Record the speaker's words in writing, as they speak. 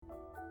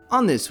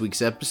On this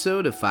week's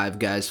episode of Five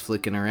Guys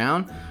Flicking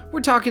Around,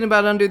 we're talking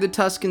about Under the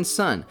Tuscan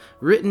Sun,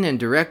 written and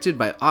directed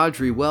by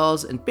Audrey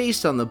Wells and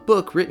based on the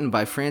book written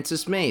by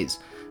Frances Mays,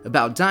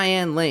 about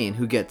Diane Lane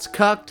who gets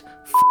cucked,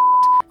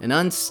 f***ed, and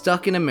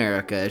unstuck in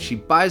America as she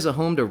buys a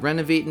home to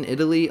renovate in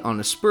Italy on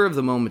a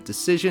spur-of-the-moment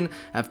decision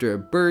after a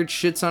bird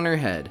shits on her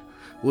head.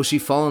 Will she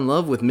fall in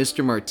love with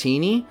Mr.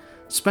 Martini,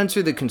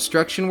 Spencer the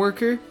construction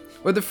worker,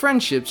 or the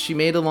friendships she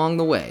made along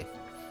the way?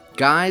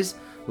 Guys,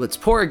 let's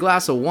pour a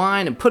glass of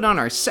wine and put on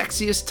our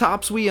sexiest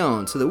tops we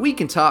own so that we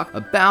can talk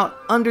about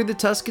Under the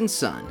Tuscan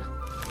Sun.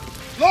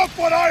 Look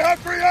what I have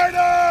created!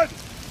 I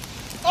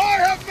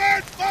have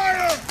made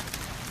fire!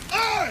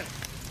 I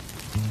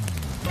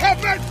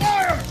have made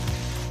fire!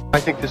 I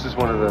think this is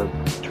one of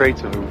the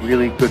traits of a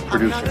really good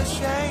producer.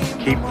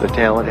 Keep the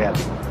talent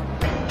happy.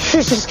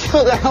 You just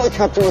killed a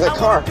helicopter with a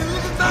car.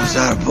 I was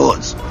out of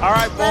bullets. All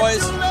right,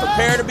 boys,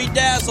 prepare to be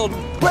dazzled.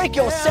 Break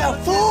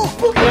yourself, fool!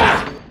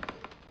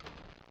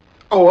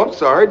 Oh, I'm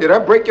sorry. Did I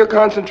break your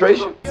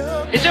concentration?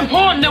 It's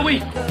important that we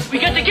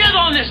get together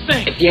on this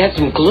thing. If you had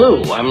some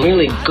glue, I'm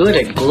really good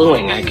at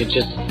gluing. I could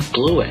just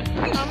glue it.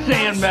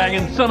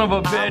 Sandbagging son of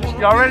a bitch.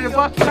 Y'all ready to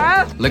bust an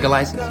ass? Liquor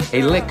license.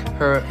 A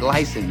liquor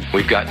license.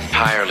 We've got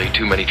entirely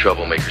too many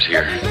troublemakers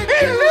here.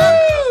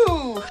 Hello!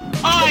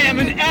 I am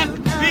an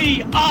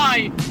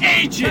FBI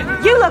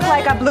agent. You look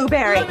like a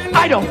blueberry.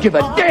 I don't give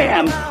a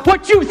damn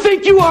what you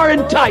think you are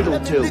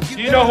entitled to.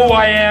 Do you know who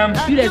I am?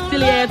 You that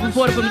silly ass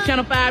reporter from the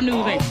Channel 5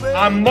 News, ain't you?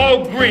 I'm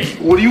Mo Green.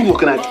 What are you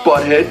looking at,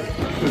 butthead?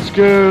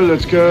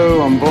 Let's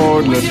go, on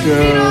board, let's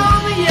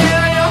go.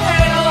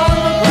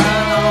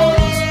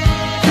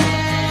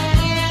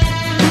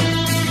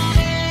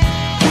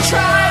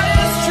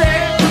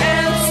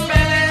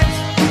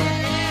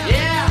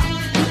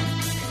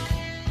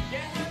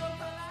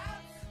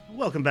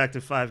 Welcome back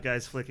to Five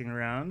Guys Flicking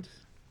Around.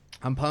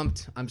 I'm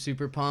pumped. I'm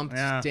super pumped.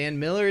 Yeah. Dan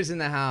Miller is in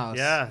the house.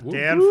 Yeah,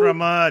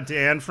 Woo-hoo.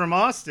 Dan from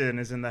Austin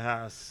is in the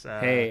house.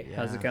 Hey,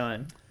 how's it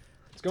going?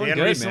 It's going Dan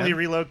good, recently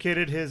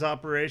relocated his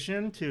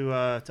operation to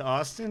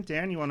Austin.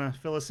 Dan, you want to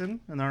fill us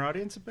in our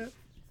audience a bit?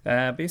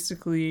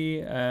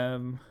 Basically,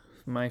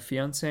 my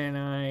fiance and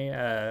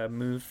I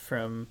moved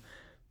from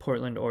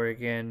Portland,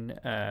 Oregon.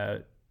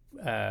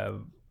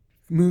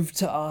 Moved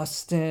to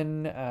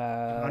Austin.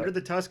 Under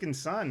the Tuscan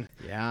Sun.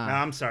 Yeah. No,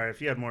 I'm sorry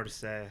if you had more to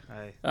say.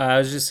 I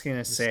was just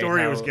gonna say the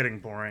story was getting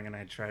boring, and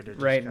I tried to.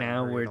 Just right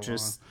now, we're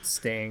just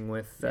staying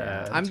with.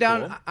 I'm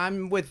down. Cool.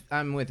 I'm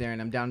with Aaron.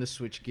 I'm down to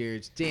switch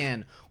gears.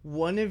 Dan,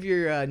 one of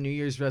your New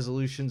Year's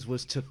resolutions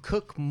was to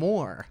cook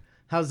more.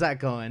 How's that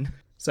going?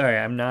 Sorry,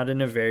 I'm not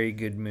in a very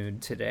good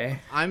mood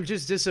today. I'm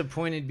just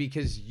disappointed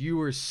because you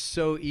were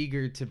so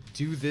eager to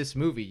do this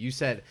movie. You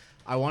said,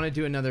 "I want to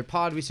do another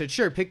pod." We said,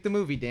 "Sure, pick the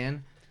movie,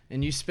 Dan."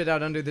 And you spit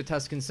out Under the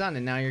Tuscan Sun,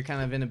 and now you're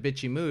kind of in a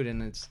bitchy mood,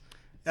 and it's...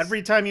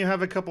 Every time you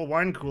have a couple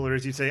wine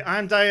coolers, you say,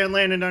 "I'm Diane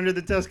Lane and Under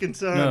the Tuscan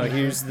Sun." No,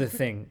 here's the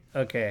thing.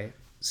 Okay,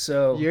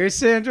 so... You're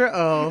Sandra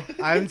Oh.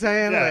 I'm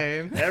Diane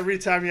Lane. Every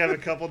time you have a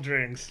couple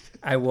drinks.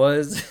 I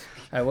was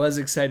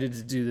excited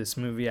to do this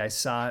movie. I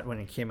saw it when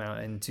it came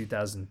out in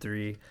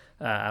 2003.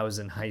 I was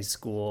in high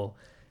school.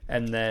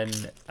 And then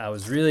I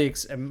was really...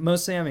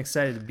 mostly I'm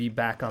excited to be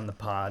back on the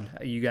pod.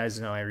 You guys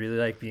know I really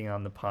like being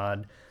on the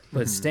pod.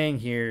 But staying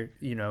here,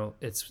 you know,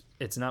 it's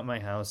not my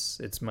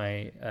house. It's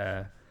my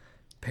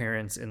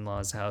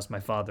parents-in-law's house, my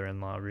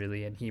father-in-law,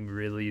 really, and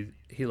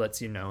he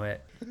lets you know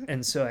it.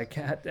 And so I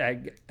can't.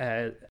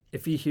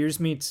 If he hears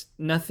me, it's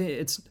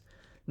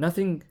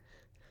nothing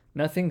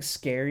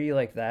scary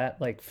like that,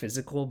 like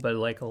physical, but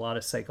like a lot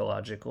of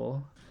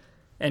psychological.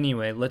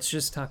 Anyway, let's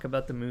just talk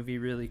about the movie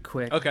really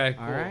quick. Okay,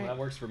 cool. All right. That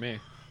works for me.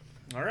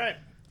 All right.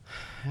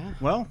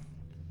 Well,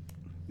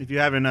 if you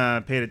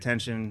haven't paid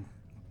attention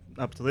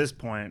up to this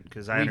point,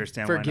 because I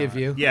understand why not. Forgive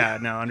you. Yeah,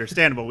 no,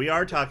 understandable. We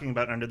are talking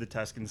about Under the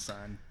Tuscan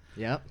Sun.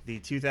 Yep. The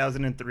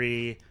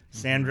 2003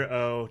 Sandra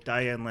Oh,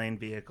 Diane Lane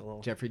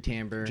vehicle. Jeffrey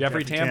Tambor.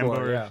 Jeffrey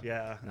Tambor,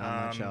 yeah.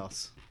 Not much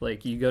else.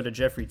 Like, you go to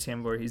Jeffrey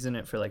Tambor, he's in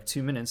it for like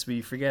 2 minutes, but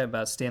you forget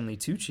about Stanley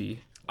Tucci.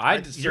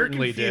 I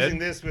certainly did. You're confusing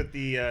this with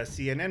the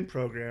CNN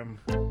program.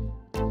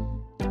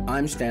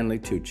 I'm Stanley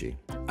Tucci.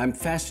 I'm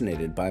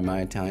fascinated by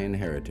my Italian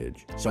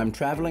heritage, so I'm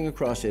traveling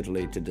across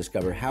Italy to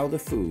discover how the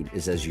food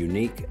is as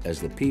unique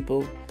as the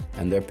people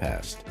and their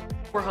past.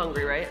 We're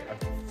hungry, right?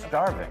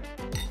 Starving.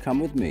 Come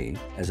with me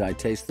as I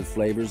taste the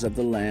flavors of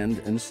the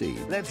land and sea.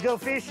 Let's go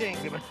fishing.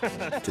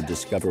 To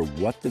discover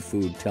what the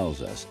food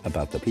tells us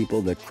about the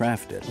people that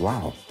craft it.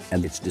 Wow.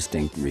 And its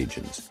distinct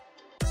regions.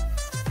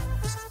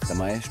 The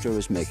maestro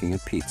is making a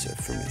pizza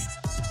for me.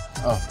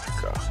 Oh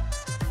my God.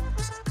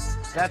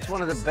 That's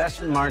one of the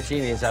best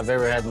martinis I've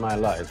ever had in my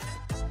life.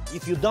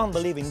 If you don't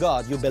believe in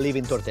God, you believe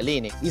in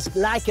tortellini. It's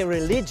like a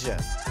religion.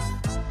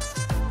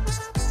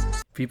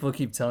 People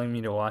keep telling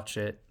me to watch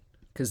it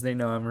because they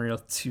know I'm a real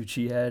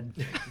Tucci head.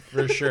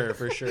 For sure.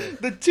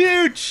 The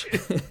Tooch!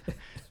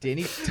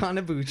 Danny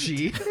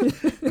Bonaducci.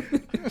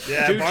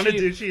 Yeah,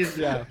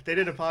 Bonaducci. They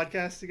did a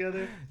podcast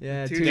together.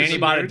 Yeah, Danny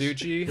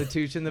Bonaducci. The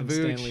Tooch and the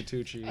Booch. Stanley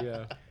Tucci,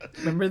 yeah.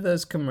 Remember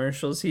those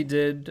commercials he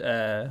did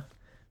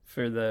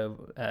for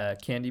the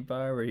candy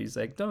bar where he's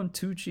like, "Don't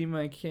Tucci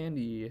my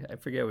candy." I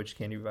forget which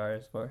candy bar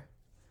it's for.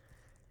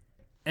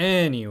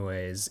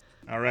 Anyways.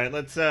 All right,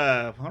 let's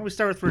why don't we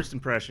start with first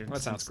impressions?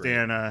 That sounds great.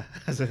 Stan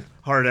has a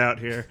heart out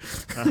here.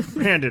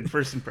 Brandon,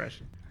 first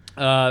impression.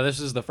 This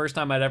is the first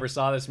time I'd ever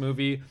saw this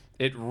movie.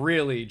 It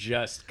really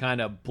just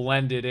kind of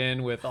blended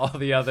in with all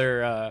the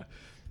other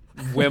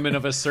women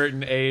of a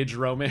certain age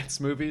romance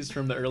movies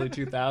from the early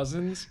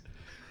 2000s.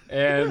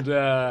 And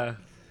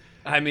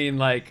I mean,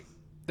 like,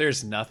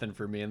 there's nothing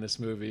for me in this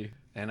movie,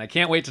 and I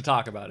can't wait to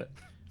talk about it.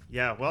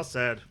 Yeah, well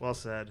said. Well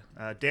said.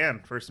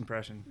 Dan, first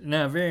impression.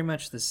 No, very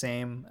much the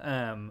same.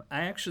 I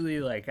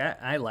actually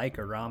I like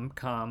a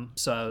rom-com,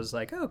 so I was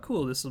like, oh,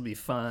 cool, this will be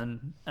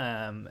fun.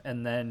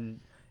 And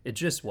then it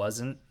just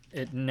wasn't.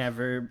 It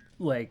never,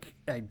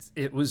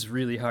 it was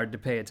really hard to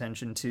pay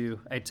attention to.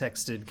 I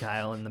texted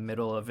Kyle in the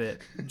middle of it,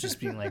 just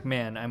being like,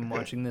 man, I'm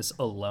watching this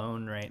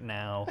alone right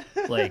now.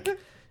 Like,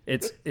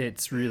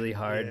 it's really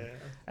hard. Yeah.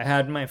 I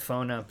had my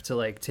phone up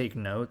to take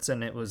notes,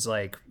 and it was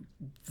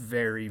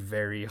very,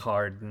 very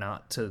hard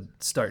not to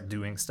start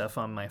doing stuff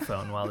on my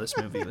phone while this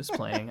movie was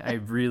playing. I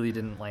really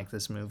didn't like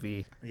this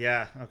movie.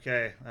 Yeah,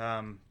 okay.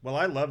 Well,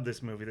 I love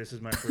this movie. This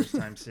is my first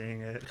time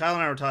seeing it. Kyle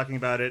and I were talking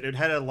about it. It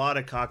had a lot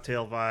of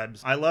Cocktail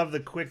vibes. I love the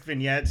quick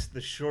vignettes,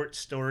 the short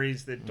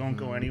stories that don't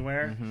go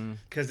anywhere,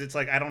 because it's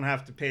I don't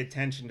have to pay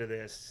attention to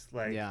this.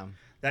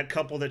 That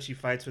couple that she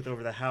fights with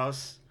over the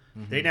house,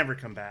 they never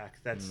come back.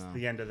 That's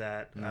the end of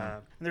that.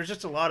 And there's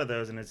just a lot of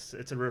those, and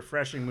it's a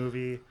refreshing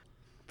movie.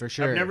 For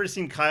sure. I've never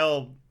seen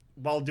Kyle,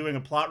 while doing a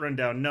plot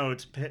rundown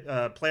notes,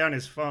 play on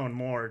his phone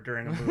more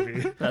during a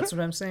movie. That's what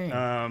I'm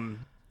saying.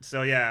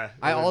 So yeah.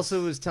 I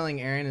also was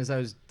telling Aaron as I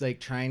was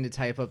trying to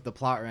type up the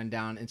plot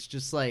rundown, it's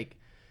just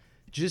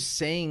just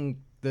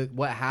saying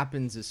what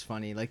happens is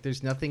funny.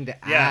 There's nothing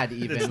to add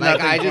even.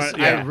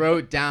 I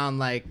wrote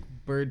down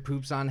bird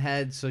poops on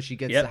head so she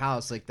gets the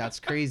house. That's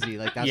crazy.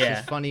 That's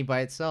just funny by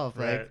itself.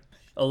 Right.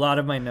 A lot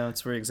of my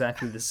notes were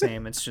exactly the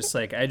same. It's just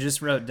I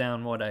just wrote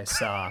down what I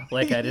saw.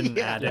 I didn't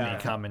add any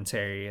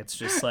commentary. It's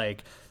just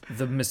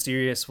the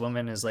mysterious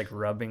woman is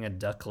rubbing a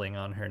duckling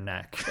on her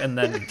neck, and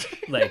then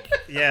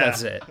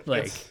that's it.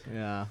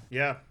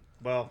 Yeah.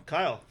 Well,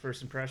 Kyle,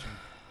 first impression.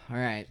 All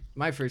right,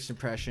 my first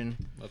impression.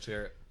 Let's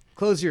hear it.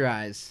 Close your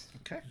eyes.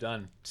 Okay.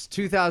 Done. It's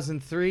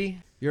 2003.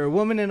 You're a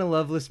woman in a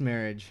loveless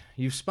marriage.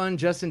 You've spun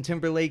Justin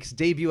Timberlake's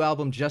debut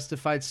album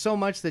Justified so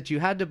much that you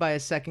had to buy a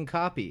second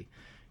copy.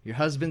 Your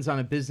husband's on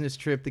a business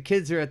trip, the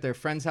kids are at their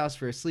friend's house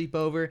for a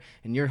sleepover,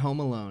 and you're home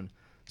alone.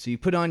 So you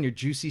put on your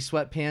juicy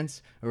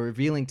sweatpants, a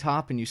revealing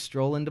top, and you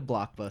stroll into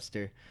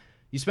Blockbuster.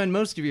 You spend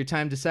most of your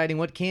time deciding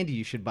what candy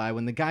you should buy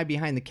when the guy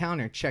behind the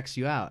counter checks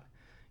you out.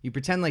 You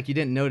pretend like you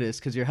didn't notice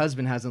because your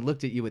husband hasn't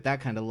looked at you with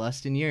that kind of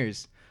lust in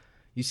years.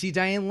 You see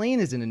Diane Lane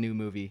is in a new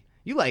movie.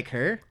 You like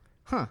her.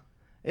 Huh.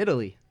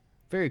 Italy.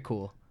 Very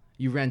cool.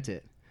 You rent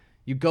it.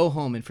 You go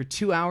home, and for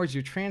 2 hours,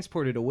 you're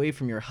transported away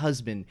from your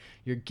husband,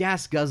 your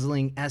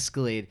gas-guzzling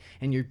Escalade,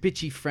 and your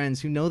bitchy friends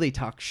who know they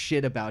talk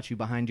shit about you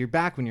behind your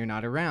back when you're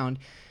not around.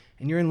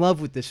 And you're in love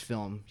with this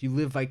film. You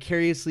live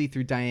vicariously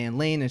through Diane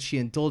Lane as she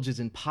indulges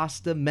in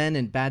pasta, men,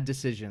 and bad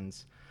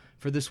decisions.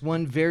 For this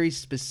one very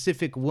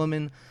specific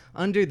woman,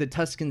 Under the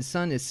Tuscan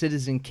Sun is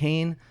Citizen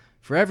Kane.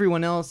 For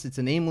everyone else, it's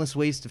an aimless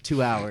waste of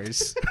 2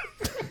 hours.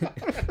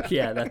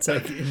 Yeah, that's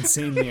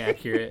insanely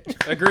accurate.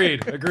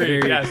 Agreed.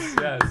 Yes.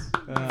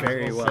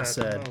 Very well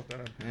said.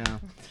 Yeah.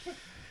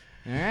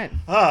 All right.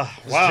 Oh, wow.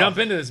 Let's jump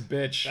into this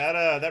bitch.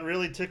 That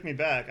really took me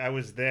back. I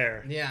was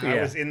there. Yeah.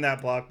 I was in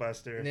that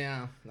Blockbuster.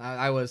 Yeah,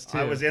 I was too.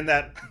 I was in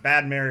that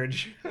bad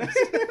marriage.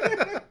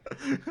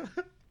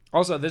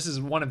 Also, this is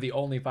one of the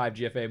only 5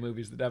 GFA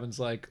movies that Devin's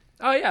like,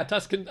 oh yeah,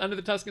 Under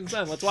the Tuscan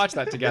Sun. Let's watch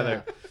that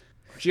together.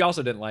 She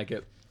also didn't like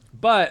it.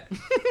 But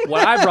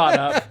what I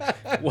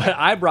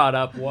brought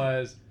up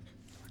was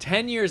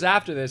 10 years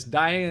after this,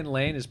 Diane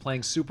Lane is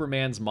playing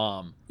Superman's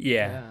mom.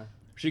 Yeah.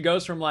 She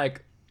goes from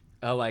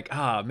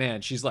oh man,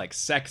 she's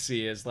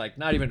sexy as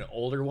not even an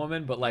older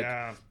woman, but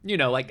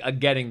a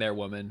getting there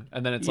woman.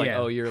 And then it's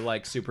oh,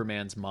 you're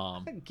Superman's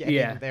mom.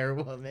 Getting there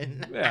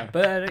woman. Yeah.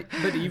 But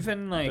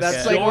even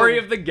that's story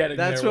of the getting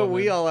there. That's what woman.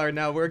 we all are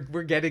now. We're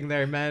getting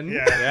there, men.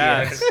 Yeah.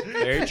 Yes.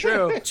 Very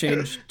true.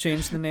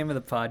 Change the name of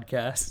the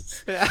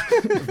podcast.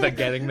 The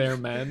Getting There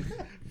Men.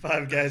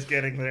 5 guys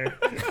getting there.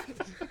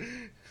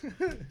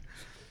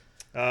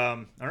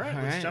 All right,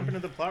 let's jump into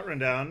the plot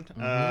rundown.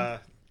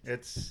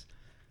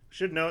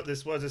 Should note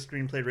this was a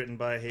screenplay written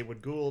by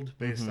Haywood Gould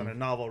based on a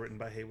novel written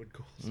by Haywood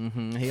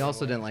Gould. He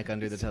also didn't like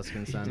Under the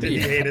Tuscan Sun. He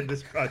hated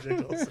this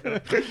project also.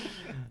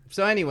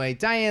 So anyway,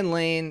 Diane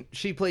Lane,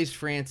 she plays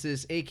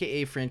Frances,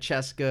 a.k.a.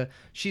 Francesca.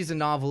 She's a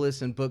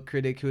novelist and book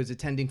critic who is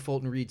attending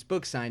Fulton Reed's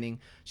book signing.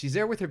 She's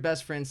there with her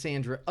best friend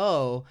Sandra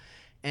Oh,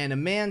 and a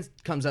man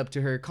comes up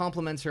to her,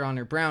 compliments her on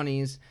her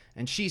brownies,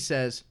 and she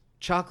says,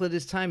 "Chocolate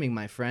is timing,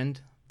 my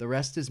friend. The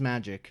rest is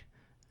magic."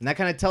 And that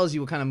kind of tells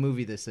you what kind of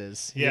movie this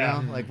is. Yeah.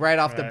 You know? Like right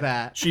off the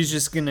bat. She's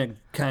just gonna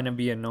kind of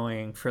be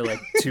annoying for like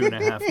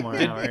 2.5 more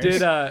hours.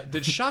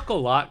 Did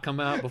Chocolat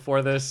come out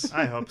before this?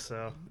 I hope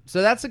so.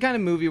 So that's the kind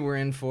of movie we're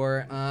in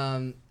for.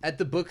 At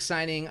the book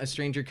signing, a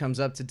stranger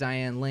comes up to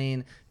Diane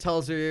Lane,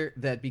 tells her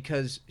that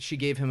because she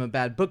gave him a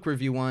bad book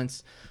review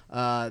once,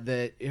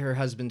 that her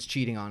husband's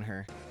cheating on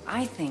her.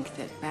 I think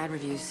that bad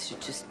reviews should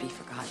just be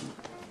forgotten.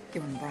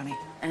 Give him a brownie.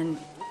 And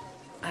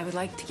I would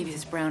like to give you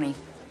this brownie.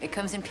 It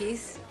comes in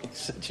peace. You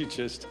said you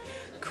just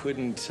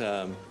couldn't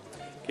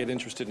get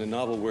interested in a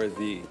novel where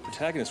the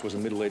protagonist was a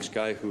middle-aged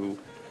guy who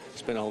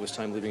spent all of his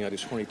time living out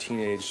his horny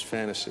teenage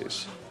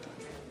fantasies.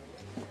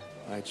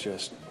 I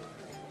just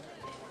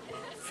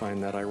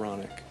find that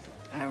ironic.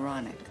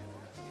 Ironic.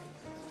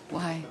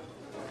 Why?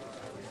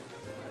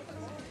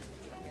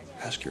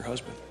 Ask your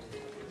husband.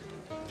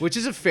 Which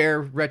is a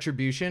fair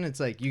retribution. It's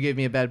like, you gave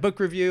me a bad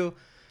book review.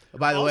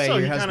 By the way,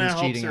 your husband's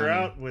cheating on her you.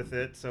 out with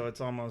it, so it's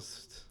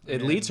almost...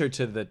 It leads her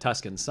to the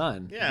Tuscan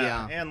Sun.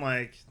 Yeah, and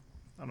like,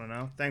 I don't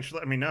know. Thanks for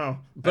letting me know.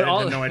 But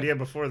I had no idea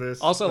before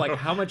this. Also, so. like,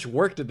 how much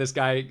work did this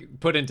guy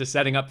put into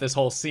setting up this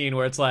whole scene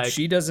where it's like...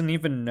 She doesn't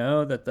even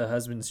know that the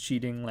husband's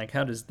cheating. Like,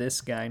 how does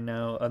this guy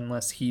know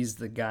unless he's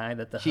the guy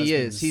that the husband's... He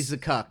is. He's the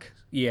cuck.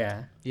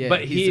 Yeah. Yeah,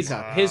 but he's the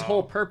cuck. his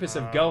whole purpose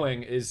of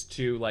going is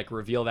to, like,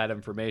 reveal that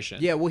information.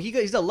 Yeah, well,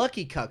 he's a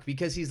lucky cuck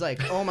because he's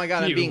like, oh my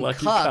God, I'm You being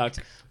lucky cucked.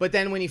 cuck. But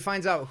then when he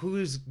finds out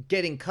who's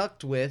getting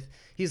cucked with,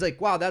 he's like,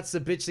 wow, that's the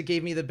bitch that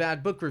gave me the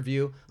bad book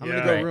review. I'm going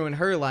to go ruin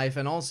her life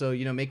and also,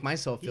 make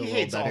myself feel a little better.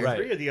 He hates all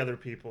three of the other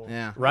people.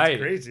 Yeah. That's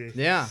crazy.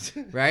 Yeah,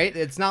 right?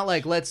 It's not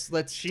like, let's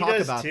she talk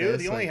does about too.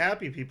 this. The only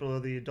happy people are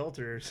the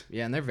adulterers.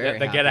 Yeah, and they're very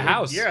They get a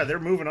house. Yeah, they're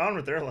moving on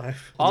with their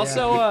life.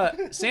 Also,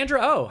 Sandra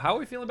Oh. How are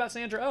we feeling about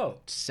Sandra Oh?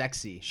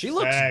 Sexy. She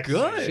looks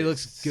good. She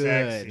looks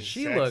good.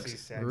 She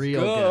looks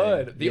real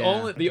good.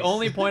 The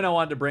only point I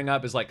wanted to bring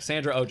up is like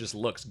Sandra Oh just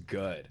looks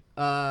good.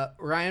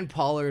 Ryan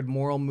Pollard,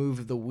 moral move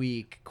of the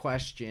week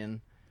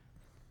question.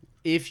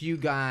 If you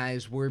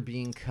guys were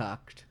being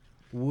cucked,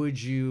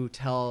 would you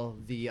tell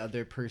the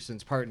other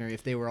person's partner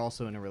if they were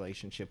also in a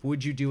relationship?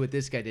 Would you do what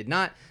this guy did?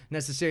 Not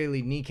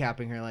necessarily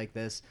kneecapping her like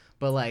this,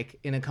 but like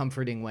in a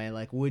comforting way.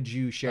 Like, would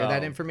you share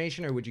that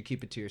information or would you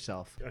keep it to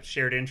yourself? A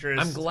shared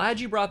interest. I'm glad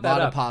you brought that up. A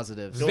lot up. of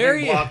positives.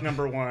 Building block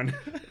number 1.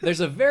 There's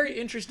a very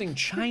interesting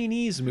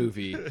Chinese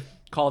movie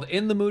called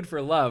In the Mood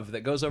for Love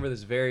that goes over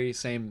this very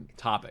same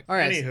topic. All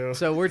right,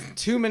 so we're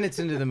 2 minutes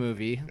into the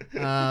movie.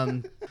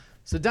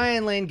 So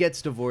Diane Lane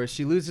gets divorced.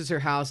 She loses her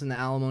house in the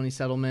alimony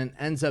settlement,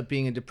 ends up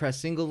being a depressed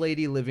single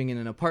lady living in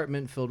an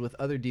apartment filled with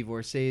other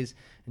divorcees,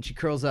 and she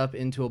curls up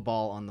into a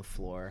ball on the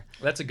floor.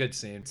 That's a good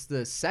scene. It's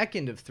the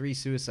second of 3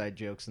 suicide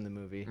jokes in the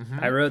movie.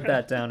 I wrote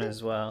that down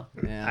as well.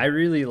 Yeah. I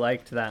really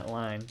liked that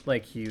line.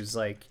 Like, he was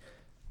like,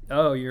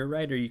 oh, you're a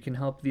writer. You can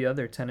help the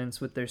other tenants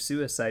with their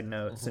suicide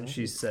notes. And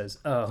she says,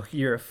 oh,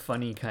 you're a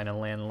funny kind of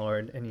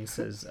landlord. And he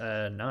says,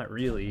 not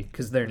really,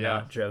 because they're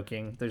not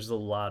joking. There's a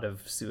lot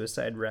of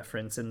suicide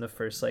reference in the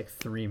first,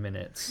 3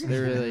 minutes.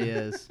 There really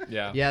is.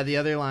 Yeah. Yeah, the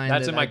other line...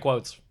 That's in my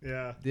quotes.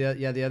 Yeah.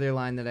 The other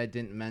line that I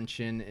didn't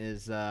mention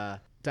is...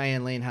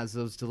 Diane Lane has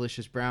those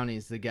delicious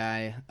brownies. The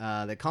guy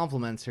that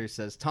compliments her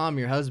says, Tom,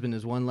 your husband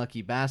is one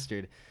lucky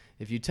bastard.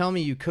 If you tell me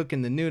you cook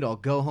in the nude, I'll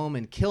go home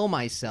and kill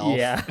myself.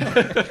 Yeah.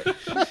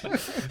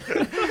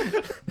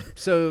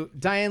 So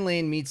Diane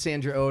Lane meets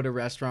Sandra Oh at a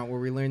restaurant where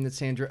we learn that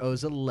Sandra Oh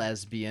is a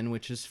lesbian,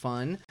 which is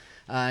fun.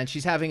 And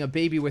she's having a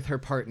baby with her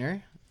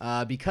partner.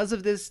 Because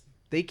of this,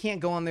 they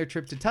can't go on their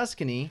trip to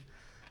Tuscany.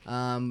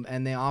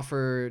 And they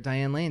offer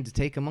Diane Lane to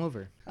take them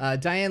over.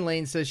 Diane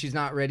Lane says she's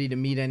not ready to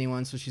meet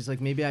anyone, so she's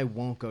like, maybe I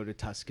won't go to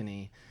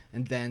Tuscany.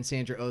 And then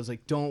Sandra Oh's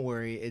like, don't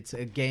worry, it's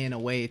a gay and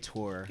away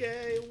tour.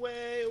 Gay,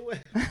 way, way.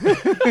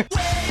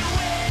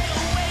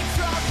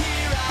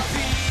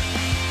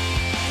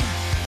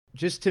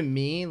 Just to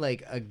me,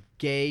 like, a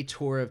gay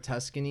tour of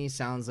Tuscany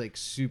sounds like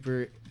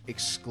super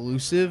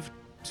exclusive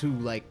to,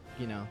 like,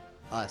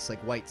 us, like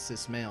white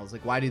cis males.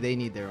 Like, why do they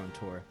need their own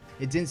tour?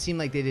 It didn't seem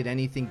like they did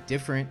anything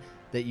different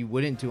that you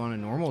wouldn't do on a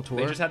normal tour.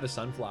 They just had the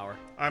sunflower.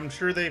 I'm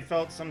sure they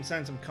felt some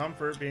sense of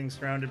comfort being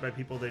surrounded by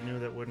people they knew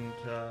that wouldn't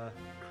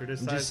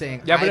criticize. I'm just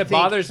saying. Yeah, but it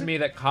bothers me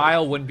that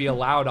Kyle wouldn't be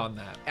allowed on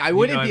that. I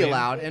wouldn't be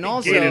allowed, and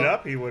also, gated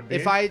up, he would be.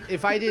 if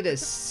I did a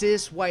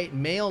cis white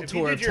male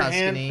tour of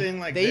Tuscany,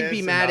 they'd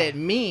be mad at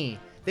me.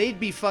 They'd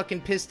be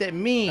fucking pissed at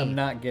me. I'm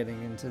not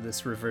getting into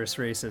this reverse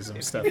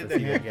racism stuff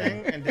with you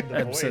again.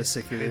 I'm so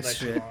sick of this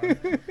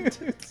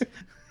shit.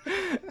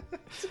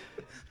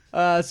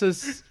 So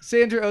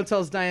Sandra Oh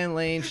tells Diane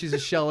Lane she's a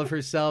shell of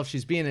herself.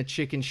 She's being a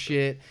chicken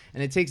shit.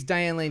 And it takes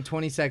Diane Lane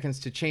 20 seconds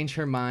to change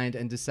her mind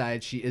and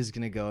decide she is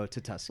going to go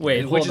to Tuscany.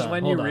 Wait, which is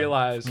when you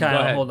realize...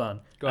 Kyle, hold on.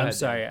 Go ahead. I'm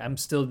sorry. I'm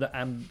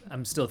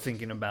still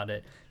thinking about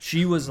it.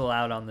 She was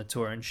allowed on the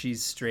tour and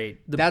she's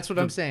straight. That's what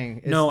I'm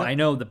saying. I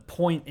know. The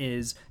point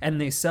is, and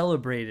they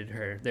celebrated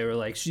her. They were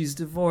like, she's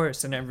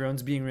divorced and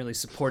everyone's being really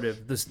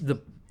supportive.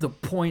 The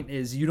point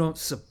is, you don't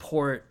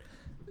support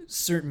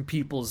certain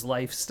people's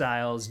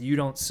lifestyles. You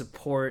don't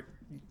support,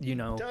 He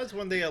does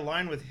when they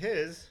align with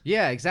his.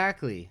 Yeah,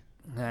 exactly.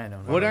 I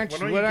don't know. What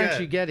aren't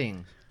you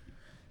getting?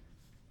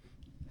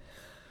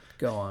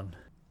 Go on.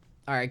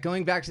 All right,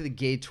 going back to the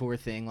gay tour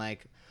thing,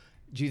 like,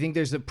 do you think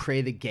there's a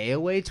Pray the Gay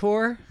Away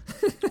tour?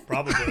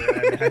 Probably,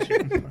 I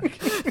imagine.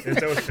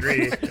 It's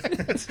 03.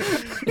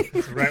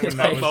 It's right when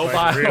that was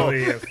like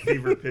really a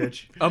fever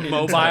pitch. A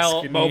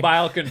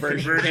mobile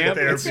conversion camp.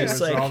 Therapy It's just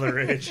was like all the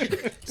rage.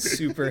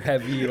 super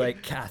heavy,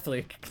 like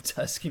Catholic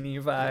Tuscany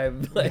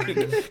vibe.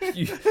 Like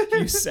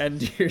you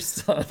send your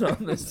son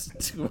on this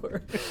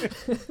tour.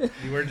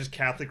 You wear just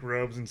Catholic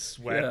robes and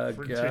sweat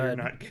until you're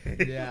not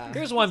gay. Yeah.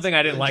 Here's one thing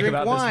I didn't like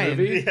about wine. this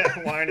movie.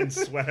 Yeah, wine and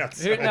sweat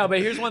outside. But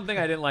here's one thing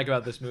I didn't like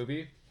about this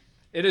movie.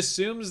 It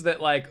assumes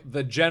that like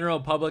the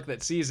general public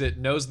that sees it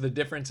knows the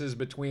differences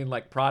between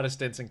like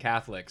Protestants and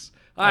Catholics.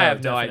 I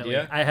have no definitely.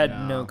 idea. I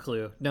had no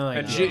clue. No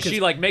idea. And she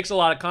like makes a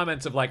lot of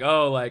comments of like,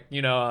 oh, like,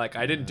 you know, like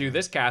I didn't do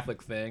this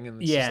Catholic thing,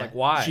 and it's just like,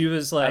 why? She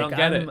was like, I don't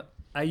get it.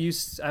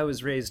 I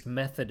was raised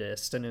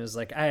Methodist, and it was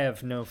like I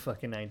have no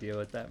fucking idea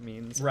what that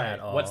means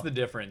at all. What's the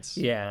difference?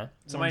 Yeah.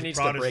 Somebody needs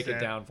to break it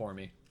down for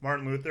me.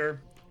 Martin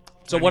Luther.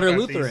 So what are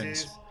 95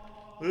 Lutherans? Theses.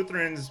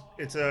 Lutherans,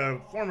 it's a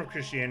form of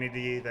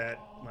Christianity that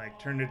like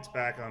turned its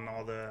back on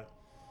all the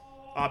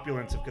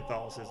opulence of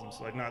Catholicism.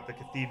 So like not the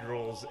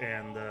cathedrals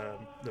and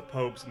the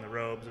popes and the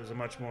robes. It was a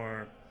much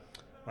more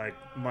like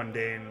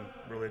mundane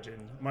religion.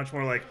 Much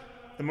more like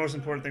the most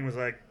important thing was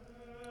like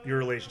your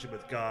relationship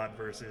with God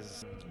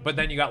versus. But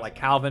then you got like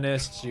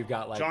Calvinists. You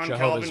got like John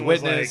Jehovah's Calvin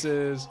was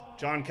Witnesses.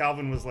 John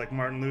Calvin was like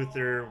Martin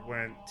Luther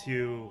went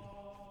to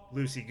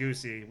loosey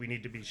goosey. We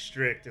need to be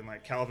strict, and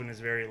like Calvin is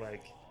very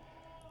like.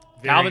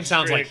 Calvin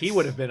sounds like he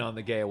would have been on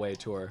the Gay Away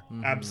tour.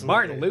 Absolutely.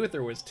 Martin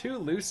Luther was too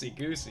loosey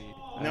goosey.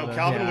 No,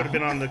 Calvin would have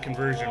been on the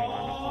conversion one.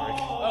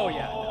 Like, oh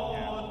yeah.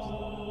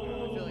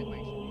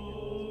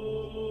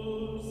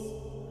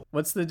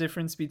 What's the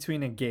difference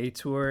between a gay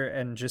tour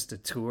and just a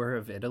tour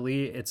of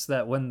Italy? It's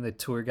that when the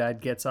tour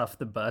guide gets off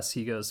the bus,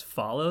 he goes,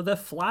 "Follow the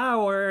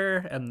flower,"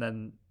 and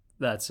then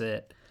that's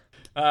it.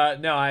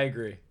 No, I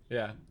agree.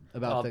 Yeah.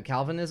 About the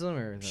Calvinism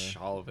or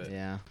all of it.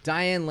 Yeah.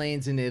 Diane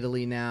Lane's in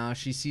Italy now.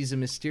 She sees a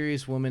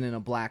mysterious woman in a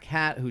black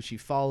hat who she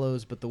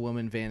follows, but the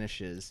woman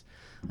vanishes.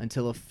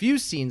 Until a few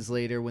scenes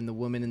later when the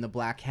woman in the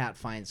black hat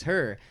finds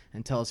her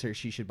and tells her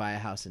she should buy a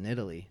house in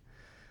Italy.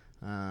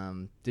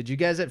 Did you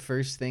guys at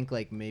first think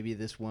like maybe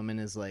this woman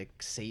is like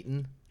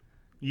Satan?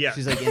 Yeah.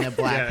 She's like in a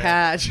black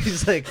hat.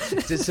 She's like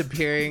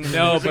disappearing.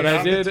 No, but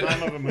I did. The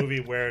time of a movie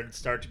where it'd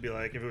start to be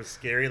like, if it was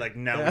scary, like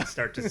now we'd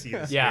start to see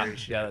the scary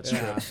shit. Yeah, that's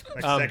true.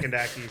 Like second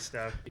act-y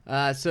stuff.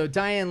 So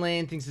Diane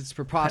Lane thinks it's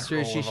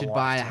preposterous. She should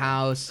buy a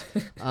house.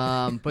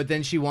 But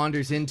then she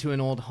wanders into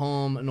an old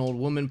home. An old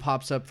woman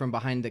pops up from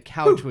behind the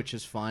couch, which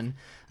is fun.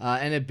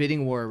 And a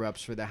bidding war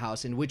erupts for the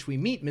house, in which we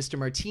meet Mr.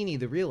 Martini,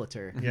 the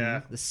realtor.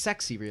 Yeah. The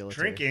sexy realtor.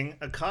 Drinking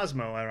a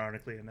Cosmo,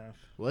 ironically enough.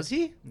 Was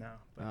he? No,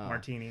 but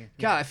Martini.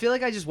 God, I feel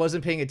like I just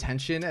wasn't paying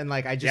attention, and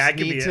like I just I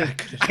need to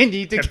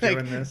kept like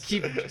doing this.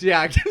 keep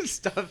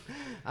stuff.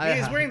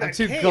 He's wearing that I'm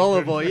too cape.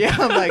 gullible. Yeah,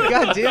 I'm like,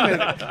 God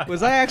damn it.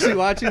 Was I actually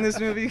watching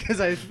this movie?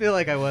 Because I feel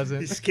like I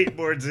wasn't. He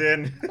skateboards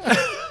in.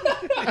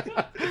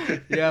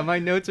 Yeah, my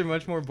notes are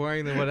much more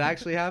boring than what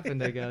actually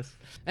happened, I guess.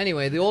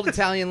 Anyway, the old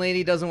Italian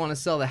lady doesn't want to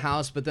sell the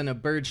house, but then a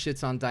bird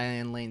shits on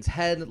Diane Lane's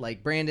head,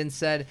 like Brandon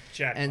said.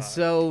 Jackpot. And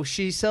so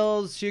she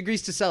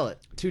agrees to sell it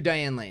to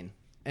Diane Lane.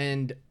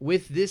 And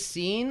with this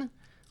scene,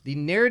 the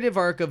narrative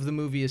arc of the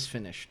movie is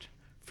finished.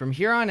 From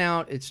here on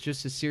out, it's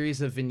just a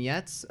series of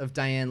vignettes of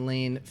Diane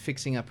Lane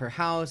fixing up her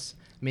house,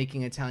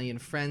 making Italian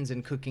friends,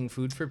 and cooking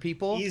food for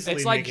people.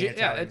 It's like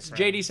it's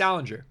J.D.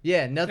 Salinger.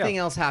 Yeah, nothing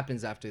else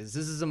happens after this.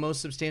 This is the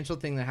most substantial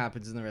thing that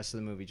happens in the rest of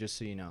the movie, just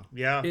so you know.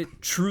 Yeah. It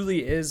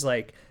truly is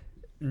like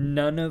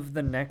none of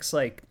the next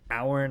like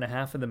hour and a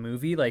half of the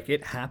movie, like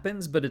it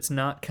happens, but it's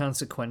not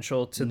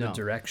consequential to the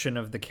direction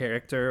of the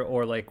character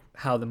or like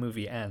how the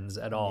movie ends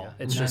at all.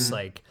 Yeah. It's just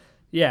like,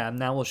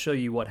 now we'll show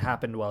you what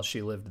happened while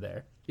she lived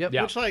there. Yep.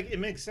 Which, like, it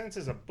makes sense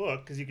as a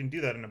book, because you can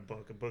do that in a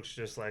book. A book's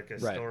just, like, a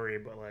story,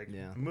 but, like,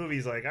 a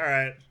movie's like, all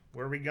right,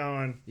 where are we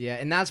going? Yeah,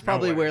 and that's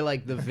probably where,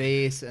 like, the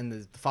vase and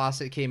the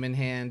faucet came in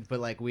hand,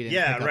 but, like, we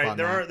didn't pick up on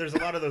that. There's a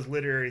lot of those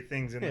literary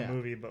things in the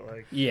movie, but,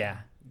 like...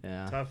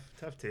 Tough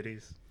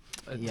titties.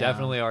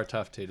 Definitely are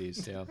tough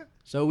titties, yeah.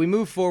 So we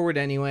move forward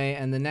anyway,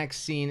 and the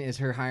next scene is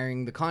her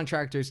hiring the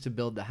contractors to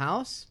build the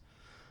house.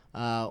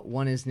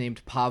 One is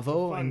named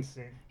Pavo, and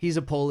he's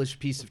a Polish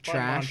piece of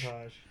trash.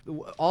 Montage.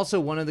 Also,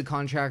 one of the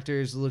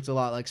contractors looked a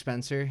lot like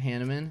Spencer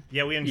Hanneman.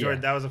 Yeah, we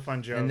enjoyed that. Was a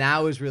fun joke. And that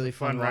was really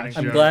fun running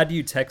I'm glad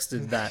you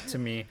texted that to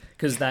me,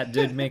 because that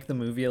did make the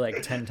movie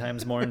like 10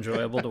 times more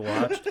enjoyable to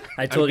watch.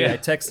 I told you, I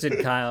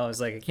texted Kyle, I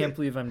was like, I can't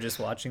believe I'm just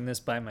watching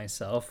this by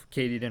myself.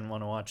 Katie didn't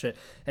want to watch it.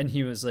 And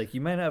he was like, you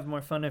might have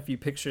more fun if you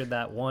pictured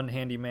that one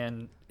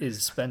handyman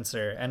is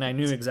Spencer. And I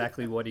knew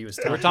exactly what he was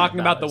talking about. We're talking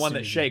about the one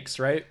that shakes,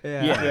 right?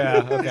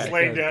 Yeah. Okay. Just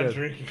laying down,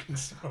 drinking and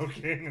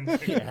smoking.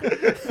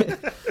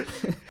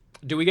 And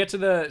Do we get to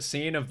the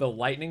scene of the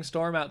lightning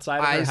storm outside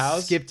of her house?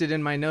 I skipped it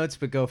in my notes,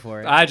 but go for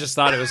it. I just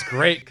thought it was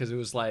great because it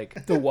was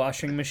like the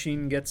washing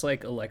machine gets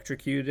like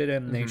electrocuted,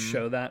 and they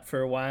show that for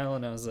a while,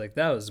 and I was like,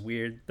 that was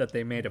weird that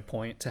they made a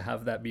point to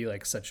have that be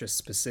like such a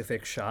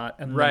specific shot.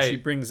 And then she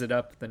brings it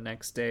up the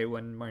next day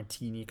when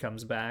Martini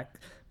comes back.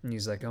 And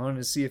he's like, I wanted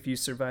to see if you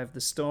survived the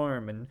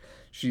storm. And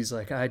she's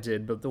like, I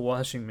did, but the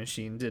washing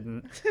machine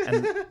didn't.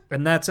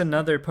 And that's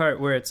another part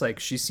where it's like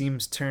she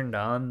seems turned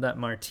on that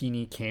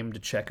Martini came to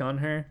check on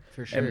her.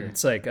 For sure. And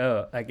it's like,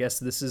 oh, I guess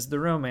this is the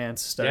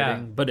romance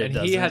starting. But it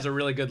doesn't. He has a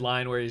really good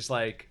line where he's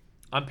like,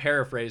 I'm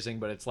paraphrasing,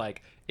 but it's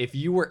like, if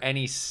you were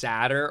any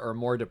sadder or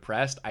more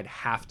depressed, I'd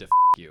have to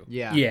you.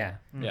 Yeah.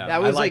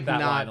 That was like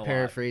not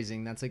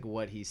paraphrasing. That's like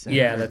what he said.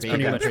 Yeah, that's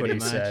pretty much what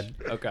he said.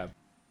 Okay.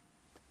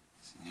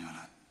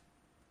 Senora,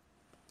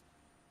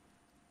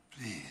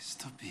 please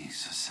stop being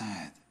so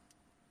sad.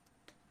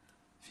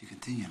 If you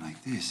continue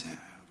like this, I'll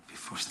be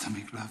forced to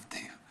make love to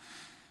you.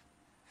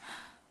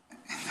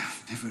 And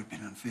I've never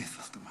been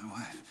unfaithful to my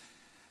wife.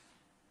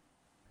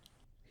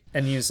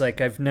 And he was like,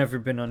 I've never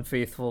been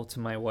unfaithful to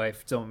my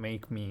wife, don't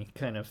make me,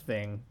 kind of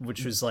thing,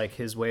 which was like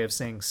his way of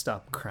saying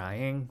stop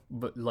crying.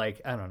 But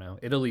like, I don't know,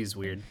 Italy's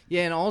weird.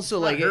 Yeah, and also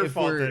it's like not her if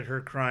fault we're... that her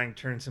crying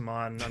turns him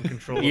on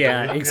uncontrollably.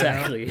 Yeah,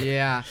 exactly. You know?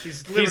 Yeah.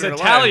 He's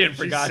Italian,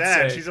 for She's God's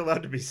sad. sake. She's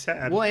allowed to be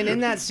sad. Well, and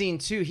in that scene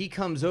too, he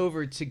comes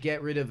over to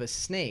get rid of a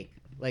snake.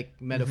 Like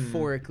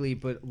metaphorically,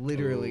 but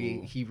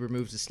literally, he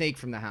removes a snake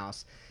from the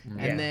house,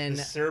 and then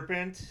the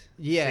serpent.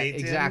 Yeah, Satan,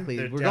 exactly.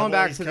 the We're devil, going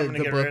back he's to coming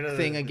the get book rid of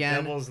thing the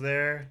again. Devil's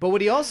there. But what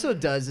he also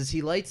does is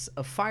he lights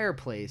a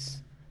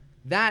fireplace.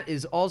 That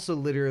is also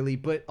literally,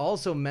 but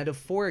also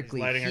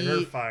metaphorically, He's lighting he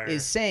her fire.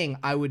 is saying,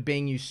 "I would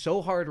bang you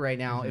so hard right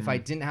now if I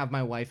didn't have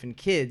my wife and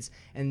kids,"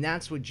 and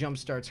that's what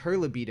jumpstarts her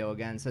libido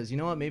again. Says, "You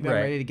know what? Maybe I'm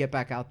ready to get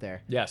back out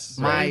there." Yes.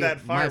 Lighting that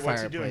fire. my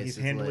What's he doing? fireplace He's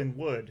is handling lit.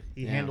 wood.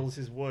 He handles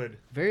his wood.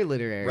 Very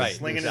literary. Right.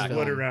 Slinging this his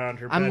wood film. around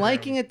her I'm bedroom.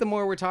 liking it the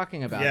more we're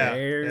talking about Yeah.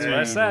 it. That's what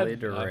I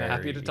said. I'm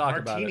happy to talk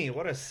about Martini, it.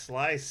 what a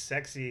sly,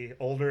 sexy,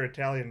 older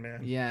Italian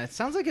man. Yeah, it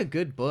sounds like a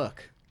good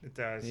book. It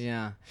does.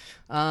 Yeah.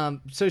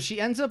 So she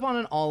ends up on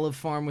an olive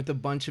farm with a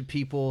bunch of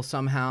people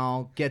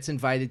somehow, gets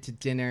invited to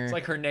dinner. It's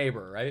like her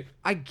neighbor, right?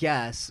 I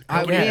guess. Me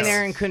guess. and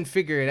Aaron couldn't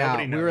figure it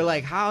Nobody out. knows. We were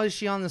like, how is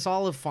she on this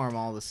olive farm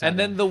all of a sudden?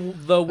 And then the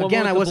woman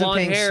Again, with I the wasn't blonde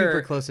paying hair,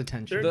 super close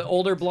attention. The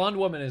older blonde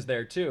woman is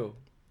there too.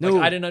 No,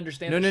 Like, I didn't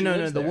understand. No, that she no.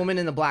 lives The there. woman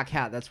in the black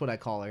hat. That's what I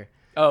call her.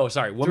 Oh,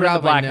 sorry, woman in the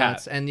Throughout my black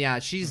notes. hat. And yeah,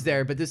 she's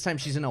there, but this time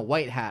she's in a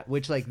white hat,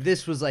 which like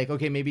this was like,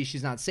 okay, maybe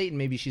she's not Satan,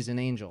 maybe she's an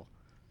angel.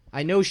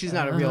 I know she's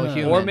not a real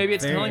human. Or maybe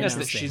it's Very telling us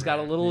that interesting. she's got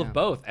a little of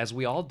both, as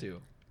we all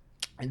do.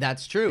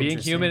 That's true. Being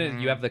human,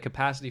 you have the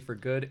capacity for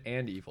good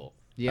and evil.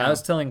 Yeah. I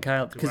was telling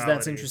Kyle because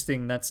that's Duality.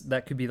 interesting.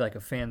 That could be like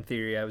a fan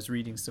theory. I was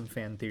reading some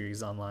fan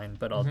theories online,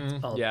 but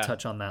I'll Yeah.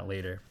 touch on that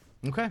later.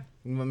 Okay.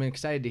 I'm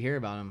excited to hear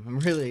about him. I'm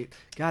really...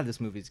 God, this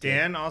movie's good.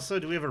 Dan, also,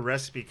 do we have a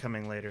recipe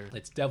coming later?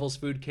 It's devil's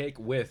food cake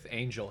with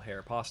angel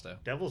hair pasta.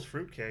 Devil's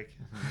fruitcake.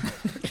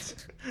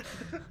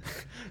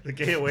 The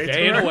Gay Away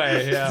Gay tour? and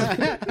away,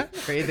 yeah.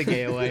 Pray the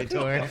Gay Away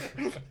tour.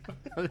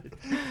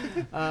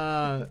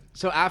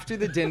 So after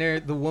the dinner,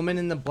 the woman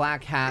in the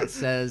black hat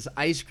says,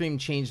 "Ice cream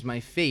changed my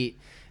fate."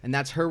 And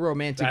that's her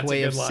romantic That's a way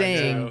good of line,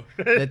 saying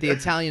yeah. that the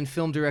Italian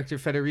film director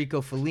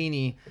Federico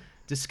Fellini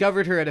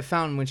discovered her at a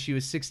fountain when she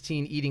was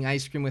 16 eating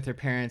ice cream with her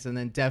parents and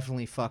then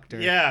definitely fucked her.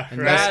 Yeah, and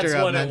right. messed That's her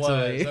up what it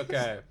mentally. was.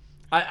 Okay.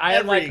 I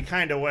Every like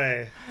kind of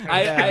way.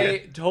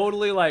 I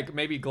totally like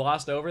maybe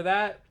glossed over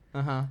that.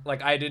 Uh-huh.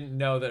 Like I didn't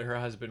know that her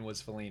husband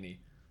was Fellini.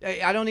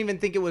 I don't even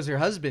think it was her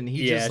husband.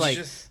 He Yeah, just she like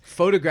just-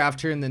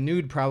 photographed her in the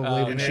nude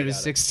probably Oh, when okay, she was got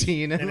it.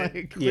 16 and And like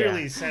it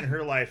clearly sent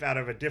her life out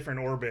of a different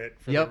orbit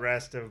for Yep. the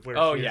rest of where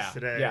Oh she yeah, is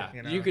today. yeah.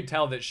 You, know? You could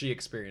tell that she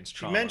experienced She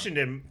trauma. mentioned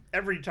him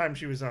every time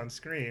she was on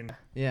screen.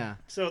 yeah.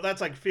 So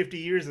that's like 50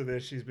 years of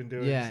this she's been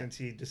doing Yeah. since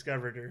he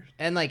discovered her.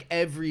 And like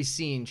every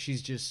scene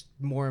she's just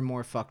more and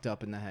more fucked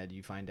up in the head,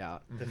 you find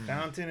out. The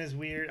fountain is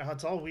weird. Oh,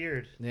 it's all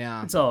weird.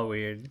 Yeah. It's all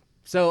weird.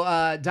 So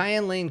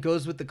Diane Lane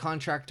goes with the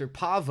contractor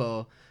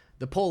Pavo,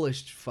 the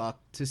Polish fuck,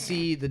 to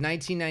see the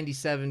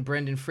 1997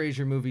 Brendan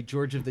Fraser movie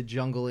George of the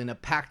Jungle in a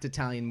packed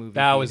Italian movie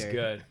That was theater.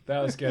 good.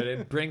 That was good.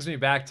 It brings me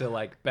back to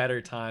like better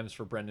times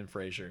for Brendan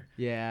Fraser.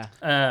 Yeah.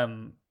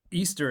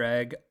 Easter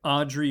egg: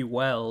 Audrey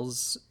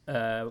Wells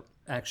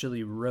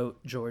actually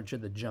wrote George of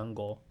the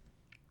Jungle.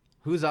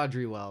 Who's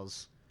Audrey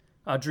Wells?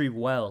 Audrey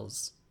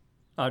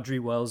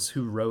Wells,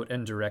 who wrote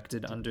and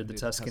directed Under the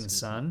Tuscan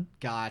Sun.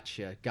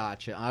 Gotcha.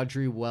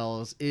 Audrey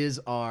Wells is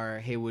our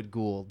Haywood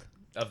Gould.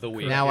 Of the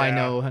week. Now I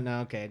know.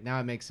 No, okay, now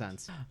it makes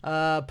sense.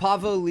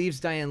 Pavo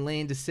leaves Diane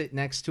Lane to sit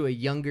next to a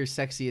younger,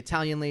 sexy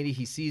Italian lady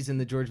he sees in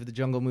the George of the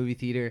Jungle movie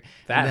theater.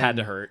 That had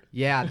to hurt.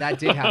 Yeah, that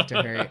did have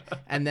to hurt.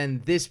 And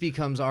then this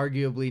becomes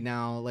arguably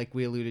now, like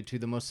we alluded to,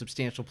 the most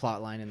substantial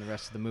plot line in the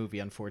rest of the movie,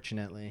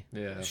 unfortunately.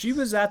 Yeah. She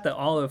was at the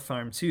olive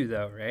farm too,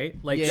 though, right?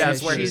 Like, Yeah,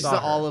 that's where you she's saw the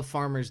her. olive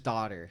farmer's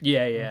daughter.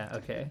 yeah,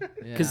 okay.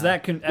 Because Yeah.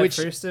 that can at Which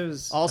first it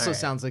was Also all right.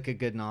 sounds like a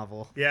good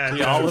novel. Yeah,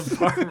 The Olive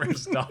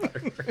Farmer's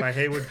daughter. by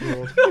Haywood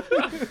Gould.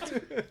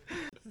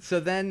 So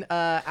then,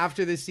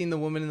 after this scene, the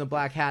woman in the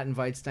black hat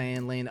invites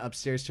Diane Lane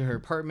upstairs to her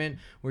apartment,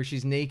 where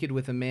she's naked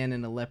with a man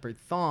in a leopard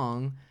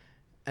thong,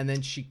 and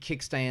then she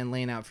kicks Diane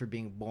Lane out for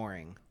being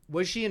boring.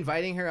 Was she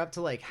inviting her up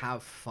to like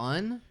have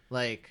fun?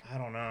 Like, I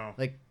don't know.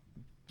 Like,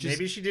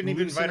 maybe she didn't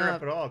even invite her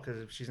up at all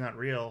because she's not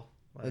real.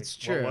 Like, that's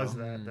true. What was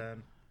that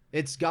then?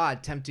 It's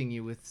God tempting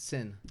you with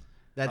sin.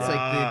 That's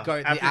like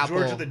the after apple.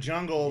 George of the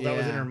Jungle, that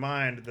was in her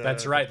mind.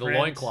 That's right, the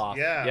loincloth.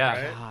 Yeah.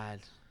 Right? God.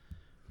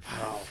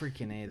 Oh,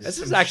 freaking A. This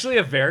is actually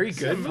a very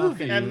good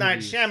movie. M. Night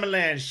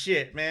Shyamalan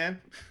shit,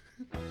 man.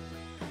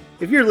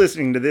 If you're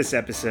listening to this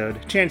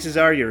episode, chances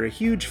are you're a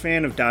huge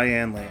fan of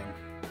Diane Lane.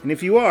 And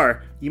if you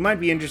are, you might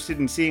be interested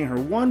in seeing her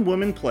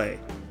one-woman play.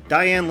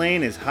 Diane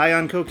Lane is High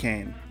on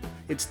Cocaine.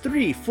 It's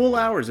 3 full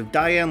hours of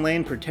Diane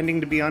Lane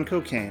pretending to be on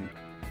cocaine.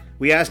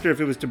 We asked her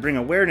if it was to bring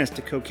awareness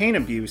to cocaine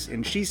abuse,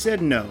 and she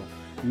said no.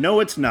 No,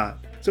 it's not.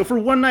 So for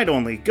one night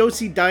only, go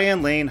see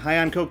Diane Lane High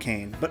on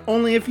Cocaine, but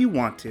only if you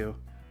want to.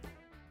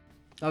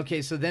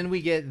 Okay, so then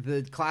we get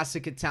the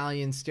classic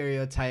Italian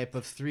stereotype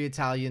of 3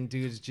 Italian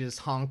dudes just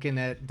honking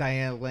at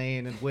Diane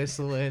Lane and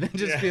whistling and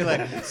just be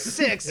like,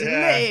 "Sexy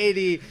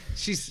lady."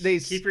 They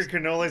keep your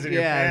cannolis in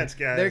your pants,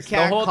 guys. They're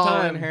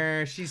catcalling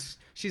her.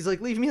 She's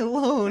like, "Leave me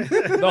alone."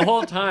 The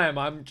whole time,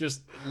 I'm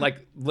just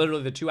like,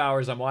 literally the 2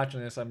 hours I'm watching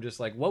this, I'm just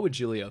like, what would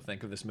Julio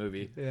think of this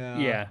movie?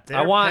 Yeah.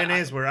 Their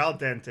penes were al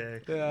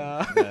dente.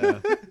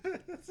 Yeah.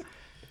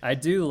 I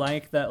do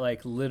like that,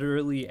 like,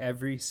 literally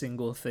every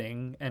single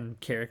thing and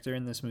character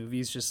in this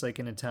movie is just like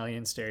an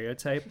Italian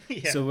stereotype.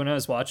 Yeah. So when I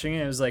was watching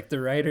it, it was like the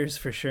writers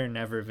for sure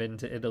never been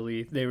to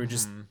Italy. They were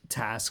just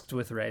tasked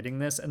with writing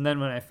this. And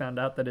then when I found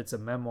out that it's a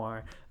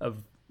memoir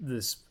of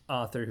this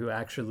author who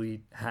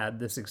actually had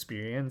this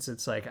experience,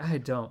 it's like, I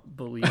don't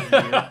believe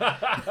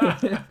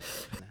you.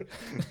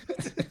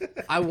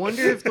 I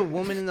wonder if the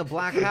woman in the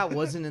black hat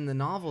wasn't in the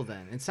novel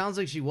then. It sounds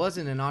like she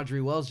wasn't, and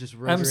Audrey Wells just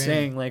wrote her I'm in.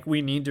 saying, like,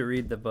 we need to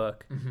read the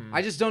book.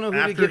 I just don't know who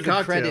After to give the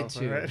Cocktail, credit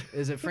to. right?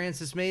 Is it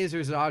Frances Mays or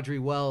is it Audrey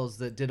Wells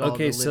that did all the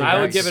Okay, so lyrics?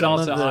 I would give it some all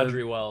of to the-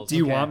 Audrey Wells. Do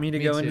you Okay, want me to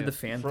me go too. into the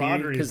fan For theory?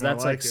 Audrey's Because more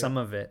that's like like it. some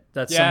of it.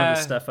 That's some of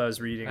the stuff I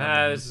was reading.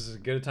 on This is as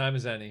good a time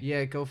as any.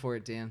 Yeah, go for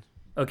it, Dan.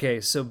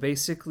 Okay, so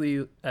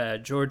basically,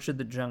 George of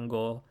the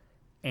Jungle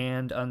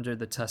and Under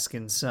the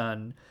Tuscan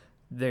Sun,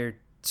 they're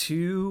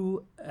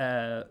 2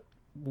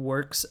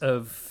 works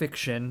of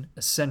fiction,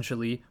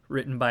 essentially,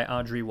 written by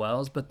Audrey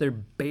Wells, but they're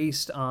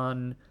based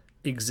on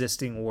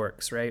existing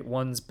works, right?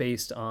 One's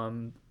based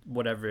on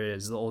whatever it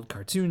is, the old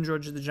cartoon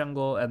George of the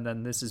Jungle, and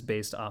then this is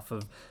based off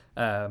of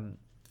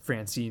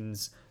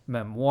Francine's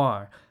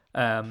memoir.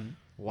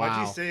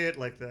 Why'd you say it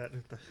like that?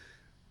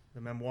 The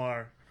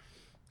memoir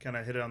kind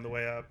of hit it on the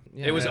way up.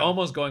 Yeah. It was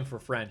almost going for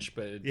French,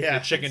 but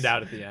it chickened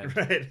out at the end.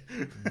 Right.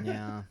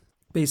 Yeah.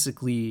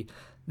 Basically,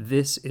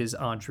 this is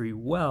Audrey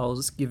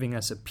Wells giving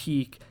us a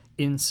peek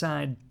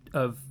inside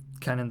of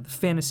kind of the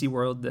fantasy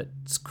world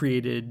that's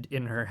created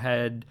in her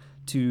head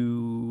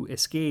to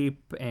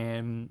escape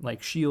and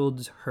like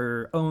shield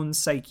her own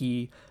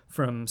psyche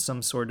from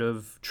some sort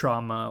of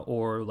trauma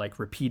or like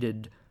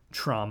repeated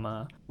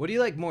trauma. What do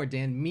you like more,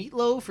 Dan?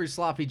 Meatloaf or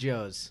Sloppy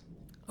Joe's?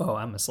 Oh,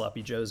 I'm a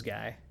Sloppy Joe's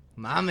guy.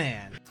 My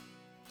man.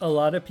 A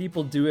lot of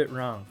people do it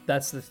wrong.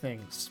 That's the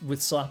thing.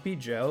 With Sloppy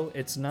Joe,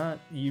 it's not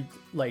you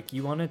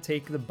want to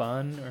take the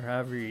bun or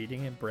however you're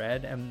eating it,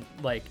 bread, and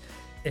like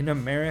in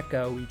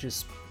America we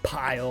just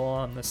pile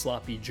on the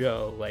Sloppy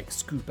Joe, like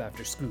scoop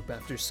after scoop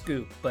after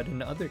scoop. But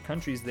in other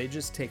countries they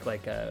just take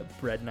like a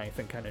bread knife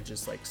and kind of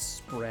just like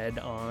spread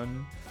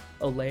on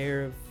a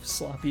layer of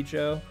Sloppy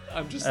Joe.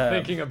 I'm just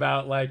thinking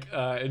about like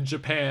in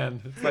Japan,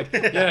 it's like,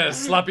 yeah,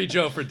 Sloppy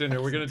Joe for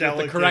dinner. We're gonna do it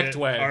the correct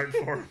way. Art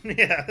form.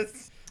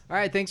 Yes. All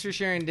right, thanks for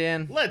sharing,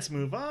 Dan. Let's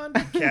move on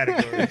to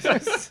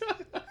categories.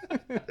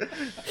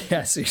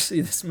 Yeah,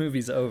 seriously, this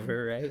movie's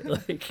over, right?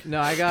 Like,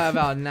 no, I got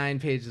about 9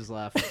 pages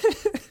left.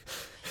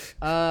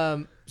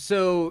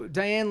 So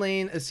Diane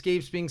Lane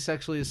escapes being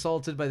sexually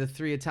assaulted by the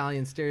 3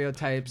 Italian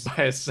stereotypes.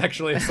 By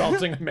sexually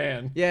assaulting a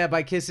man. Yeah,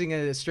 by kissing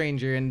a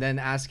stranger and then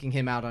asking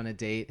him out on a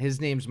date.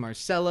 His name's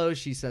Marcello.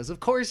 She says, of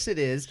course it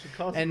is.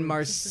 And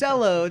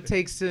Marcello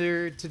takes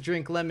her to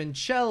drink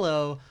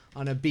limoncello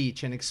on a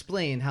beach and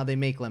explain how they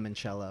make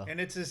limoncello. And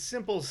it's a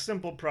simple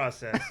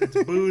process.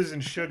 It's booze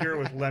and sugar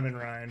with lemon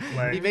rind.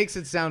 Like, he makes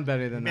it sound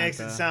better than that. Makes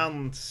it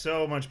sound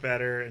so much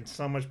better and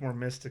so much more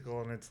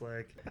mystical. And it's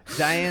like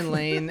Diane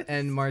Lane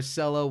and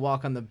Marcello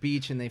walk on the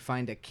beach and they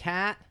find a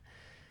cat.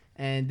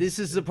 And this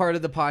is the part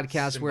of the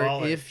podcast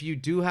symbolic. where if you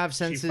do have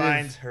sensitive... She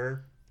finds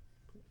her.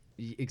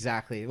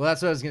 Exactly. Well,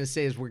 that's what I was going to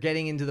say is we're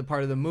getting into the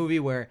part of the movie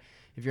where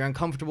if you're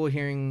uncomfortable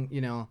hearing,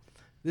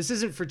 this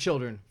isn't for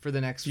children for the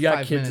next 5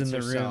 minutes. You got kids in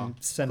the room,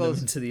 so. send them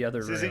into the other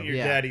This room. isn't your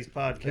daddy's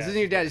podcast. This isn't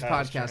your daddy's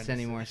podcast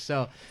anymore.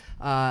 So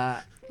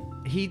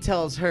he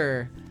tells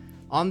her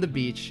on the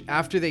beach,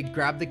 after they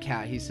grab the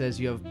cat, he says,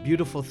 "You have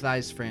beautiful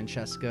thighs,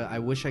 Francesca. I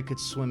wish I could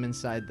swim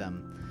inside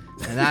them."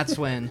 And that's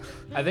when...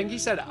 I think he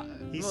said...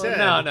 He said,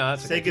 no,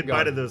 that's say okay.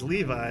 goodbye to those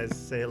Levi's.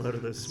 Say hello to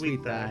those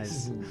sweet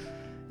thighs.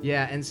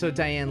 Yeah, and so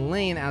Diane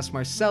Lane asks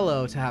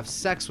Marcello to have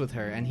sex with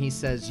her, and he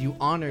says, "You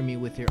honor me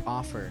with your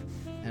offer."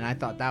 and I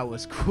thought that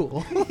was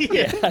cool.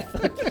 Yeah,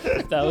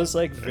 that was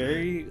like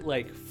very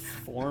like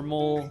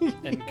formal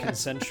and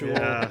consensual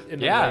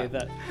in a way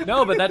that.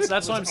 No, but that's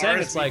what I'm saying.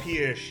 It's like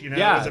RSVP-ish, it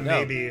was a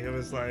maybe. It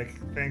was like,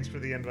 thanks for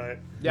the invite.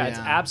 Yeah, it's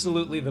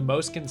absolutely the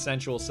most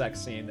consensual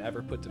sex scene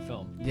ever put to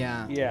film.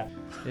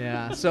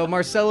 Yeah. So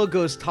Marcelo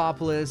goes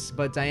topless,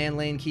 but Diane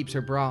Lane keeps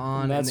her bra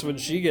on. And that's when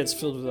she gets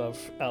filled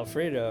with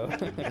Alfredo.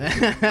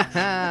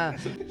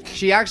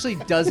 She actually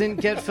doesn't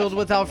get filled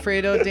with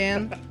Alfredo,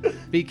 Dan,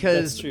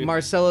 because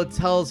Marcelo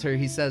tells her,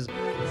 he says,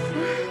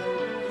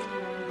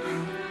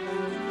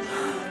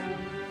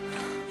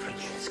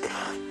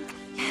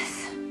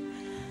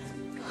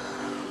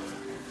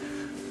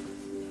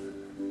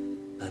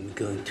 I'm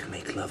going to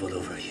make love all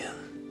over you.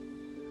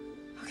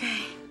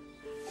 Okay.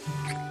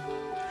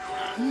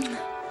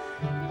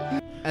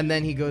 and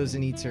then he goes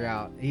and eats her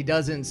out. He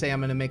doesn't say, I'm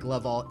going to make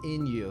love all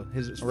in you.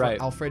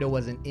 Alfredo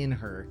wasn't in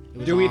her. It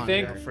was do we on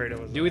think her.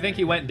 Do we think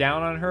he went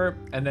down on her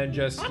and then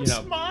just,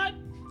 smart.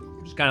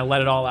 just kind of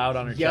let it all out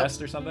on her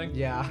chest or something?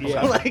 Yeah.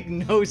 Like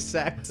no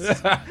sex.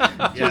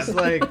 Just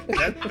like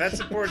that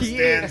supports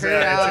Dan's it's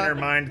in her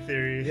mind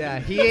theory. Yeah,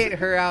 he ate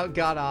her out,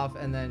 got off,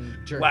 and then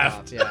jerked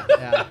off.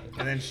 Yeah.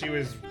 And then she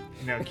was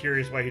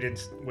curious why he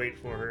didn't wait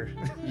for her.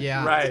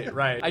 Yeah.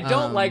 Right. I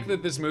don't like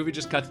that this movie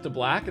just cuts to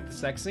black at the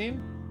sex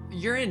scene.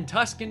 You're in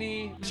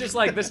Tuscany. It's just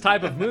like this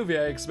type of movie.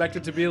 I expect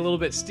it to be a little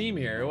bit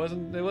steamier.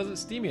 It wasn't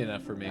steamy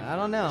enough for me. I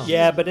don't know.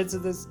 Yeah, but it's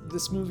this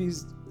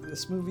movie's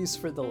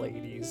for the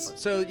ladies.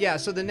 So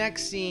the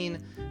next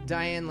scene,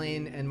 Diane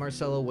Lane and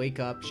Marcelo wake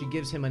up. She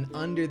gives him an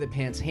under the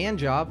pants hand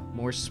job.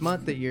 More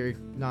smut that you're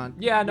not.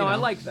 Yeah, no, I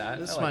like that.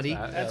 It's smutty.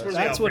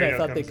 That's what I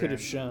thought they could have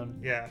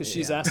shown. Yeah, because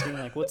she's asking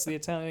like, what's the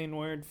Italian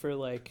word for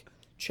like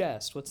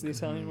chest? What's the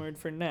Italian word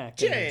for neck?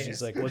 And then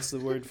she's like, what's the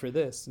word for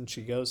this? And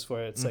she goes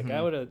for it. It's like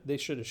they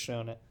should have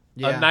shown it.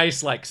 Yeah. A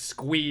nice like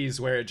squeeze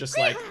where it just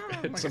like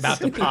it's about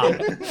to pop.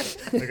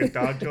 Like a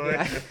dog toy.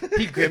 Yeah.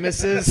 He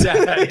grimaces.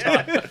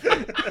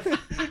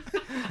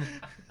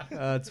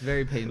 It's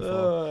very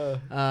painful.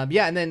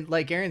 And then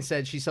like Aaron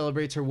said, she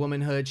celebrates her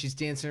womanhood. She's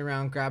dancing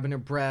around, grabbing her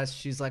breasts.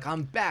 She's like,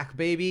 I'm back,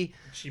 baby.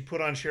 She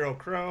put on Sheryl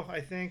Crow,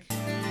 I think.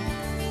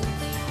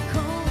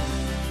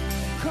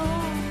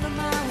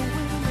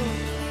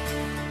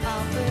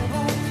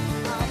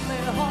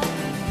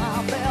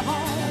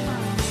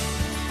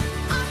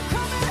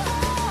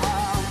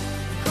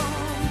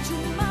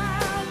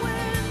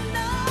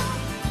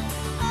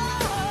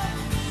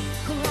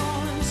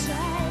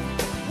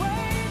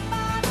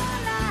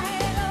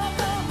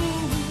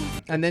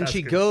 And then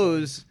she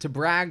goes to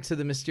brag to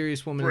the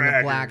mysterious woman in the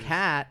black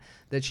hat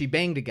that she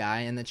banged a guy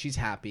and that she's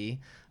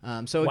happy.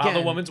 While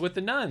the woman's with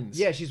the nuns.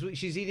 Yeah,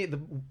 she's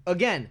eating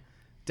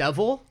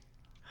devil,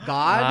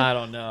 God. I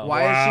don't know.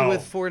 Why is she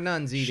with 4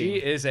 nuns eating?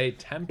 She is a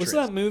temptress.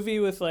 What's that movie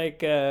with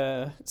like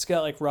it's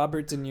got like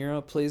Robert De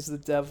Niro plays the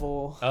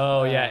devil?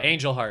 Oh yeah,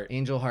 Angel Heart.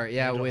 Angel Heart,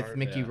 with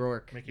Mickey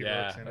Rourke. Mickey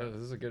Rourke's in it.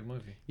 This is a good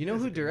movie. You know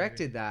who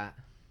directed that?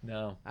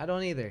 No, I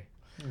don't either.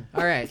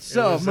 All right,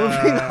 so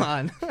moving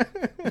on.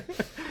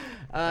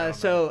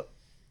 So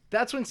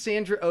that's when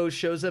Sandra Oh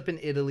shows up in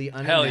Italy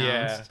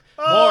unannounced.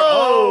 Hell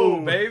yeah.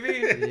 More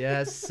baby.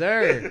 Yes,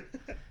 sir.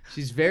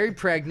 She's very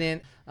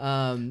pregnant.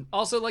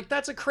 Also, like,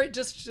 that's a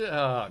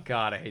oh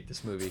God, I hate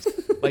this movie.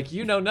 Like,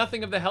 you know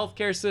nothing of the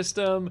healthcare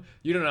system.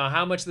 You don't know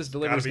how much this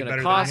delivery is going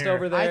to cost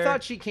over there. I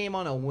thought she came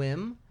on a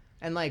whim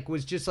and like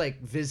was just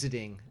like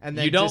visiting, and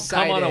then you don't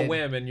come on a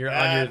whim and you're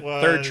on your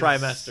 3rd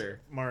trimester.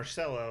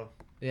 Marcelo.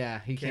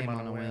 Yeah, he came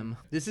on a whim.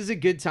 This is a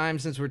good time,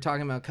 since we're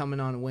talking about coming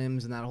on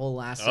whims and that whole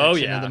last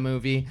section of the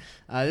movie.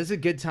 This is a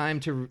good time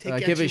to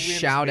give a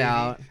shout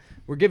out.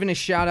 We're giving a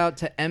shout out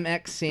to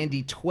MX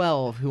Sandy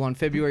 12, who on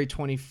February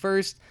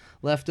 21st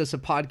left us a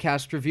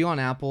podcast review on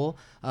Apple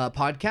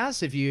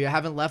Podcasts. If you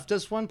haven't left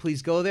us one,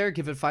 please go there,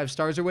 give it 5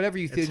 stars or whatever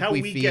you think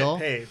we feel.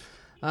 Get paid.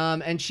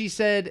 And she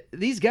said,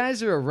 these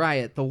guys are a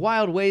riot. The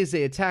wild ways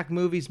they attack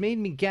movies made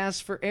me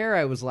gasp for air.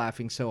 I was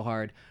laughing so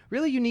hard.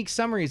 Really unique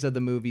summaries of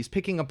the movies,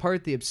 picking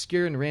apart the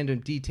obscure and random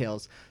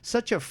details.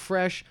 Such a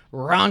fresh,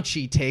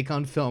 raunchy take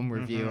on film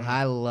review.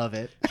 I love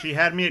it. She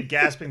had me at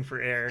gasping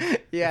for air,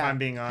 if I'm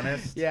being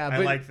honest. Yeah, I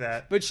like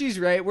that. But she's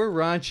right. We're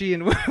raunchy,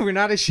 and we're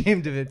not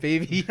ashamed of it,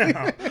 baby.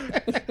 No.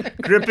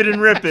 Grip it and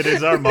rip it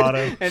is our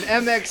motto. And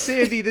MX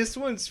Sandy, this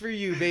one's for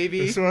you,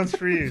 baby. This one's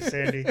for you,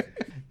 Sandy.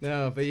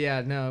 No, but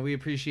we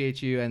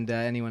appreciate you and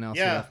anyone else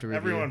who left a review.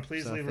 Everyone,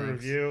 please leave a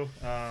review.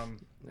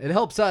 It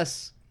helps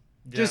us.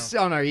 Just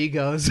on our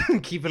egos,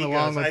 keeping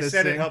along with this thing.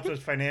 I said it helps us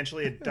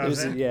financially. It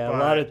doesn't. A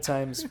lot of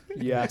times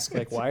you ask,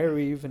 like, why are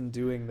we even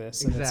doing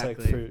this? And it's like,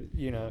 if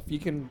you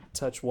can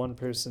touch one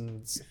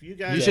person's...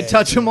 You should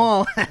touch them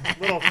all.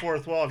 Little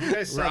fourth wall. If you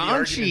guys saw the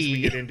arguments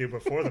we get into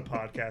before the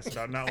podcast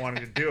about not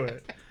wanting to do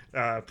it,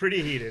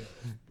 pretty heated.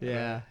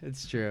 Yeah,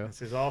 it's true.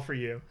 This is all for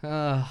you.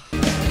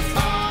 It's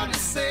hard to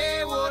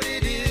say what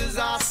it is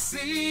I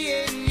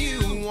see in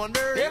you.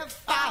 Wonder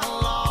if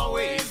I'll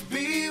always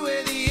be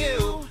with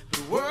you.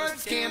 The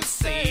words can't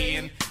say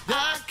and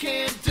I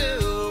can't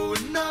do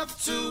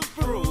enough to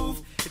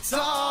prove it's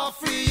all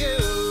for you.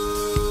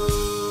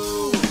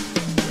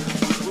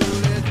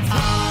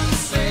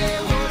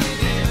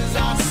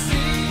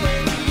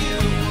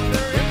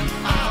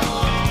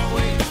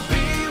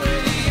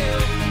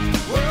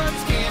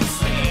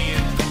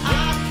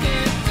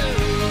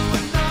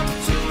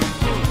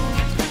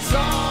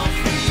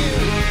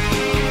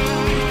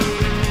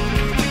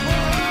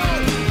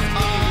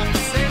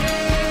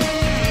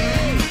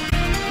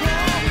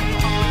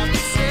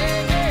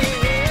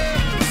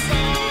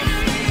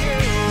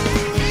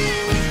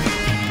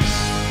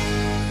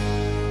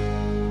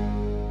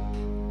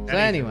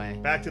 anyway,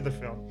 back to the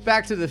film.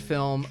 Back to the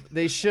film.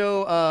 They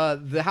show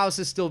the house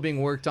is still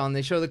being worked on.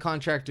 They show the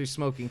contractor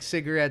smoking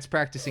cigarettes,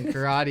 practicing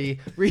karate,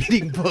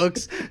 reading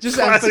books, just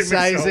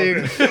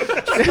emphasizing,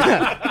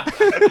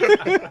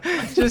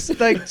 just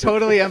like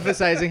totally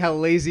emphasizing how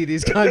lazy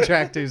these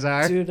contractors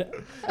are. Dude,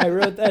 I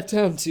wrote that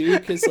down too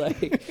because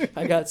like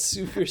I got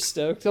super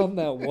stoked on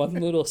that one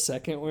little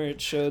second where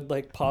it showed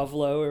like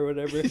Pavlo or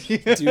whatever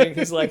doing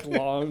his like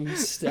long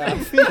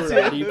staff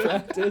karate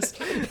practice,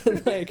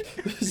 and like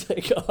it was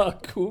like, oh,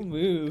 cool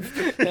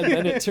move, and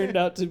then it turned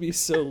out to be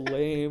so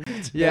lame.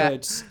 Yeah,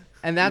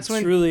 and that's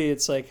when truly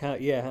it's like how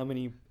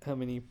many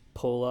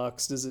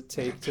Polacks does it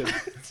take to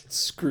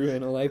screw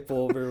in a light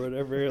bulb or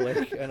whatever?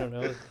 Like, I don't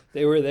know.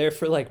 They were there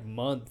for like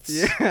months.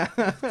 Yeah.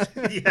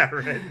 Yeah,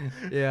 right.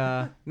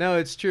 Yeah. No,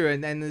 it's true.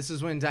 And then this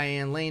is when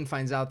Diane Lane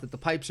finds out that the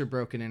pipes are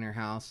broken in her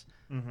house.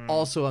 Mm-hmm.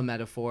 Also a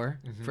metaphor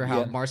for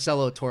how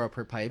Marcello tore up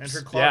her pipes. And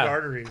her clogged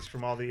arteries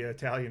from all the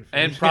Italian food.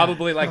 And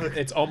probably like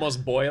it's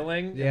almost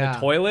boiling in the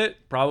toilet.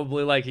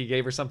 Probably like he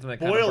gave her something that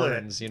kind of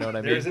burns. You know what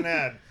I mean? There's an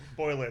ad.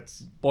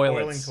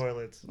 Boiling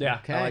toilets. Yeah,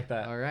 okay. I like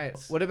that. All right.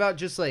 What about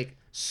just like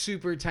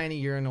super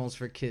tiny urinals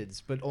for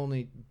kids, but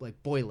only like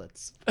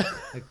boilets,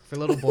 like for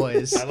little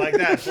boys? I like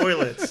that.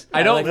 Boilets.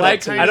 I don't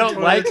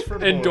like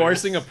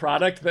endorsing a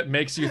product that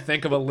makes you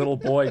think of a little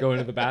boy going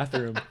to the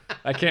bathroom.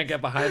 I can't get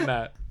behind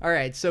that. All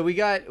right, so we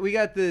got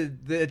the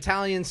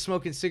Italians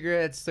smoking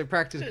cigarettes. They're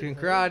practicing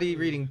karate,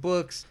 reading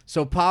books.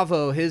 So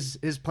Pavo, his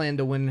plan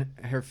to win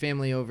her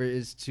family over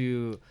is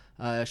to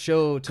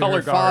show to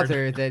her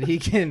father that he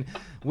can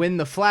win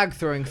the flag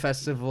throwing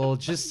festival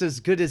just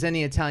as good as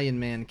any Italian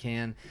man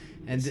can.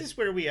 And this is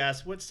where we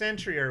ask, what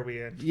century are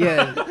we in?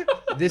 Yeah,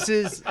 this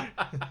is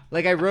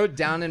like I wrote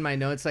down in my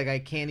notes, like I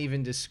can't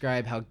even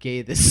describe how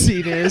gay this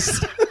scene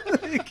is.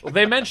 Well,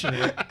 they mention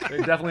it. They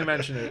definitely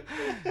mention it.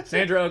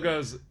 Sandra Oh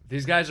goes,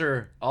 "These guys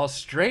are all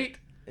straight."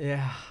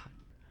 Yeah,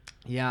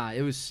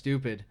 it was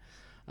stupid.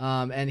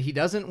 And he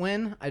doesn't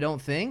win, I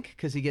don't think,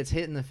 because he gets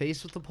hit in the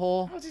face with the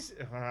pole.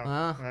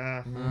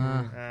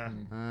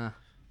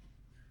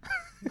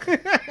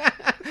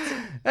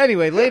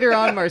 Anyway, later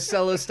on,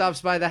 Marcello stops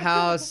by the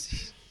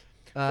house.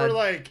 For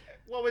like,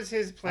 what was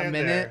his plan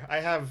there?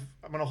 I'm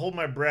gonna hold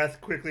my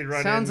breath, quickly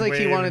run. Sounds like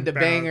he wanted to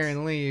bang her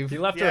and leave. He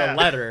left her a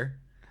letter.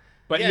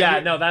 But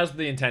no, that was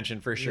the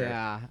intention for sure.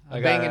 Yeah,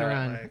 bang and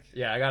run.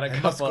 I got a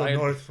couple. Must go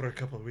north for a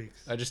couple of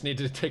weeks. I just need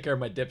to take care of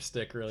my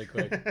dipstick really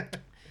quick.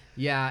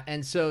 Yeah,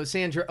 and so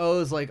Sandra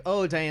Oh's like,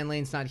 oh, Diane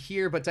Lane's not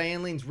here, but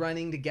Diane Lane's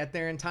running to get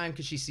there in time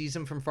because she sees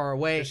him from far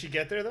away. Does she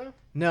get there, though?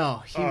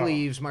 No, he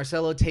leaves.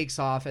 Marcello takes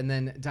off, and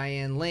then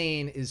Diane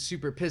Lane is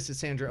super pissed at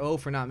Sandra Oh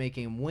for not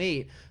making him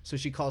wait, so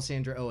she calls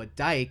Sandra Oh a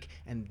dyke,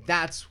 and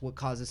that's what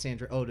causes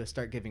Sandra Oh to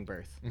start giving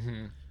birth.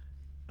 Mm-hmm.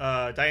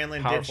 Diane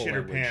Lane did shit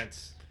her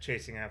pants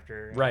chasing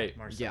after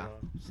Marcello.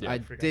 Yeah, I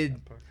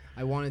did.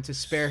 I wanted to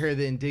spare her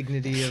the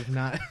indignity of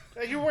not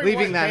You're wearing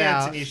leaving that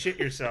pants out. And you shit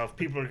yourself,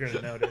 people are going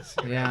to notice.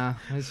 Yeah,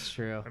 that's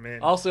true. I mean,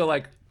 also,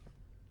 like,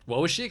 what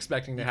was she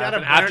expecting to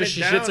happen after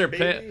she shits her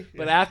pants?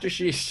 But after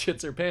she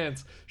shits her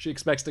pants, she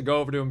expects to go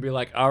over to him and be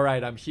like, "All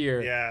right, I'm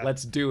here. Yeah.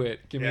 Let's do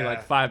it. Give me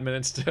like 5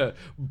 minutes to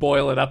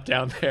boil it up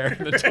down there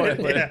in the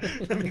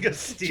toilet. Let me go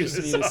steam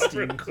this off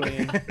real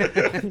quick."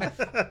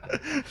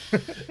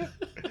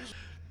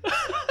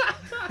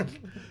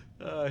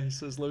 He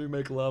says, "Let me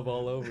make love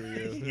all over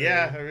you."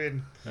 Yeah, I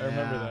mean, I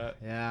remember that.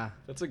 Yeah,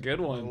 that's a good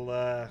one.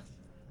 We'll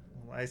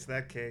ice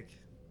that cake.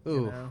 Ooh,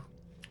 you know?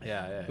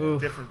 Yeah.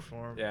 Different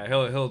form. Yeah,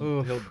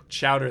 he'll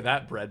chowder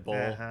that bread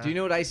bowl. Do you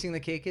know what icing the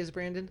cake is,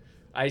 Brandon?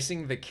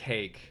 Icing the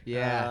cake.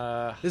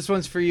 Yeah. This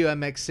one's for you,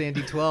 MX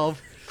Sandy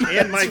 12.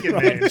 And Mike and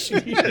Maine.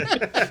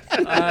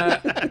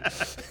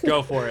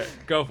 Go for it.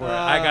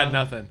 I got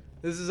nothing.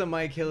 This is a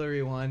Mike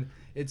Hillary one.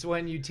 It's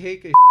when you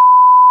take a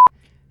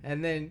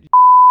and then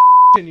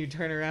and you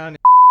turn around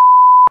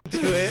and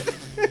do it.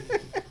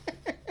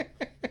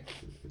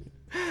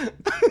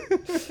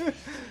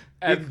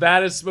 And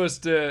that is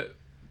supposed to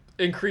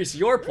increase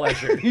your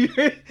pleasure.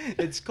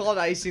 It's called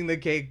icing the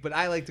cake, but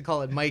I like to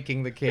call it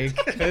miking the cake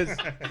because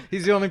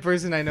he's the only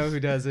person I know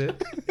who does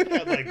it.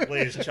 Like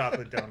glazed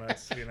chocolate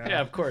donuts, you know? Yeah,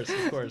 of course.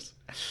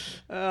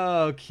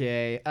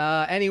 Okay.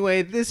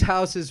 Anyway, this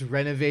house is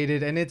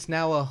renovated and it's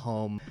now a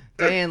home.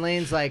 Diane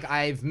Lane's like,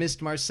 I've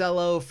missed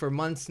Marcello for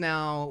months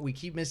now. We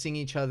keep missing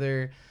each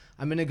other.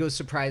 I'm going to go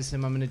surprise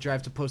him. I'm going to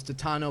drive to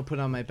Positano, put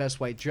on my best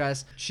white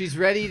dress. She's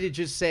ready to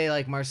just say,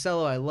 like,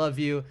 Marcello, I love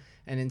you.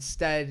 And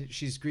instead,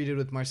 she's greeted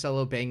with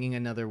Marcello banging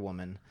another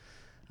woman.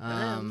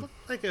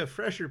 Looked like a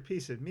fresher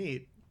piece of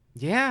meat.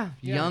 Yeah,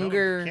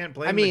 younger. No, can't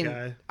blame the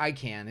guy. I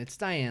can. It's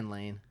Diane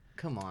Lane.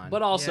 Come on.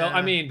 But also,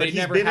 I mean, but they he's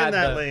never been had in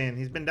that lane.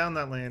 He's been down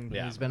that lane.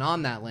 Yeah. He's been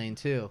on that lane,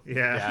 too.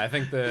 Yeah, I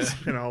think he's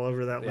been all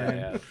over that lane.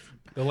 Yeah.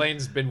 The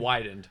lane's been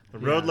widened. The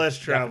road less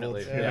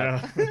traveled.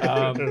 Yeah.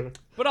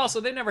 But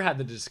also, they never had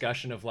the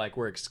discussion of, like,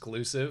 we're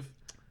exclusive.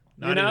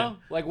 You know,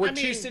 like we're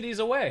 2 cities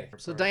away.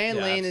 So Diane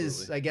Lane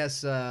is, absolutely. I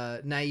guess,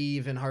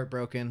 naive and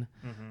heartbroken,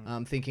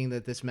 thinking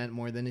that this meant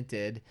more than it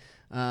did.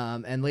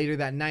 And later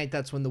that night,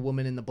 that's when the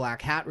woman in the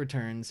black hat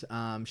returns.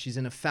 She's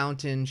in a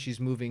fountain. She's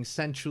moving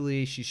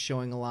sensually. She's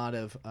showing a lot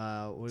of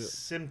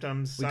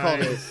symptoms. We call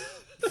it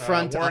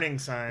front warning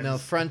signs. No,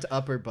 front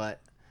upper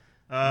butt.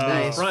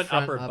 Nice front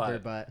upper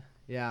butt.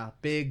 Yeah,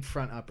 big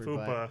front upper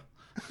butt.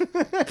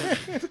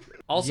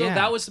 Also, Yeah.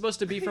 that was supposed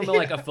to be from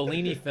like a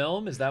Fellini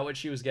film. Is that what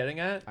she was getting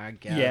at? I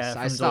guess. Yeah,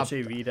 I from stopped.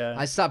 Dolce Vita.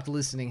 I stopped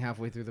listening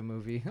halfway through the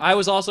movie. I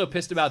was also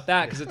pissed about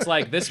that because it's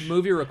like this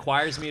movie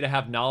requires me to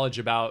have knowledge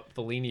about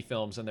Fellini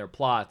films and their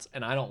plots,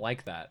 and I don't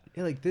like that.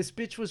 Yeah, like this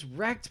bitch was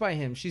wrecked by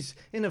him. She's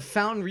in a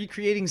fountain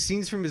recreating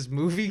scenes from his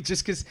movie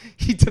just because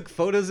he took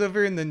photos of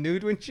her in the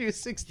nude when she was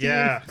 16.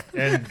 Yeah,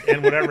 and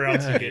whatever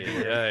else he did to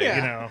her,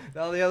 you know.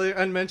 All the other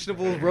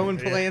unmentionable Roman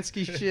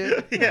Polanski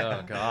shit.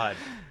 Oh, God.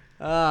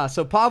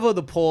 So Pavo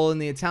the Pole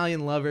and the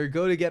Italian lover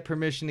go to get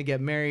permission to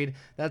get married.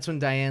 That's when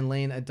Diane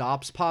Lane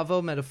adopts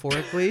Pavo,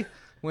 metaphorically,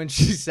 when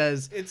she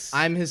says,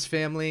 I'm his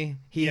family,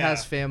 he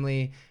has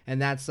family, and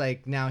that's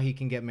like, now he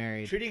can get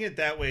married. Treating it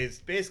that way is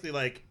basically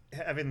like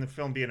having the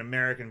film be an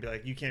American, be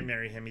like, you can't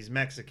marry him, he's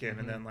Mexican,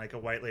 and then like a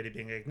white lady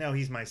being like, no,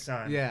 he's my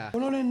son. Yeah.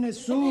 Non è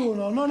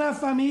nessuno, non ha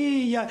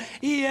famiglia,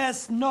 he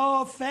has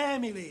no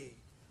family.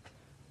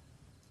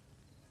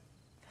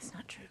 That's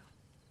not true.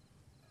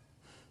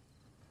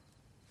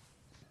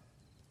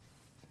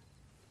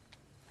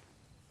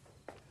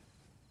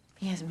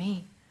 He has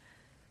me.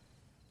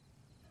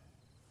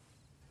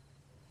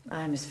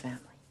 I'm his family.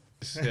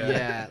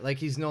 Yeah, like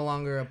he's no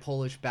longer a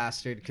Polish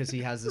bastard because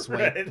he has this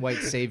white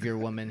savior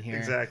woman here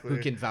Exactly. who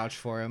can vouch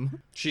for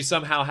him. She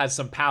somehow has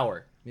some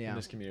power Yeah. in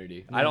this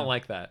community. Yeah. I don't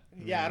like that.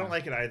 Yeah, I don't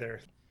like it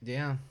either.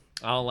 Yeah.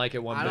 I don't like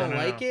it one I bit. don't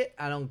like it.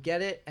 I don't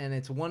get it, and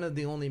it's one of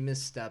the only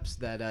missteps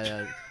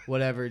that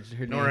whatever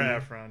her Nora name,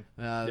 Ephron.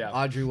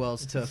 Audrey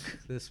Wells took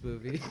this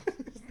movie.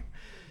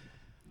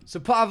 So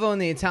Pavo and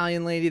the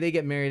Italian lady, they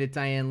get married at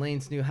Diane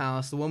Lane's new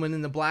house. The woman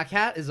in the black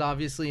hat is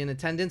obviously in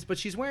attendance, but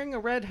she's wearing a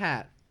red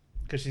hat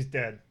Because she's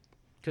dead.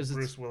 because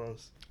Bruce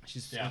Willis.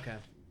 She's Yeah. okay.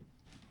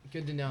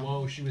 Good to know.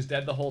 Whoa, she was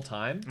dead the whole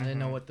time? I didn't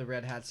know what the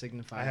red hat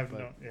signified. I have but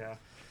no, yeah.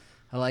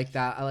 I like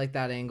that. I like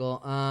that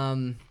angle.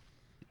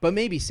 But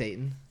maybe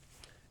Satan.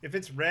 If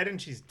it's red and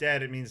she's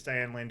dead, it means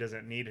Diane Lane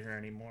doesn't need her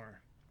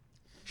anymore.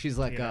 She's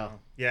let You go. know?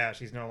 Yeah,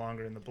 she's no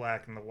longer in the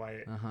black and the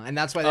white. And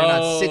that's why they're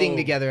not sitting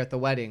together at the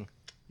wedding.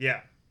 Yeah,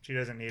 she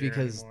doesn't need her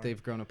Because anymore.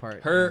 they've grown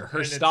apart. Her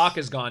And stock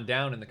has gone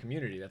down in the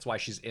community. That's why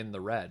she's in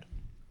the red.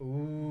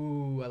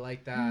 Ooh, I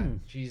like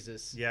that.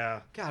 Jesus.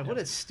 Yeah. God, what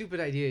a stupid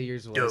idea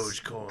yours was.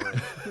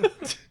 Dogecoin.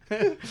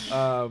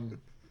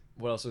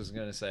 What else was I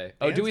gonna say?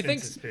 Oh, Dan's do we been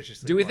think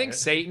suspiciously think quiet.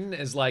 Satan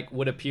is like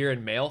would appear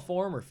in male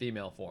form or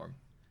female form?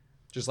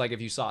 Just like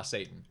if you saw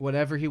Satan.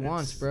 Whatever he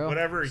wants, bro.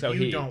 Whatever So you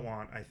he- don't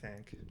want, I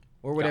think.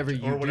 Or whatever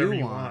Gotcha. you Or whatever do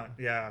you want.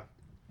 Yeah.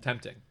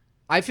 Tempting.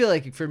 I feel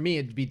like for me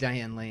it'd be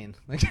Diane Lane.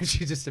 Like if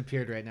she just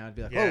appeared right now, I'd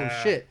be like, Yeah.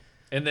 oh shit,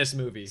 In this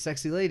movie.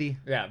 sexy lady.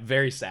 Yeah,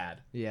 very sad.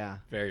 Yeah.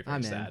 Very, very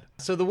I'm sad.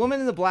 in. So the woman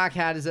in the black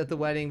hat is at the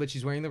wedding, but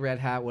she's wearing the red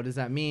hat. What does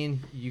that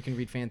mean? You can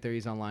read fan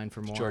theories online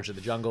for more. George of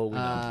the Jungle. We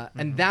know.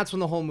 And that's when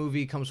the whole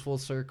movie comes full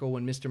circle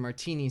when Mr.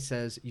 Martini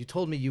says, you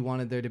told me you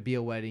wanted there to be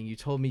a wedding. You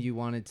told me you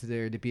wanted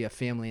there to be a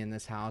family in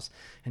this house.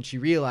 And she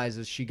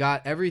realizes she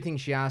got everything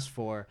she asked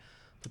for.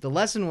 But the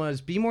lesson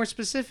was be more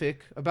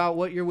specific about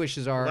what your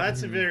wishes are. Well,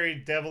 that's a very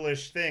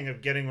devilish thing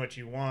of getting what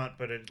you want,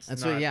 but it's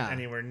That's not what- yeah.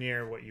 anywhere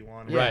near what you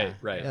want. Right.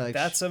 Yeah, like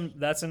That's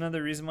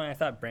another reason why I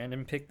thought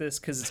Brandon picked this,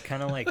 because it's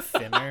kind of like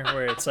thinner,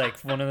 where it's like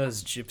one of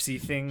those gypsy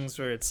things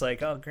where it's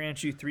like, I'll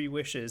grant you 3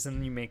 wishes, and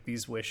then you make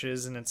these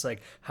wishes, and it's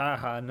like,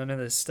 haha, none of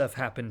this stuff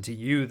happened to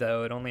you,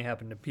 though. It only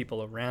happened to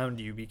people around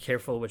you. Be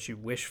careful what you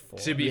wish for.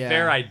 To be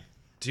fair, I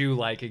do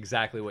like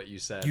exactly what you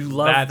said. You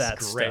love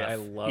That's that great. stuff. I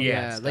love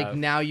yeah, that like stuff.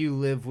 now you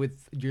live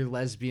with your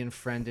lesbian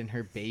friend and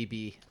her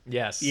baby.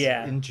 Yes.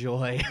 Yeah.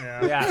 Enjoy.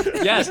 Yeah.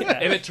 Yes.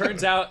 If it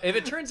turns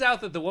out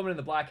that the woman in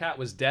the black hat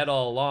was dead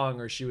all along,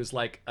 or she was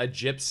like a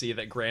gypsy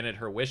that granted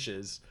her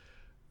wishes,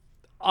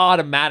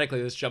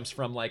 automatically this jumps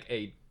from like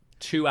a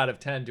 2 out of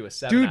 10 to a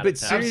 7 Dude, out but of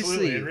 10. seriously,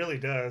 Absolutely, it really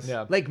does.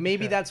 Yeah. Like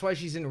maybe that's why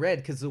she's in red,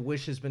 because the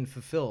wish has been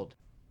fulfilled.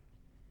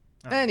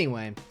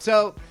 Anyway,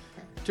 so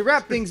to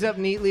wrap things up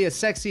neatly, a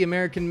sexy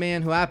American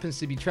man who happens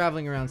to be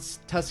traveling around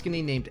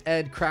Tuscany named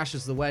Ed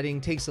crashes the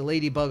wedding, takes a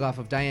ladybug off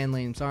of Diane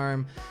Lane's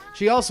arm.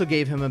 She also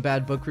gave him a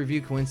bad book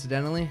review,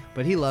 coincidentally,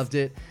 but he loved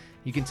it.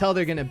 You can tell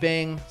they're gonna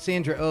bang.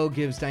 Sandra Oh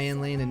gives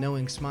Diane Lane a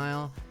knowing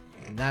smile,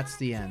 and that's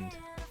the end.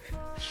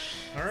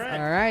 All right.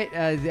 All right.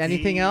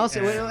 Anything else?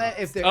 end.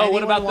 If there, Oh, what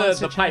anyone about wants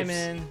the to chime pipes?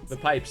 in, The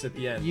pipes at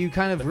the end. you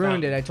kind of The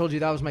ruined fountain. it. I told you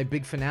that was my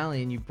big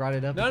finale, and you brought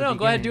it up. No, at the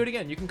go ahead, do beginning. it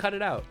again. You can cut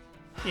it out.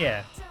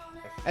 Yeah.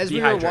 As we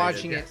were Dehydrated,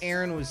 watching yes. it,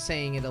 Aaron was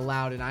saying it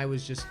aloud, and I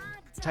was just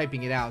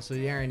typing it out. So,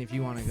 Aaron, if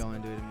you want to go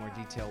into it in more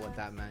detail, what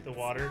that meant. The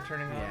water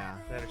turning on. Yeah.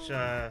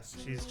 That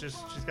she's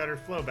got her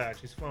flow back.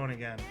 She's flowing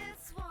again.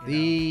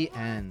 The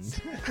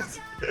end.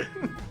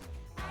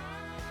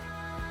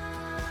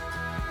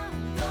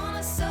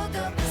 Gonna soak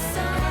up the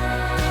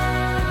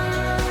sun.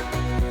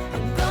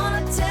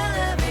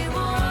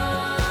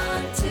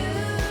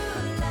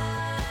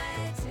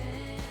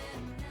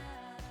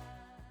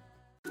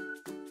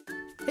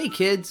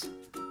 kids,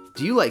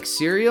 do you like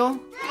cereal?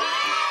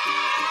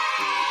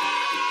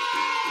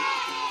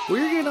 Well,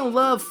 you're gonna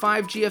love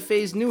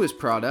 5GFA's newest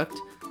product.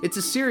 It's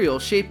a cereal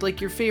shaped like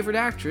your favorite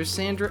actress,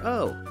 Sandra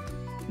Oh.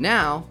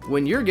 Now,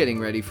 when you're getting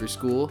ready for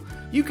school,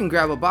 you can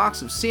grab a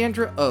box of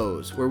Sandra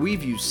Oh's, where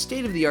we've used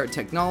state-of-the-art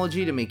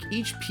technology to make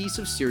each piece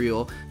of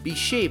cereal be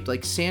shaped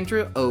like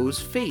Sandra Oh's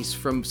face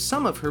from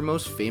some of her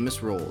most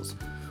famous roles.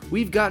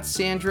 We've got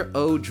Sandra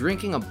Oh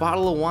drinking a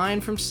bottle of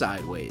wine from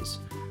Sideways,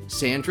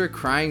 Sandra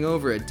crying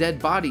over a dead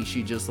body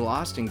she just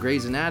lost in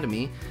Grey's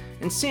Anatomy,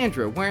 and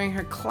Sandra wearing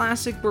her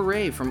classic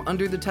beret from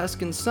Under the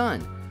Tuscan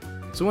Sun.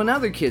 So when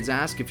other kids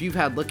ask if you've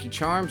had Lucky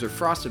Charms or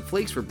Frosted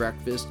Flakes for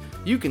breakfast,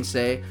 you can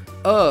say,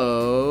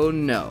 "Oh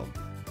no,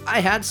 I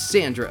had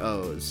Sandra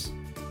Oh's."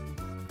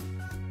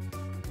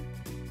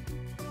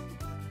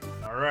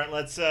 All right,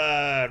 let's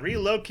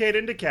relocate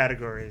into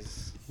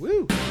categories.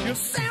 Woo! You're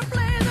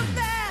simply the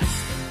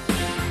best.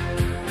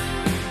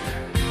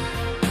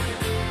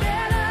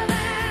 Better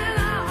than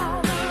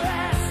all the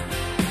rest.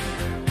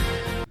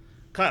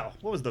 Kyle,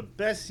 what was the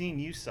best scene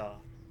you saw?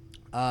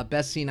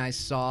 Best scene I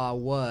saw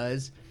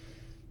was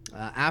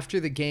after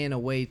the Gay and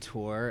Away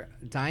tour,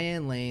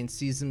 Diane Lane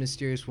sees the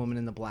mysterious woman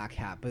in the black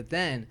hat, but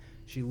then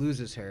she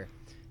loses her,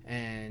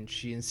 and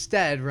she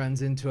instead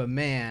runs into a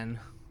man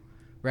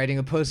writing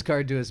a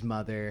postcard to his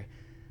mother,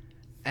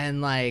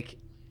 and like,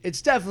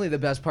 it's definitely the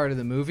best part of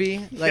the movie.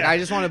 Like, Yeah. I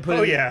just want to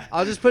put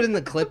I'll just put in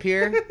the clip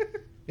here.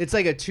 It's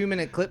like a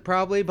 2-minute clip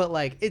probably, but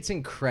like, it's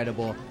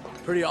incredible.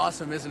 Pretty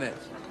awesome, isn't it?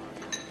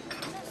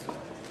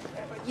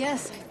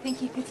 Yes, I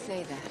think you could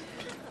say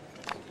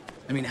that.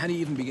 I mean, how do you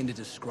even begin to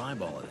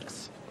describe all of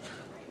this?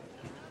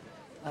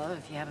 Well,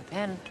 if you have a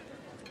pen,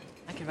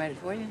 I could write it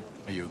for you.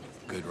 Are you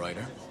a good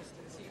writer?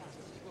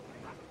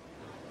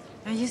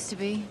 I used to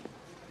be.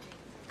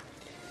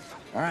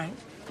 All right.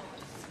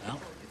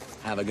 Well,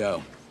 have a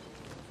go.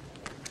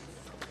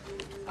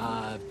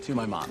 To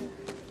my mom.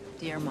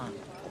 Dear Mom.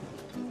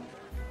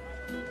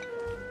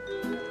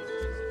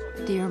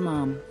 Dear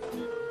Mom.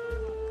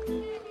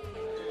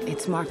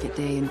 It's market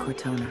day in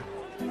Cortona.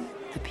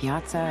 The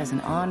piazza is an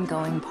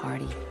ongoing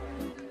party,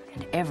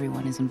 and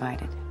everyone is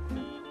invited.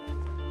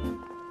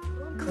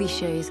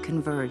 Cliches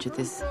converge at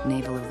this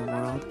navel of the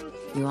world.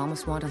 You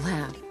almost want to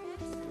laugh,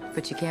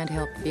 but you can't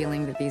help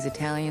feeling that these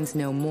Italians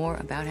know more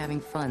about having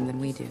fun than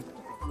we do.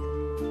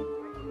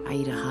 I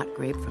eat a hot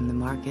grape from the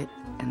market,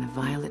 and the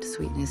violet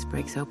sweetness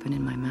breaks open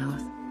in my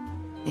mouth.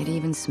 It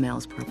even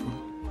smells purple.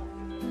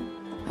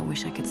 I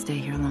wish I could stay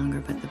here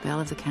longer, but the bell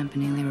of the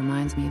Campanile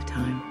reminds me of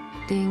time.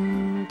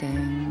 Ding,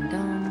 dang,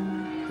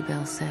 dong, the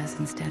bell says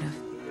instead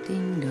of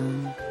ding,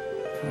 dong.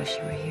 I wish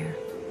you were here.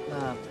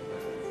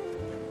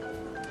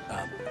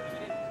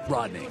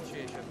 Rodney.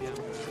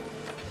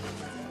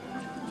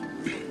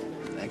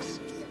 Thanks.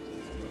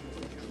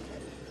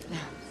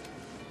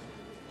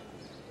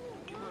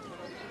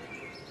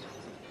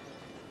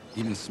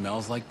 Even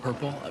smells like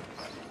purple?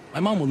 My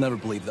mom will never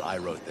believe that I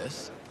wrote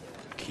this.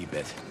 Keep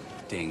it.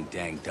 Ding,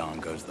 dang, dong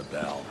goes the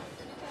bell.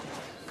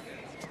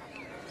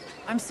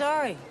 I'm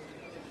sorry.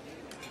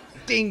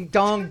 Ding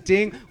dong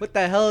ding. What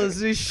the hell is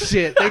this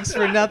shit? Thanks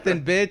for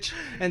nothing, bitch.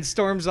 And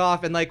storms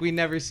off, and like we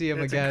never see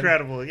him It's again.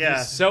 incredible, yeah.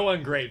 He's so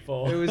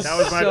ungrateful. It was That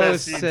was my so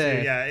best scene sick.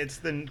 too. Yeah, it's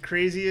the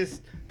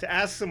craziest to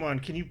ask someone,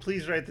 "Can you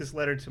please write this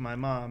letter to my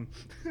mom?"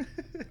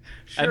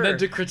 Sure. And then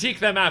to critique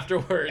them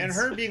afterwards. And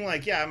her being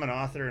like, "Yeah, I'm an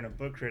author and a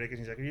book critic," and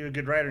he's like, "Are you a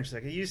good writer?" And she's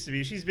like, "I used to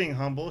be." She's being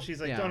humble. She's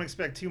like, Yeah. "Don't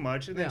expect too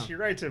much," and then Yeah. she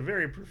writes a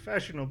very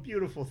professional,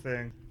 beautiful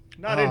thing.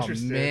 Not Oh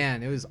interested.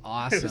 man, it was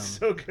awesome. It was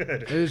so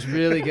good. It was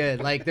really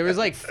good. Like there was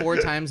like 4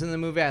 times in the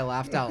movie I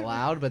laughed out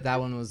loud, but that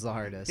one was the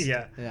hardest.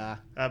 Yeah. Yeah.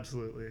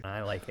 Absolutely.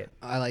 I like it.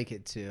 I like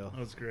it too. That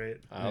was great.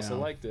 I also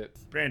liked it.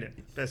 Brandon,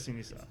 best scene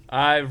you saw.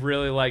 I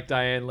really like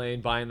Diane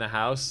Lane buying the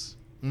house.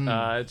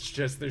 It's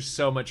just there's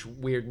so much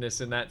weirdness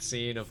in that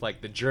scene of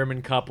like the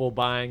German couple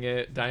buying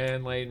it.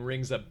 Diane Lane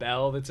rings a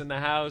bell that's in the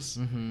house.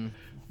 Mm-hmm.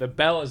 The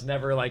bell is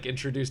never like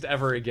introduced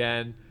ever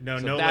again. No,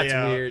 so no that's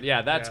layout. weird.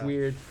 Yeah, that's Yeah.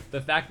 weird.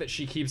 The fact that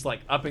she keeps like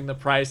upping the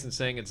price and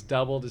saying it's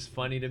doubled is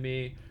funny to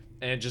me.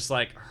 And just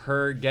like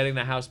her getting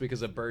the house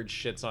because a bird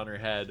shits on her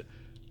head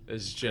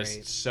is just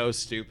Great. so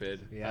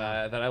stupid.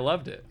 Yeah. That I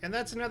loved it. And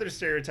that's another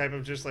stereotype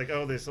of just like,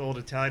 oh, this old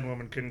Italian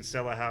woman couldn't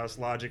sell a house.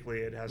 Logically,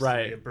 it has to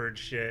Right. be a bird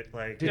shit.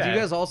 Like, Did you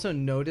guys also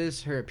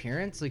notice her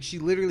appearance? Like she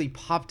literally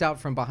popped out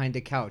from behind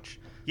a couch.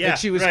 Yeah, like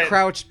she was right.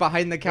 crouched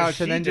behind the couch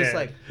she and then just did.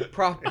 like Yeah.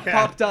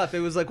 popped up.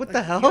 It was like, what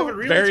the hell? You have a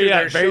realtor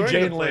there very showing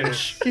Jane the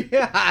place.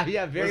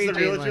 yeah, very Was the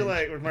Jane realtor Lynch.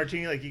 like, with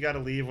Martini, like, you gotta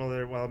leave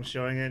while I'm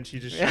showing it, and she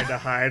just tried to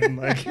hide and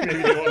like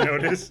maybe they won't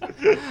notice.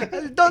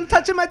 Don't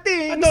touch my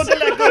things. No, they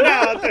let go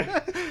now.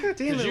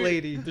 Damn it,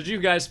 lady. Did you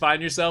guys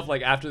find yourself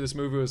like after this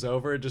movie was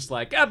over, just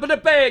like "Apple the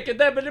bake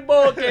and apple the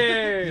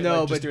bokeh"?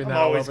 No, like, just but doing I'm that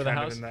all always over the kind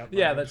of house. in that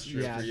Yeah, vibe. that's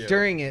true Yeah, for you.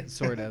 during it,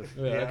 sort of.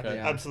 Yeah, okay.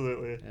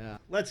 Absolutely. Yeah.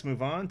 Let's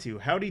move on to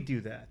Howdy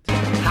Do That.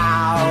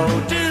 How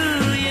do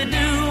you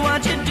do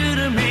what you do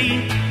to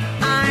me?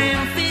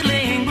 I'm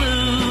feeling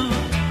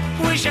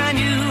blue. Wish I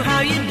knew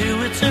how you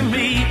do it to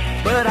me,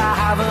 but I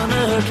haven't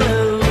a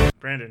clue.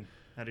 Brandon.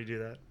 How do you do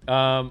that?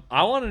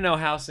 I want to know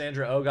how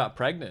Sandra Oh got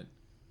pregnant.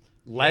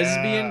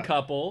 Lesbian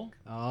couple.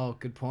 Oh,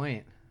 good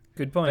point.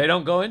 Good point. They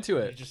don't go into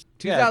it.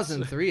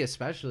 2003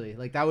 especially.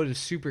 Like, that would have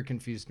super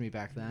confused me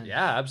back then.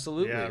 Yeah,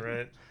 absolutely. Yeah,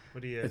 right.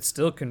 What do you? It's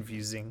still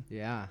confusing.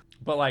 Yeah.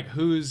 But like,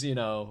 who's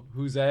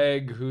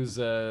egg, who's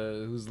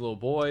little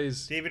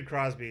boys? David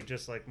Crosby,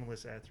 just like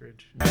Melissa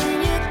Etheridge.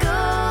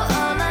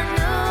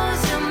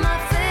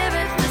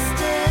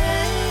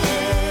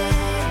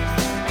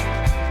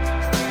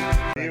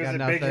 He was a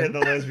big hit in the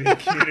lesbian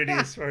community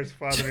as far as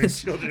fathering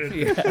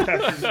children.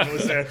 After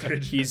Melissa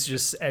Etheridge. He's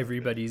just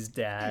everybody's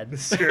dad. The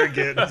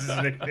surrogate is his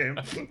nickname.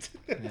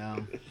 Yeah.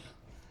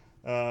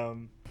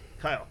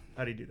 Kyle,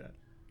 how do you do that?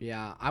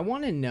 Yeah, I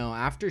want to know,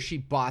 after she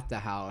bought the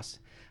house,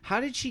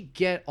 how did she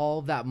get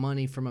all that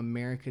money from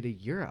America to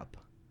Europe?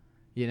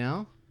 You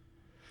know?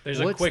 There's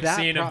a quick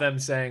scene of them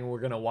saying, we're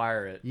going to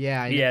wire it.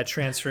 Yeah,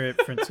 transfer it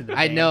to the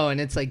I bank. know,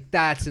 and it's like,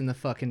 that's in the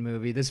fucking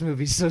movie. This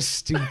movie's so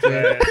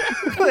stupid.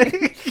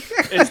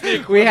 It's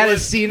the we had a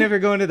scene of her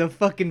going to the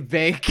fucking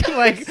bank,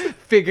 like,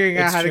 figuring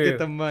out It's how true. to get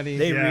the money.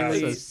 They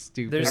really, so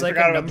stupid. There's like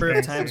a number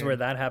of times where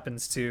that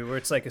happens too, where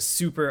it's like a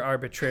super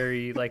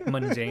arbitrary, like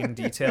mundane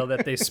detail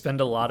that they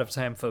spend a lot of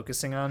time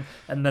focusing on,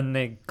 and then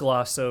they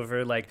gloss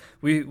over. Like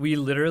we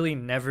literally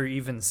never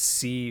even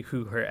see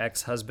who her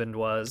ex-husband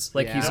was.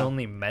 Like he's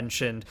only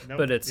mentioned,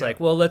 but it's like,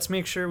 well, let's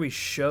make sure we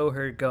show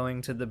her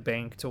going to the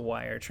bank to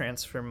wire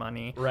transfer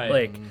money. Right.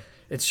 Like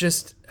it's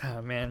just,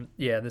 oh man,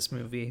 yeah, this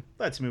movie.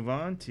 Let's move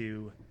on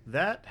to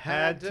That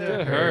Had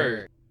to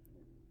Hurt.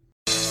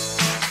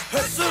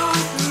 Hurt so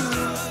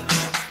good.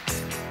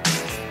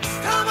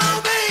 Come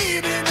on,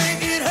 baby,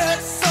 make it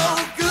hurt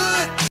so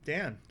good.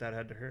 Dan, That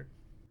Had to Hurt.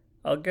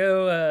 I'll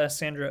go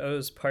Sandra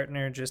Oh's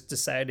partner just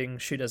deciding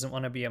she doesn't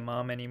want to be a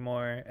mom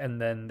anymore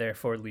and then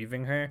therefore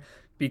leaving her,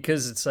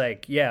 because it's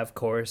like, yeah, of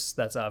course,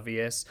 that's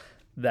obvious.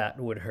 That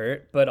would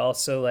hurt. But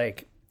also,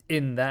 like,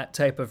 in that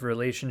type of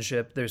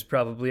relationship, there's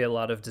probably a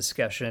lot of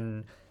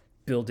discussion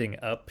building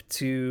up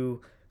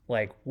to,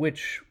 like,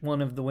 which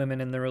one of the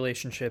women in the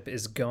relationship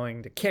is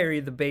going to carry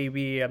the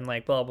baby. I'm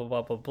like, blah, blah,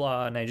 blah, blah,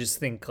 blah. And I just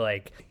think,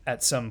 like,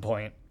 at some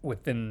point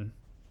within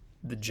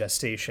the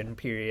gestation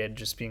period,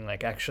 just being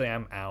like, actually,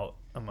 I'm out.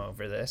 I'm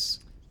over this.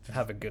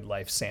 Have a good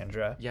life,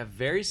 Sandra. Yeah,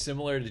 very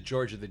similar to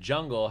George of the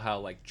Jungle, how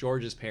like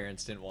George's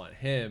parents didn't want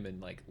him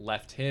and like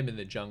left him in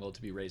the jungle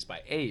to be raised by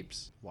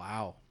apes.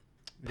 Wow.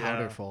 Yeah,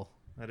 Powderful.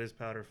 that is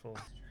powderful.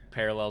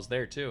 Parallels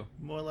there too.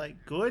 More like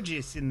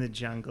gorgeous in the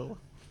jungle.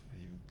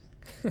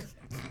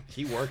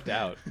 He worked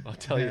out, I'll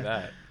tell you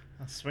that.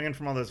 Swinging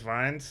from all those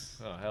vines.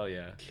 Oh, hell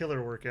yeah.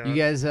 Killer workout. You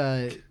guys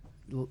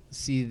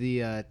see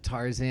the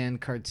Tarzan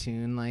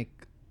cartoon, like,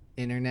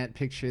 internet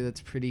picture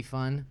that's pretty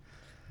fun?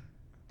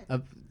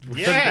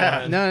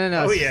 Yeah.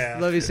 No. Oh, yeah.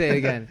 Let me say it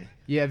again.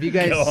 Yeah, have you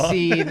guys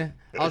seen...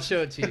 I'll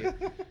show it to you.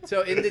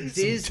 So in the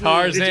Disney...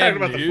 Tarzan, You're talking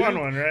about the dude. fun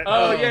one, right?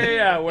 Oh,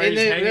 yeah, where he's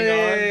hanging on.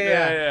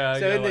 Yeah.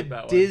 So in like the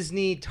that one.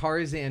 Disney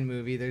Tarzan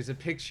movie, there's a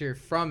picture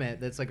from it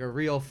that's like a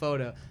real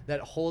photo that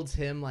holds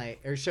him,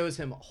 like, or shows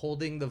him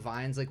holding the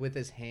vines, like, with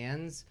his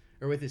hands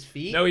or with his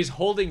feet. No, he's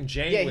holding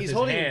Jane with he's his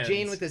holding hands.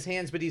 Jane with his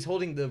hands, but he's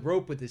holding the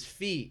rope with his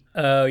feet.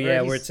 Oh,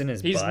 yeah, Or where it's in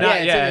his He's butt.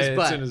 not. Yeah, It's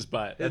it's in his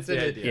butt. That's It's the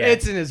in idea.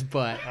 It's in his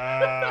butt.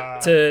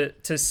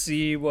 To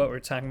see what we're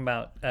talking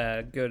about,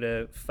 go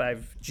to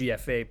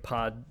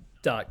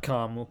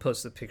 5gfapod.com. We'll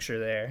post the picture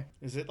there.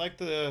 Is it like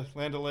the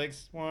Land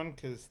O'Lakes one?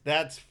 Because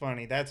that's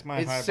funny. That's my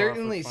high bar It's for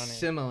certainly funny.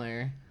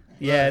 similar.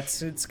 Yeah,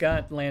 it's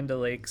got Land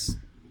O'Lakes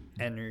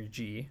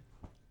energy.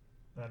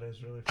 That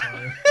is really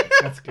funny.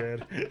 That's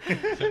good.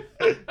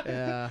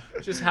 Yeah.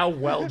 Just how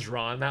well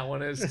drawn that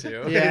one is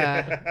too.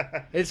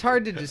 Yeah. It's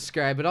hard to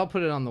describe, but I'll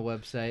put it on the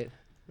website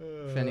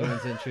if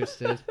anyone's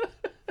interested.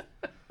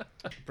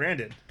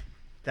 Brandon,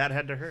 That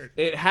Had to Hurt.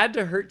 It had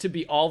to hurt to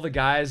be all the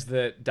guys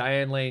that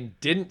Diane Lane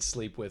didn't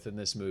sleep with in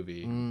this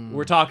movie.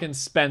 We're talking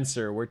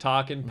Spencer. We're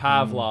talking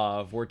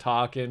Pavlov. We're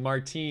talking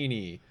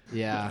Martini.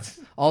 Yeah.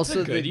 Also,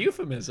 That's a good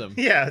euphemism.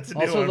 Yeah, it's a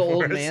new also one the for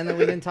old us. man that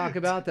we didn't talk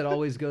about that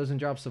always goes and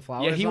drops the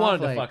flowers. Yeah, he off,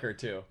 wanted like, to fuck her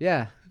too.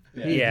 Yeah.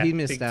 Yeah, He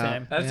missed big out.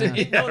 time. That's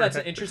Yeah. that's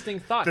an interesting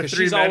thought The because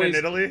three she's men always in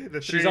Italy.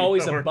 she's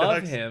always the above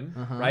Orthodox. him,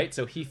 right?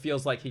 So he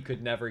feels like he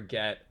could never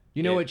get.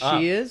 You know it what up.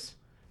 she is?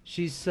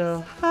 She's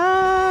so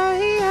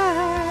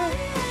high.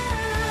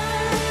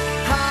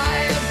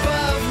 High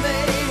above me,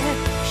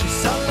 she's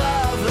so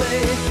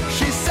lovely.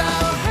 She's so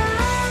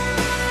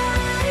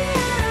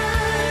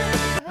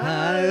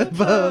High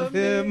above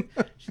him.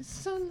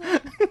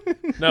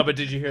 No, but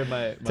did you hear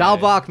my? Tal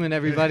Bachman,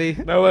 everybody.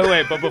 No,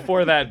 wait. But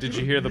before that, did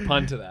you hear the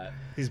pun to that?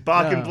 He's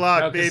Bach and Block,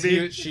 No, 'cause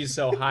baby. she's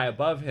so high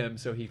above him,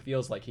 so he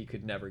feels like he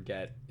could never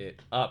get it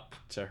up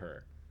to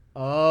her.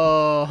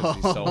 Oh. 'Cause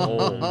he's so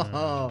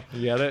old.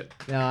 You get it?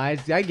 No, I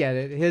get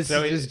it.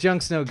 His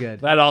junk's no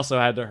good. That also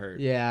had to hurt.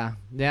 Yeah,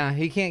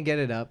 he can't get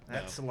it up.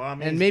 That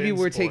salami. And maybe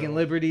we're taking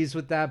liberties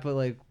with that, but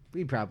like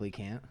we probably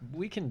can't.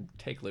 We can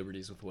take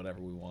liberties with whatever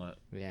we want.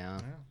 Yeah.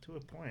 Well, to a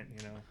point,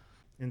 you know.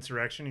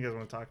 Insurrection. You guys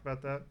want to talk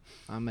about that?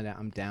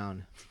 I'm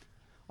down.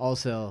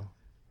 Also,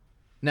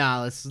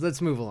 Nah,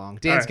 let's move along.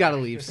 Dan's right. got to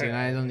leave soon.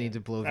 I don't need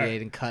to bloviate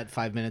right. and cut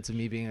 5 minutes of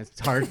me being a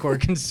hardcore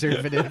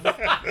conservative.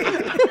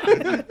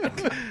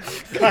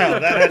 Kyle,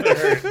 that had to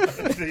hurt.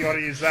 Do you want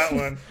to use that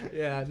one?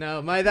 Yeah,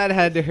 no, that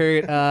had to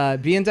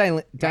hurt. Being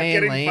Diane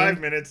Lane. 5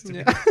 minutes to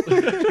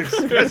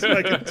express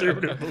my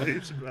conservative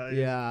beliefs about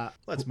you. Yeah.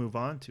 Let's move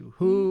on to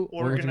who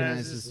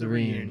organizes the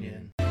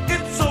reunion.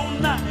 It's so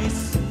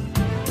nice to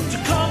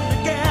come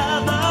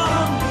together,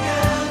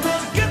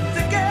 to get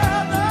together.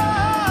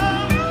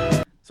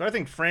 So I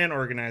think Fran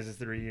organizes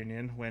the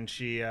reunion when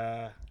she.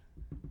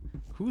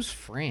 Who's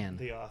Fran?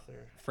 The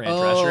author. Fran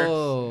Drescher.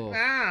 Oh.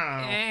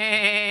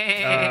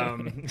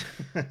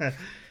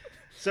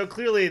 So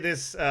clearly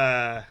this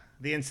the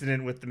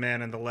incident with the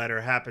man and the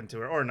letter happened to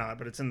her, or not,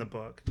 but it's in the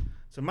book.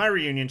 So my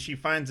reunion, she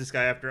finds this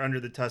guy after Under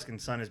the Tuscan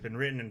Sun has been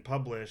written and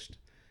published.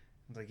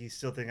 Like, you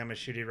still think I'm a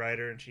shitty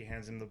writer, and she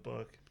hands him the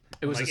book.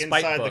 It was like a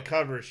spite inside book. the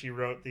cover, she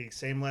wrote the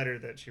same letter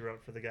that she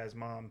wrote for the guy's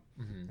mom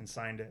and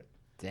signed it.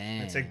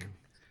 Damn.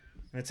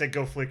 It said,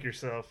 "Go flick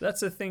yourself."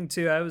 That's the thing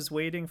too. I was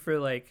waiting for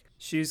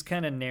she was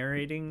kind of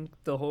narrating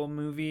the whole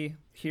movie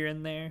here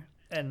and there,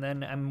 and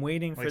then I'm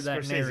waiting for that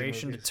Scorsese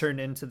narration movies. to turn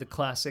into the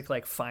classic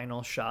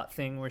final shot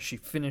thing where she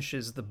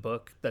finishes the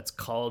book that's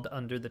called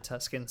Under the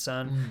Tuscan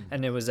Sun,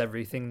 and it was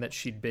everything that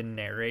she'd been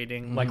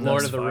narrating, Like thus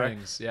Lord of the far.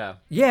 Rings, yeah.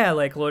 Yeah,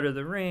 like Lord of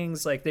the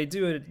Rings. Like they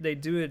do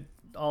it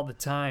all the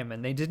time,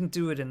 and they didn't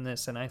do it in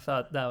this, and I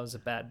thought that was a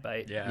bad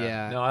bite.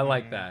 Yeah. No, I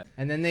like that.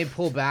 And then they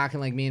pull back,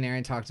 and me and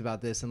Aaron talked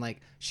about this, and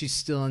she's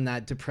still in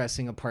that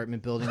depressing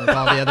apartment building with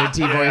all the other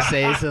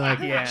divorcees,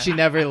 and she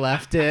never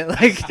left it.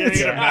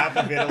 Staring at a map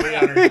of Italy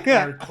on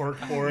her cork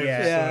board.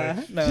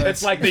 Yeah.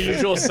 It's like the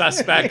usual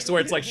suspects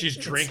where it's like she's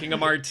drinking a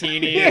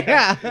martini.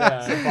 Yeah.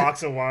 It's a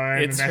box of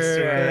wine. It's next her.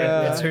 to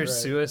her. It's her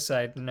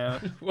suicide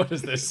note. What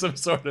is this? Some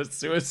sort of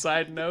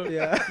suicide note?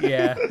 Yeah.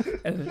 Yeah.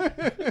 And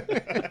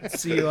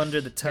see you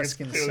under the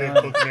Tuscan Clearly a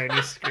sun. book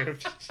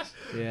manuscript.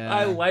 Yeah.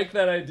 I like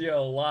that idea a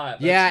lot.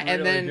 That's Yeah, really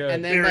and then good.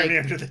 and Bury me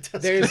then under the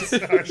Tuscan there's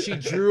sun. she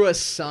drew a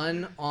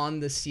sun on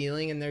the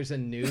ceiling, and there's a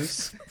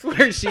noose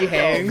where she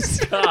hangs.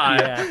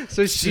 God. Yeah.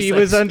 So she She's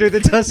was under the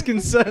Tuscan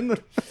sun.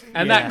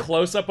 And that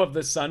close up of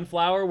the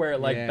sunflower where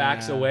it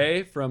backs Yeah.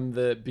 away from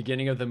the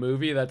beginning of the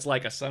movie, that's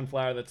like a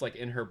sunflower that's like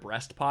in her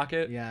breast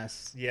pocket.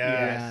 Yes.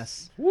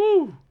 Yes.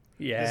 Woo!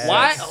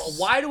 Yeah.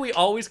 Why do we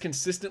always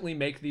consistently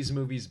make these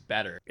movies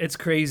better? It's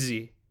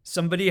crazy.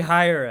 Somebody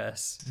hire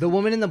us. The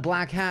woman in the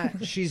black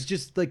hat, she's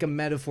just like a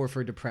metaphor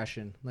for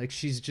depression.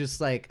 She's just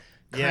kind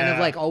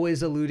of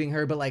always eluding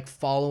her, but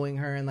following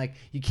her, and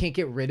you can't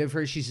get rid of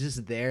her. She's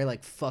just there,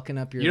 fucking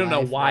up your You don't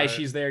know life. why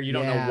she's there. You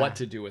don't know Yeah. what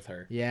to do with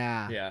her.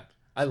 Yeah. Yeah.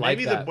 I like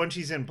Maybe that. when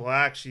she's in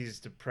black,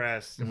 she's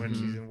depressed, and when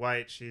she's in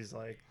white, she's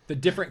The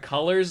different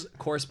colors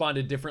correspond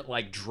to different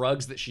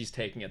drugs that she's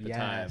taking at the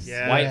time.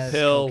 Yes. White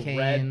pill, Cocaine.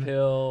 red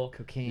pill,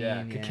 Cocaine,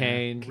 yeah, yeah.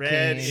 cocaine.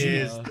 red Cocaine.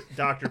 is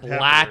Dr. Pepper.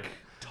 Black She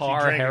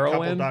tar drank heroin.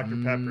 a couple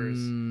Dr.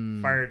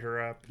 Peppers, fired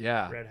her up.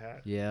 Yeah. Red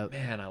hat. Yep.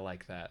 Man, I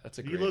like that. That's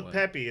a great You look one.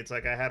 peppy. It's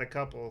like I had a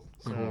couple.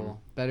 So.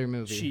 Cool. Better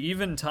movie. She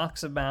even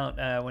talks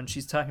about when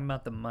she's talking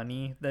about the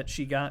money that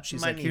she got.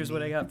 She's like, "Here's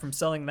what I got from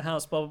selling the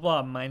house, blah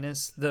blah blah,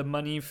 minus the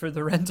money for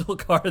the rental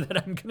car that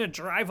I'm gonna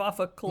drive off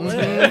a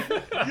cliff."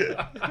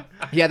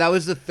 Yeah, that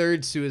was the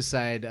third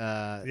suicide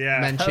That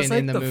mention was like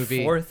in the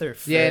movie. fourth or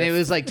fifth. Yeah, and it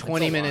was 20 That's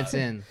a minutes lot.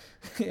 in.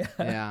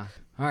 Yeah.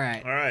 All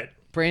right. All right.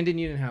 Brandon,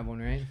 you didn't have one,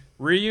 right?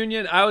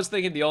 Reunion. I was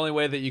thinking the only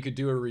way that you could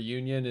do a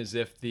reunion is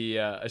if the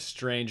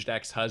estranged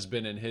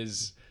ex-husband and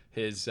his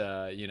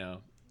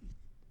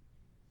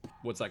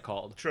what's that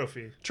called?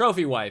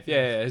 Trophy wife.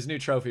 Yeah, his new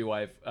trophy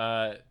wife.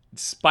 Out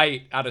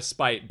of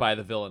spite, buy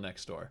the villa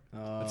next door.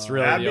 That's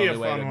really That'd the be only a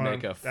way fun to one.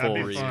 make a That'd full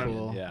be reunion. fun.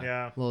 Cool.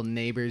 Yeah. Little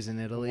neighbors in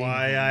Italy.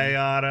 Why I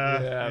oughta.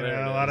 Yeah,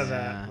 there it a lot of is.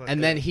 that. Yeah.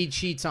 And then he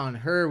cheats on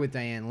her with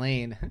Diane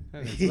Lane.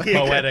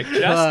 Poetic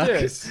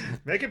justice.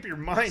 Make up your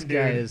mind, This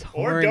guy dude. is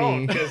Or horny.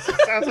 don't, because it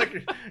sounds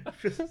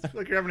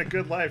like you're having a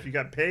good life. You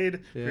got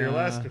paid for your Yeah.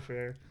 last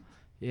affair.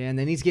 Yeah, and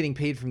then he's getting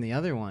paid from the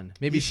other one.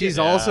 Maybe He's she's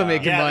getting- also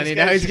making Yeah, money. this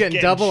Now guy's he's just getting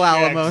getting double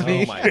checks.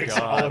 alimony. Oh my Checks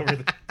all god. over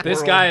the This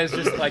world. guy is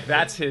just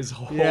that's his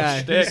whole Yeah,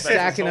 shtick. he's That's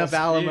stacking his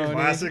up whole scheme. alimony.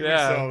 Classic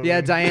Yeah. Rousseau.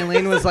 Yeah, Diane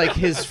Lane was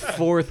his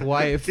fourth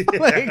wife.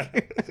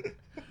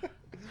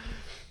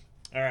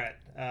 All right.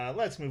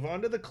 Let's move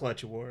on to the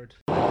Clutch Award.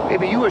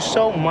 Baby, you are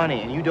so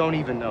money and you don't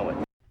even know it.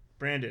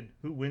 Brandon,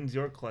 who wins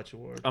your Clutch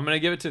Award? I'm gonna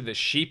give it to the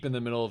sheep in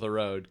the middle of the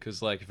road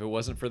because if it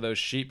wasn't for those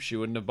sheep, she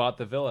wouldn't have bought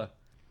the villa.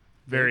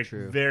 Very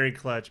true. Very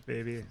clutch,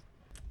 baby.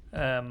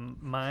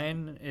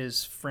 Mine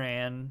is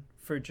Fran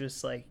for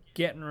just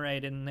getting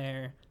right in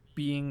there,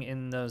 being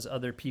in those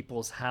other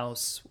people's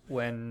house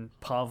when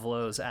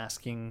Pavlo's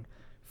asking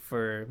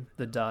for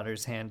the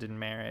daughter's hand in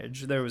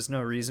marriage. There was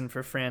no reason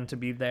for Fran to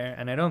be there,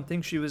 and I don't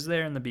think she was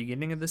there in the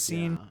beginning of the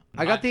scene.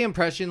 I got the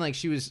impression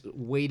she was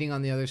waiting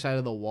on the other side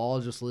of the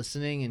wall, just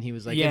listening, and he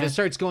was like, Yeah. if it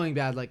starts going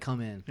bad, come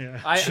in.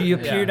 Yeah. She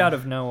appeared out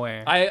of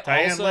nowhere.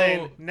 Diane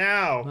Lane,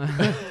 now.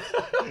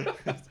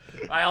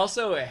 I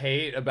also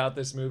hate about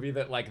this movie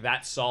that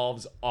that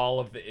solves all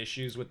of the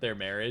issues with their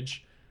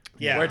marriage.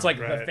 Yeah, where it's like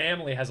the right.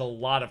 family has a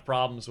lot of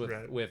problems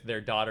with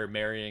their daughter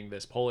marrying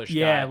this Polish guy.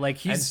 Yeah, like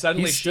and he's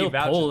suddenly he's she still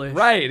vouches, Polish.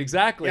 Right,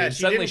 exactly. Yeah, and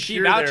she suddenly didn't she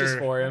cure vouches their-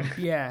 for him.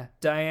 Yeah,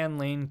 Diane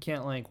Lane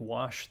can't like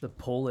wash the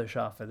Polish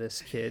off of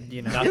this kid,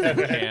 you know.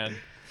 Nothing can.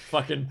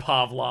 Fucking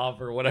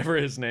Pavlov or whatever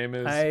his name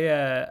is.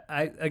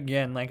 I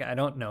again, like, I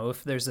don't know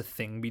if there's a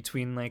thing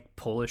between like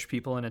Polish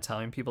people and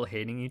Italian people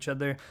hating each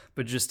other,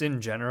 but just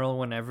in general,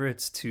 whenever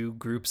it's two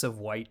groups of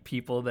white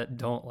people that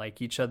don't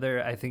like each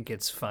other, I think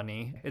it's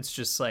funny. It's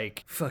just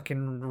like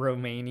fucking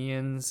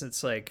Romanians.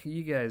 It's like,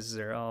 you guys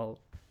are all,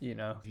 you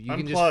know. You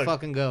can Unplug. just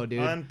fucking go,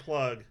 dude.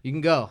 Unplug. You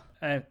can go.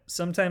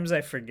 Sometimes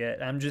I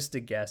forget. I'm just a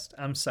guest.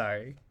 I'm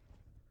sorry.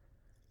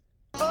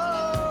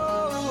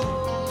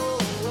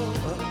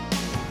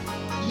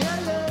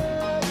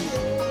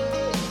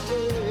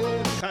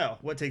 Kyle,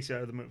 what takes you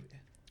out of the movie?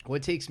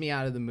 What takes me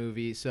out of the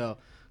movie? So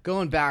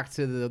going back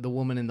to the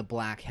woman in the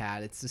black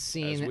hat, it's the As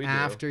scene we do.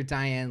 after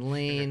Diane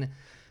Lane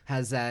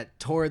has that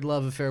torrid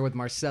love affair with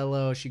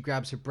Marcello. She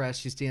grabs her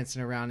breast, she's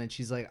dancing around, and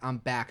she's like, "I'm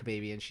back,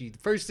 baby." And she,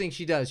 first thing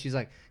she does, she's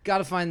like,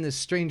 "Gotta find this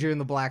stranger in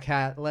the black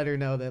hat, let her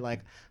know that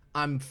like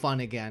I'm fun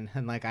again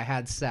and like I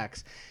had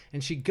sex."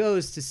 And she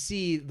goes to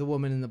see the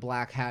woman in the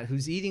black hat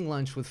who's eating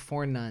lunch with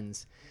 4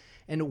 nuns,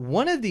 and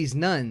one of these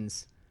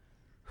nuns,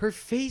 her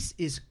face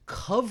is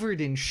covered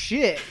in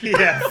shit.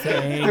 Yeah.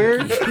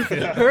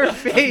 Her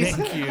face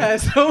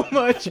has so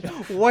much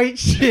white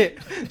shit.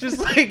 Just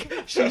like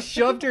she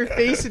shoved her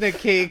face in a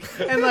cake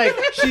and like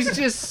she's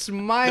just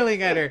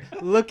smiling at her,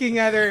 looking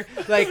at her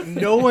like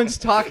no one's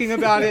talking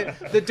about it.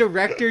 The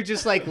director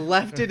just like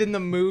left it in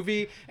the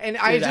movie. And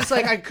I just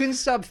like I couldn't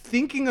stop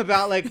thinking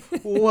about like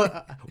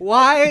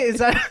why is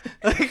that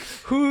like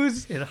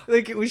who's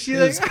like was she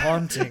It's like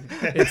haunting.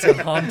 It's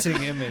a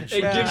haunting image.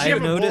 It gives I you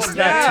noticed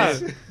that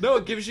too. No,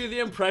 it gives you the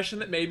impression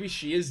that maybe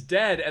she is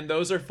dead, and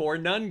those are 4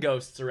 nun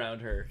ghosts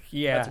around her.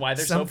 Yeah, that's why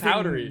they're so something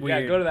powdery. Yeah,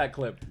 weird. go to that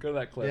clip. Go to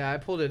that clip. Yeah, I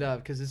pulled it up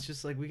because it's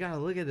just like we gotta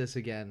look at this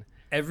again.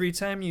 Every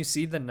time you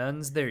see the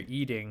nuns, they're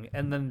eating,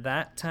 and then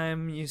that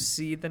time you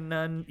see the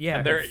nun, yeah,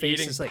 And her they're face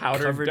eating is like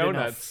powdered covered donuts.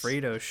 in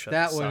Alfredo sauce.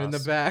 That one in the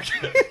back.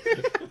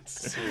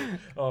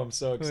 Oh, I'm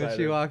so excited. When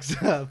she walks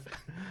up.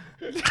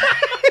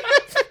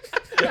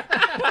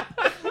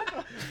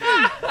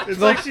 It's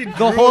like she the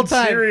whole drooled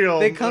time cereal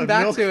they come with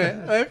back milk. to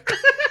it.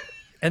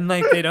 And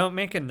like they don't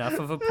make enough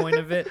of a point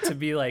of it to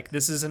be like,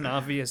 this is an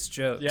obvious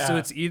joke. Yeah. So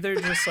it's either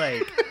just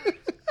like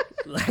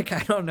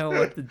I don't know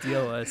what the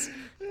deal was.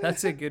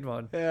 That's a good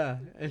one. Yeah,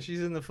 and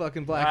she's in the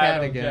fucking black I hat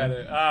don't again. get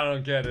it. I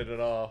don't get it at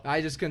all.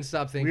 I just couldn't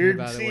stop thinking Weird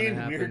about it when it scene,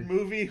 happened. weird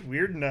movie,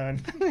 weird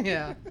nun.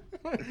 Yeah.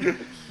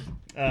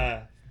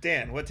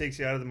 Dan, what takes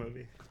you out of the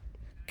movie?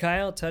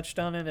 Kyle touched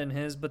on it in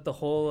his, but the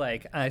whole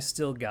like I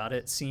still got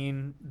it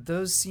scene,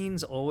 those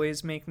scenes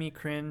always make me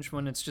cringe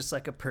when it's just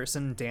like a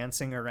person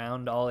dancing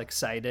around all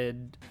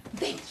excited.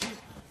 Thank you.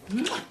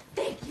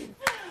 Thank you.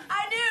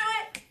 I knew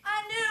it.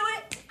 I knew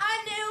it.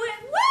 I knew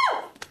it.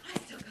 Woo! I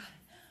still got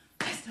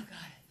it. I still got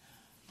it.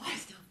 I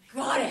still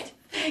got it.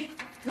 Thank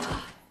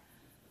God.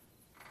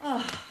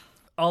 Oh.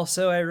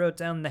 Also, I wrote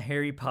down the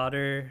Harry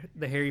Potter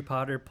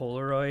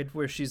Polaroid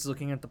where she's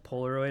looking at the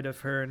Polaroid of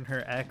her and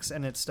her ex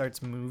and it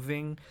starts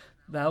moving.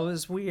 That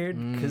was weird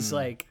because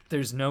like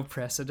there's no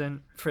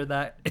precedent for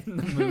that in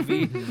the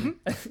movie.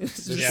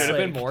 It's There just, should have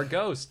been like, more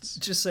ghosts.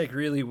 just like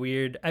really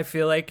weird. I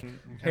feel like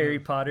Harry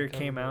Potter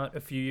came out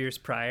a few years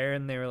prior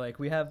and they were like,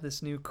 we have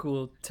this new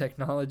cool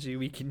technology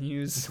we can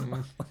use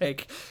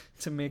like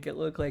to make it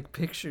look like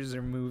pictures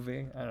are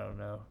moving. I don't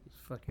know. It's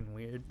fucking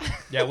weird.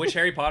 Yeah, which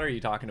Harry Potter are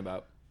you talking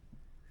about?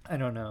 I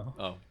don't know.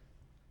 Oh,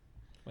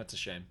 that's a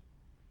shame.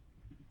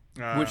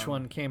 Which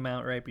one came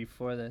out right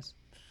before this?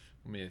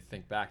 Let me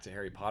think back to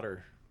Harry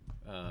Potter.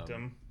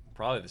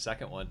 Probably the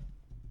second one.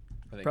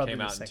 I think Probably came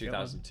the out in second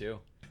 2002.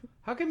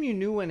 How come you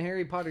knew when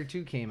Harry Potter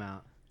 2 came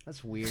out?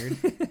 That's weird.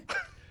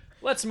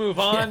 Let's move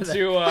on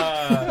to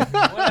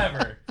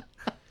whatever.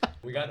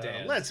 We got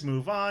Dan. Let's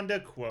move on to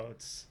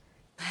quotes.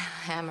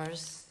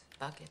 Hammers,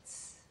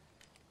 buckets,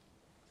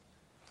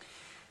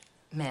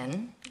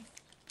 men,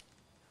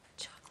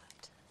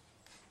 chocolate,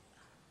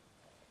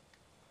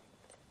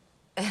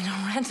 and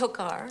a rental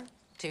car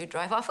to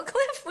drive off a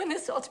cliff when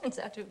this all turns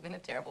out to have been a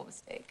terrible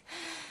mistake.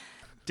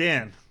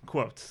 Dan,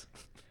 quotes.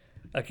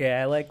 Okay,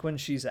 I like when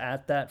she's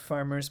at that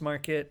farmer's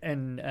market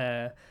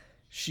and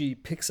she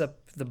picks up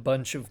the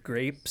bunch of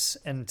grapes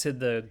and to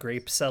the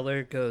grape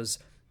seller goes,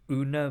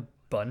 "Una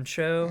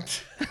buncho."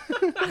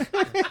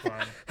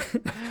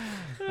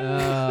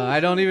 I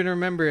don't even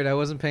remember it. I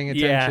wasn't paying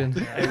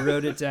attention. Yeah, I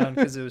wrote it down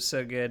because it was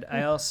so good.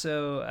 I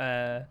also,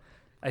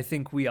 I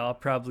think we all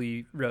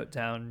probably wrote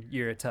down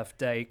 "You're a tough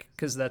dyke"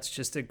 because that's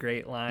just a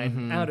great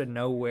line out of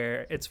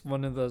nowhere. It's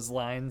one of those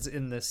lines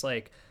in this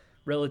like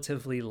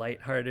relatively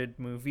lighthearted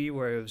movie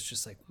where it was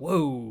just like,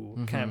 whoa,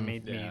 kind of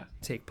made me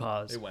take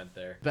pause. It went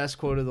there. Best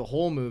quote of the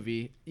whole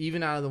movie,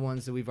 even out of the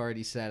ones that we've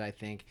already said, I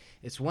think,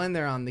 it's when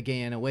they're on the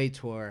Gay and Away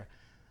tour.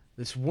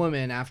 this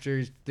woman,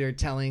 after they're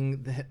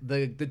telling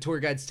the tour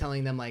guide's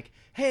telling them like,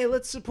 hey,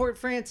 let's support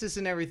Francis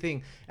and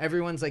everything,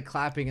 everyone's like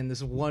clapping, and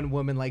this one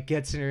woman like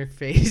gets in her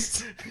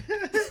face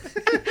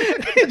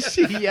and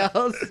she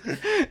yells,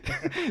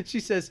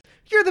 she says,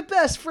 "You're the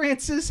best,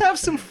 Francis, have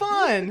some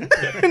fun."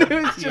 And it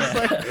was just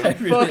like,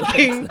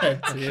 fucking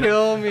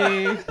kill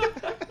me.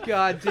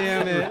 God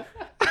damn it.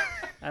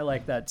 I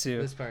like that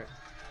too. This part.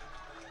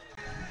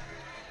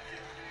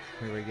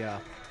 Here we go.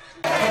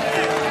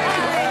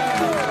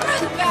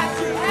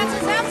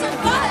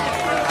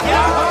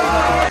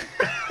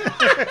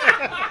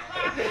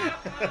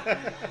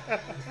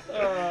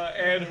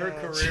 And her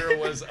career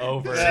was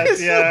over.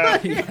 Yeah,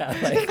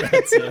 like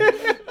that's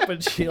it.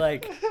 But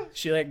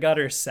she got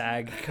her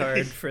SAG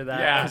card for that.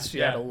 Yeah, 'cause she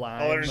had a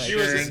line. All her like,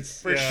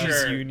 insurance, for she's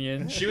sure.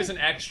 union. She was an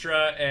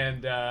extra,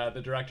 and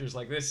the director's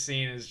like, this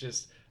scene is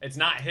just, it's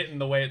not hitting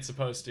the way it's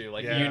supposed to.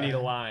 Like, you need a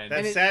line.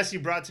 That sass you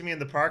brought to me in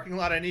the parking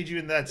lot, I need you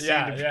in that scene.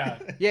 Yeah.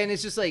 Yeah, and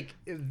it's just like,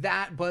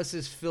 that bus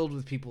is filled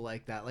with people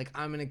like that. Like,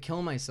 I'm gonna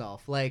kill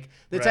myself. Like,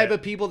 the Right. type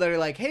of people that are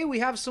like, hey, we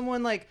have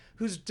someone like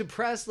who's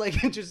depressed, like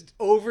just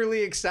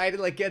overly excited,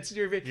 like gets in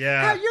your video.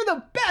 Yeah. You're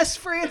the best,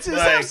 Francis.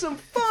 Like- have some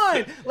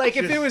fun. Like,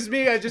 if it was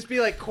me, I'd just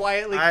be like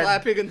quietly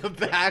clapping in the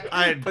back.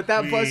 But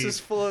that bus is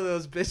full of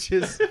those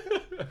bitches.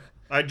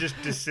 I'd just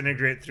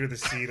disintegrate through the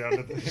seat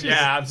onto the,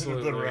 Yeah,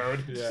 absolutely. the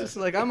road. It's just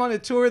like, I'm on a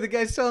tour, the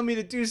guy's telling me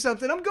to do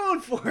something, I'm going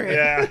for it.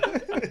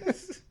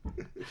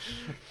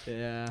 Yeah.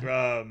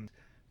 Yeah.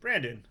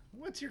 Brandon,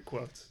 what's your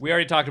quotes? We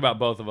already talked about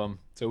both of them,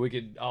 so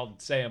I'll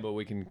say them, but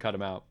we can cut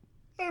them out.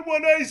 I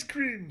want ice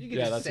cream. You can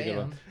Yeah, just that's a say good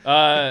 'em.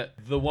 one.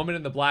 The woman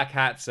in the black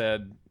hat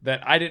said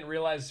that I didn't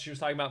realize she was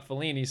talking about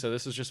Fellini, so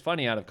this was just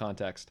funny out of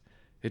context.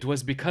 It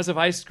was because of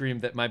ice cream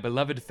that my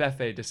beloved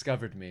Fefe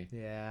discovered me.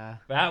 Yeah.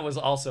 That was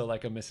also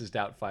like a Mrs.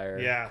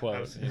 Doubtfire quote.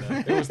 absolutely.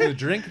 It was the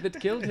drink that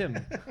killed him.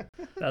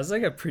 That was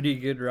like a pretty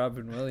good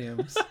Robin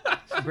Williams.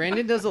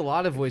 Brandon does a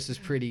lot of voices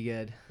pretty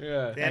good.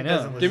 Yeah. Dan I know.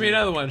 doesn't Give me listen.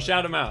 another one.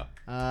 Shout him out.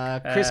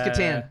 Chris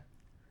Kattan.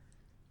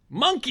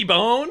 Monkey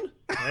Bone.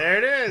 There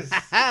it is.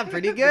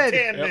 Pretty good.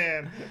 Dan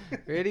man.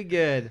 Pretty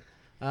good.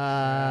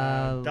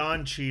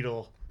 Don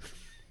Cheadle.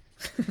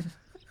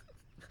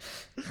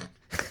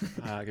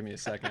 Give me a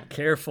second.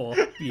 Careful.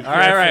 All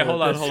right.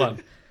 Hold on.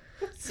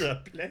 What's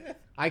up, man?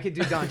 I could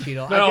do Don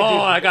Cheadle. No,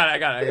 I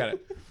got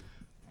it.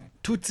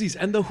 Tutsis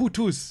and the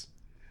Hutus.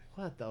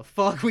 What the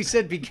fuck? We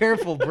said be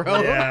careful,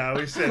 bro. Yeah,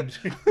 we said.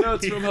 No,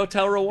 it's from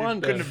Hotel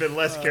Rwanda. Couldn't have been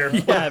less careful.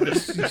 Yeah, but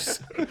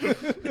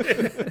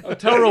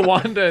Hotel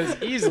Rwanda is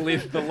easily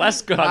the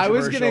less controversial. I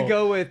was gonna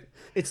go with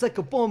it's like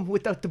a bomb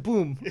without the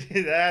boom.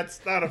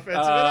 That's not offensive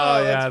at Oh,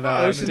 all. yeah, That's no,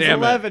 fine. Ocean's damn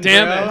it. 11,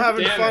 Damn bro. it. I'm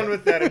having Damn fun it.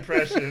 with that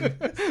impression.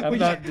 I'm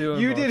not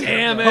doing You did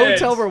Damn it.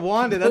 Hotel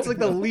Rwanda. That's like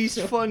the least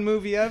fun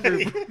movie ever,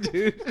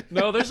 dude.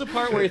 No, there's a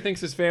part where he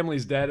thinks his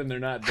family's dead and they're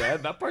not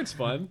dead. That part's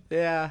fun.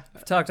 Yeah.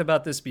 I've talked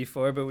about this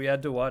before, but we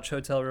had to watch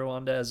Hotel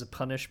Rwanda as a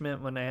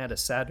punishment when I had a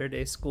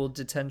Saturday school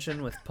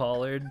detention with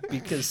Pollard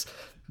because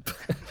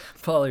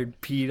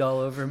Pollard peed all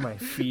over my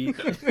feet.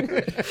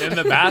 In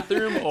the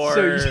bathroom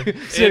or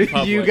So in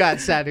public? you got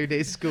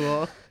Saturday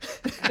school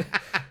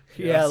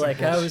Yeah,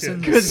 like I was in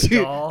the because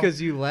stall.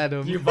 you let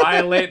him. You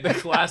violate the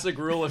classic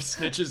rule of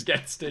snitches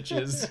get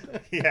stitches.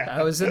 Yeah.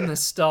 I was in the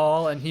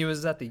stall and he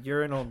was at the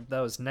urinal that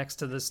was next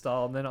to the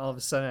stall, and then all of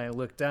a sudden I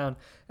looked down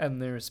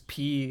and there's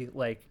pee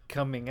like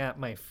coming at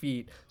my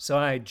feet. So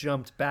I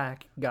jumped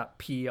back, got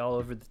pee all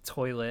over the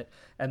toilet,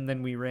 and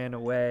then we ran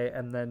away,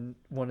 and then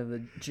one of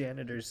the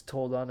janitors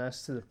told on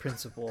us to the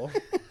principal.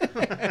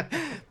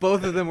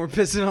 Both of them were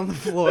pissing on the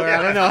floor.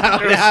 I don't know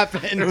how it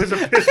happened. It was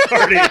a piss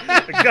party.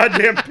 A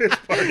goddamn piss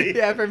party.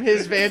 Yeah, from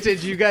his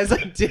vantage, you guys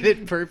like did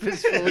it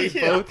purposefully,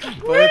 Yeah.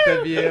 both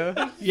of you.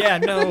 Yeah,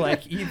 no,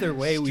 like either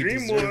way we Stream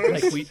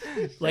deserved,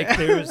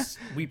 wars.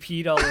 we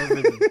peed all over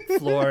the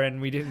floor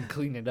and we didn't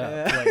clean it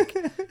up. Like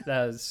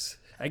that was,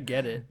 I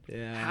get it.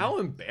 Yeah. How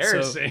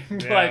embarrassing. So-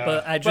 like, Yeah.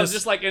 But I but just-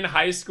 just like in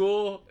high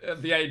school,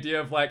 the idea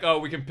of like, oh,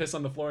 we can piss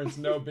on the floor, it's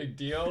no big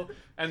deal.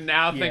 And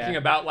now thinking Yeah.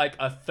 about like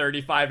a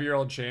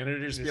 35-year-old janitor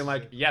just being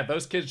like, yeah,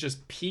 those kids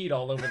just peed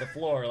all over the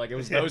floor. Like it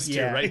was those two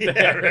Yeah. right Yeah,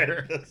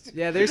 there. right.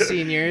 Yeah, they're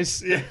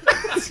seniors. Yeah.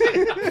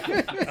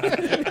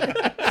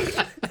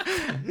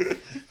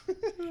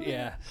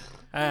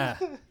 Yeah.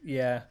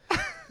 Yeah.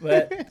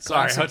 But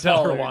Sorry, classic Hotel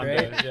Pollard,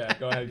 Rwanda. right? Yeah,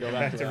 go ahead, go Back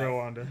back to to that.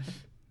 Rwanda.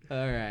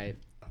 All right.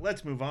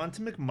 Let's move on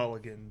to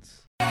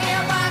McMulligan's.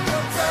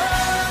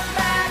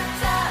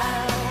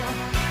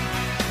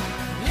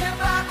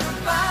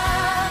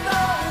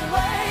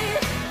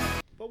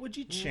 What would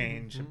you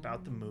change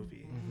about the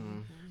movie?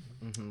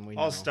 We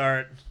I'll know.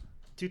 start.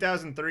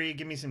 2003,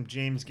 give me some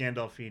James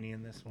Gandolfini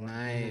in this one.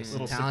 Nice.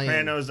 Little Italian.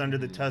 Sopranos Under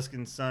the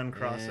Tuscan Sun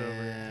crossover.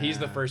 Yeah. He's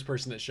the first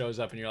person that shows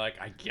up, and you're like,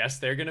 I guess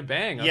they're gonna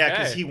bang. Okay. Yeah,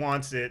 because he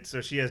wants it,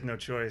 so she has no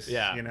choice.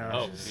 Yeah. You know.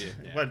 Oh,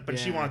 yeah. But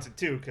she wants it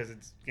too because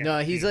it's. No,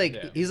 he's like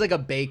Yeah. he's like a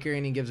baker,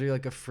 and he gives her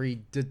like a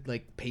free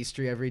like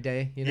pastry every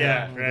day. You know?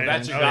 Yeah, Like right. a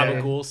That's bunch your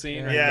of- Gabagool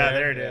scene. Right Yeah,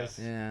 there it is.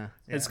 Yeah.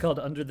 It's called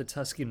Under the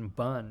Tuscan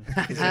Bun. He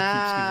keeps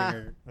Ah.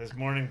 giving her, Those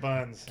morning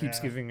buns. keeps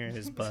yeah. giving her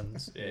his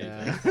buns.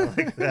 Yeah. I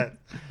like that.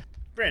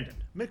 Brandon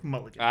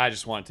McMulligan. I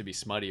just want it to be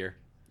smuttier.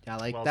 I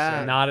like Well that.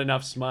 said. Not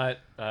enough smut.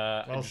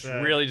 I'm just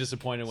said. really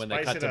disappointed when they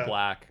Spice cut it to up.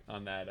 black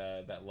on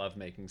that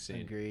lovemaking scene.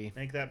 Agree.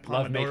 Make that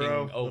Lovemaking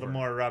Pomodoro a over. little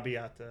more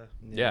arrabbiata.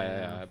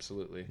 Yeah,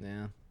 absolutely.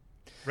 Yeah.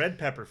 Red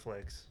Pepper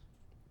Flakes.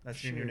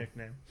 That's your new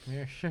nickname.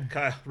 Yeah, sure.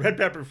 Kyle, Red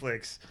Pepper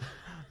Flakes.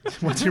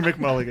 What's your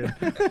McMulligan?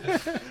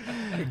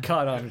 It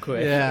caught on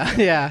quick. Yeah,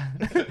 yeah.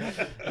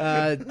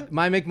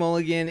 My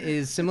McMulligan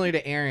is similar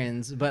to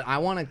Aaron's, but I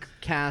want to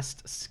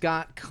cast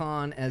Scott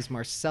Conn as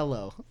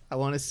Marcello. I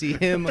want to see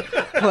him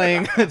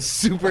playing a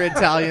super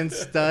Italian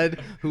stud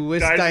who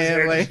whisked Dyes his Diane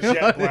hair Lane. just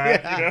jet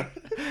black, yeah. you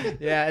know?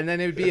 Yeah, and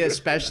then it would be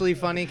especially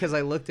funny because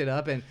I looked it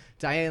up, and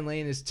Diane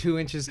Lane is 2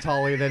 inches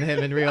taller than him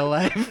in real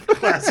life.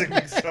 Classic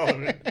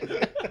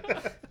McSullivan.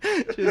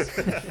 Just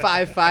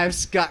 5'5"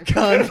 Scott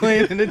Conn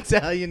playing an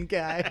Italian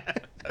guy.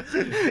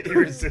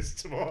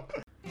 Irresistible.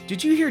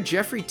 Did you hear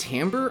Jeffrey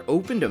Tambor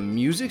opened a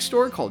music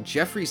store called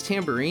Jeffrey's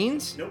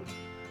Tambourines? Nope.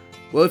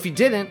 Well, if you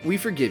didn't, we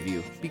forgive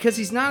you, because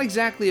he's not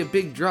exactly a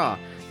big draw,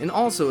 and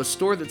also a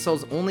store that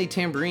sells only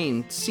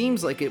tambourine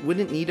seems like it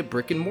wouldn't need a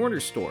brick and mortar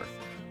store.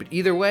 But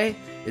either way,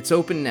 it's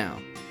open now.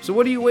 So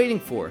what are you waiting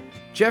for?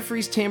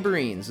 Jeffrey's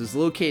Tambourines is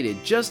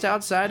located just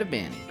outside of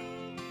Banning.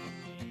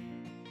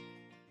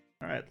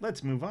 All right,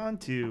 let's move on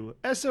to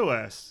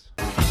SOS.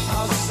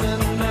 I'll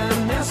send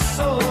an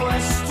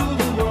SOS to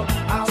the world.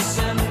 I'll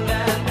send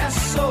an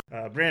SOS.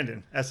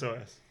 Brandon,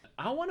 SOS.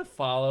 I want to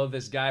follow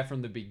this guy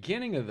from the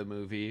beginning of the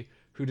movie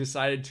who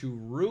decided to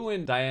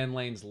ruin Diane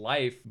Lane's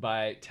life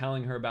by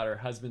telling her about her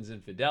husband's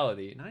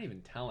infidelity. Not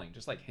even telling,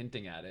 just like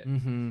hinting at it.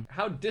 Mm-hmm.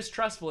 How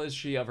distrustful is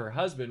she of her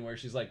husband, where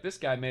she's like, this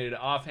guy made an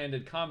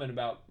offhanded comment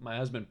about my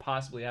husband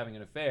possibly having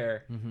an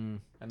affair. Mm-hmm.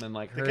 And then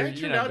like The her, guy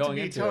turned going out to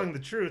be into telling it. the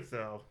truth,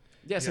 though.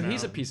 Yeah, so you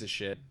he's a know. piece of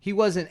shit. He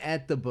wasn't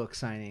at the book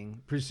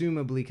signing,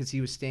 presumably because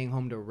he was staying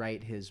home to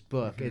write his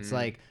book. Mm-hmm. It's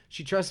like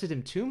she trusted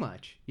him too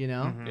much, you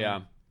know? Mm-hmm.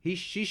 Yeah.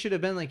 She should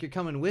have been like, you're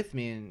coming with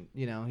me, and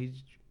you know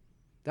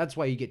that's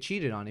why you get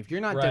cheated on. If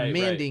you're not Right,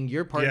 demanding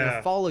your partner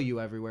Yeah. follow you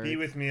everywhere, Be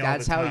with me all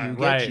that's the how time. you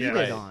get Right, cheated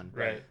right, on.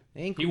 Right.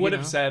 Ain't- He you would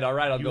have know? said, all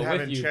right, I'll You go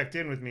haven't with you. checked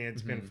in with me.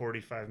 It's been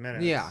 45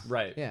 minutes. Yeah.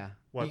 Right. Yeah.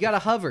 What you the gotta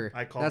f- hover.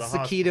 I called That's the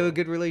the key to a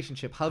hospital. good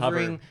relationship.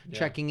 Hovering, Hover, yeah.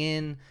 checking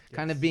in,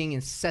 kind of being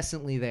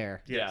incessantly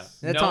there. Yes.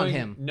 That's knowing, on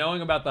him.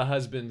 Knowing about the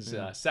husband's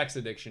sex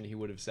addiction, he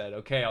would have said,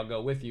 okay, I'll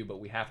go with you, but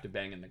we have to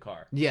bang in the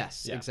car.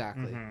 Yes, Yeah.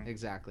 exactly. Mm-hmm.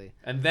 Exactly.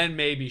 And then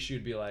maybe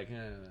she'd be like,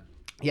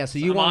 Yeah, so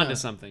So you I'm want onto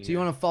something So you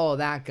here. want to follow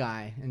that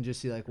guy and just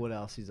see like what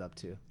else he's up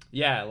to.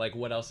 yeah, like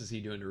what else is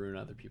he doing to ruin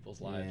other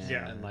people's lives?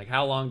 Yeah. And like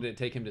how long did it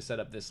take him to set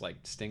up this like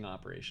sting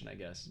operation, I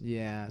guess?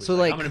 Yeah. He's So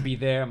like I'm gonna be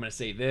there, I'm gonna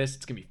say this,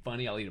 it's gonna be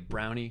funny, I'll eat a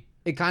brownie.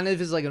 it kind of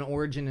is like an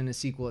origin and a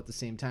sequel at the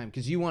same time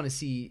because you want to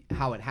see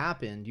how it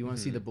happened. You want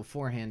to see the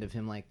beforehand of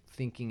him like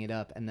thinking it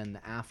up and then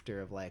the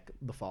after of like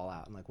the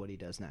fallout and like what he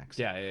does next.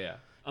 Yeah.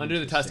 Under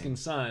the Tuscan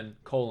Sun,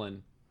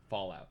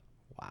 Fallout.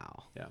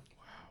 Wow. Yeah.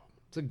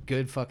 It's a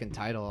good fucking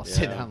title, I'll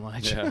say that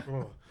much. Yeah.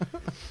 Cool.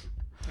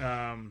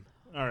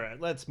 All right,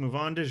 let's move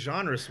on to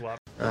genre swap.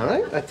 All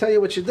right, I tell you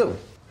what you do.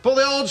 Pull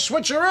the old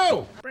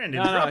switcheroo.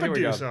 Brandon, No, drop here a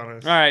we go. deuce on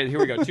us. All right, here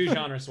we go. 2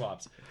 genre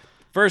swaps.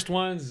 First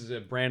one's a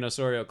Brand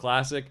Osorio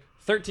classic,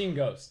 13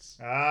 Ghosts.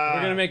 Ah. We're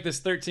going to make this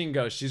 13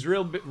 Ghosts. She's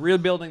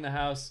rebuilding the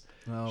house.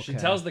 She Okay.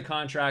 tells the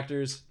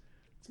contractors,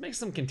 let's make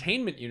some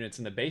containment units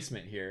in the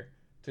basement here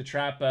to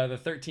trap the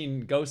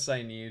 13 ghosts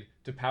I need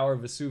to power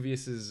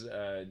Vesuvius's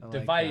I like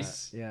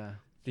device, that. Yeah.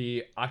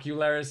 the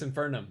Ocularis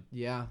Infernum.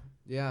 Yeah.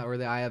 Yeah. Or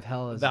the Eye of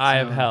Hell. As The it's Eye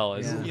of known. Hell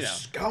is, Yeah. you know.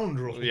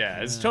 Scoundrel. Yeah,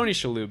 as Tony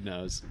Shalhoub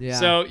knows. Yeah.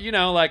 So, you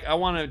know, like, I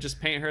want to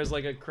just paint her as,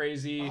 like, a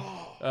crazy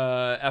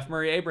F.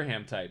 Murray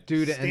Abraham type.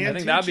 Dude, Stan and I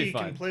think that'd be Tucci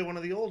fun. can play one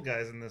of the old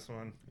guys in this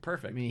one.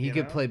 Perfect. I mean, he You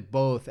could know? play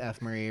both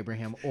F. Murray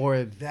Abraham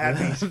or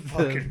That'd be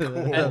fucking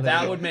cool. And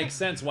that would make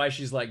sense why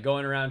she's, like,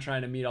 going around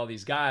trying to meet all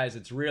these guys.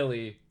 It's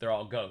really, they're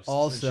all ghosts. and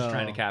Also- she's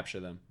trying to capture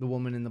them. the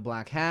woman in the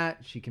black hat.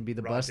 She can be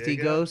the Rod busty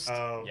Digga? ghost.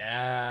 Oh.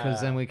 Yeah.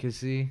 Because then we could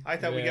see. I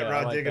thought we Yeah, get I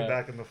Rod like Digga that.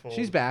 back in the fold.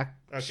 She's back.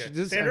 Okay.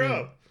 This- Sandra I mean,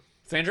 Oh.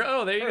 Sandra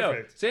Oh, there you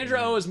Perfect. go. Sandra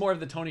Oh is more of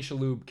the Tony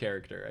Shalhoub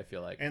character, I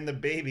feel like. And the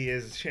baby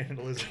is Shannon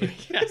Elizabeth.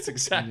 Yes,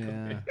 exactly.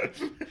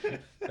 Yeah.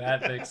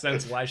 That makes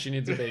sense why she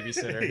needs a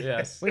babysitter.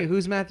 Yes. Wait,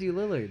 who's Matthew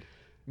Lillard?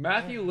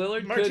 Matthew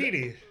Lillard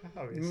Martini.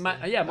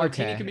 Obviously. Yeah,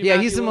 Martini Okay. could be Yeah,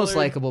 Matthew he's the most Lillard.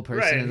 likable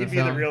person Right, in the he'd be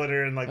film. the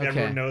realtor, and like Okay.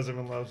 everyone knows him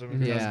and loves him.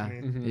 And Yeah. trusts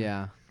me.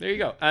 Yeah. There you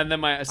go. And then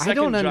my second I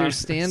don't genre-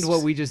 understand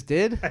what we just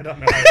did. I don't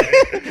know.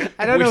 How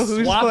I don't We know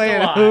who's swapped a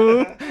playing lot.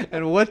 who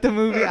and what the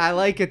movie. I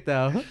like it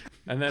though.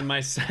 And then my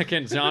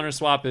second genre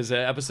swap is an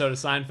episode of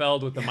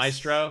Seinfeld with the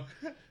maestro.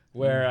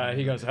 where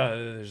he goes,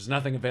 there's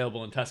nothing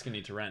available in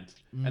Tuscany to rent.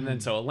 And then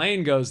so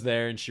Elaine goes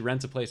there and she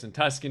rents a place in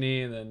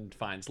Tuscany and then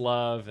finds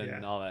love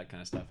and all that kind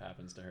of stuff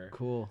happens to her.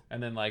 Cool.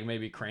 And then like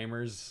maybe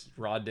Kramer's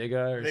Raw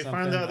Digga or they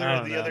something. They find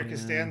out the other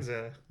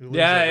Costanza. Who lives over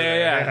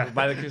Yeah. there.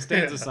 By the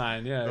Costanza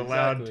sign. Yeah, the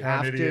exactly. loud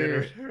town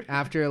idiot.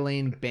 After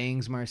Elaine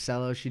bangs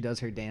Marcello, she does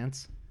her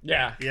dance.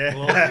 Yeah. Yeah.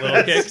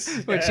 Little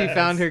kicks. When she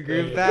found her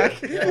groove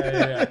back.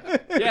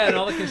 Yeah, and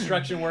all the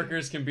construction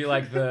workers can be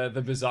like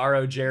the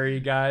Bizarro Jerry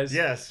guys.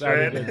 Yes,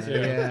 that'd be right. good too.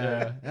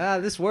 Yeah. Ah,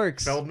 this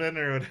works. Feldman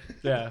or what?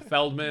 Yeah,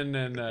 Feldman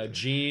and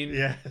Gene.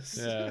 Yes.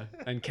 Yeah,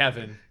 and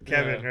Kevin.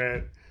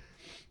 Right.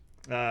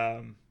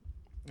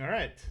 All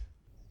right.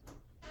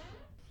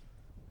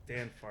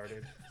 Dan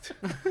farted.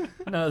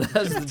 No,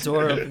 that's the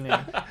door opening.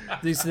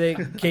 They say,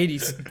 Katie,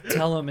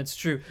 tell him it's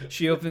true.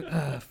 She opened.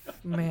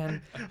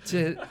 Man,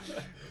 to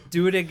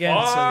do it again.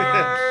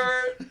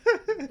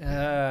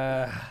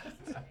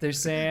 They're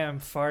saying I'm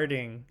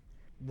farting.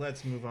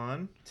 Let's move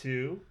on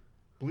to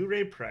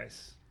Blu-ray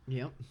price.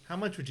 Yep. How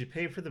much would you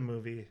pay for the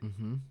movie?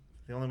 Mm-hmm.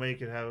 The only way you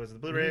could have was the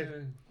Blu-ray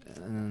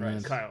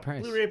price. Kyle,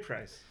 Price. Blu-ray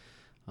price.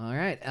 All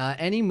right.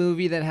 Any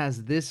movie that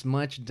has this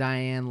much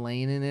Diane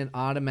Lane in it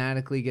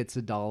automatically gets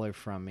 $1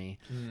 from me.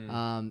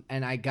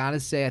 And I gotta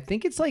say, I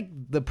think it's like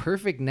the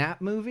perfect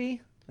nap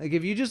movie. Like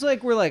if you just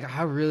like were like,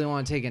 I really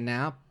want to take a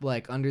nap,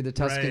 like Under the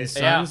Tuscan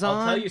Sun's on.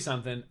 I'll tell you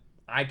something.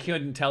 I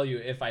couldn't tell you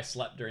if I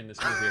slept during this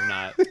movie or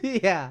not.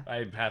 Yeah.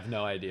 I have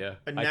no idea.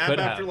 A nap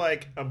after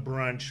like a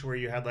brunch where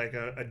you had like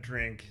a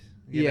drink.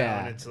 You know,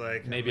 and it's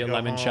like maybe a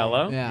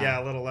limoncello.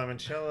 Yeah, a little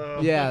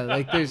limoncello. Yeah,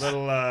 like there's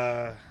little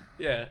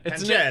yeah,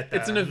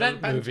 it's an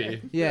event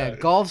movie. Yeah,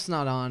 golf's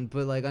not on,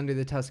 but like Under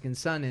the Tuscan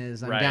Sun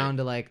is. I'm down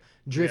to like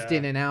drift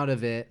in and out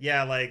of it.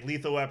 Yeah, like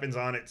Lethal Weapon's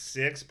on at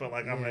 6, but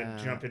like I'm gonna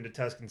jump into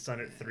Tuscan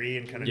Sun at 3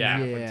 and kind of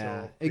nap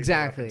until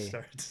exactly. Lethal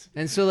Weapon starts.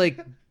 And so like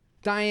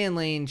Diane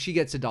Lane, she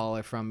gets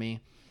 $1 from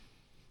me.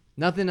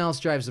 Nothing else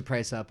drives the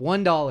price up.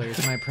 $1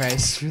 is my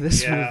price for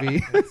this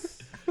movie.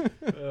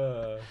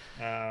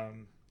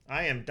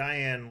 I am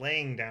Diane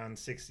laying down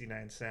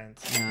 69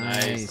 cents.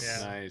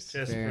 Nice. Nice.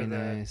 Just Very for the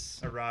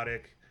nice.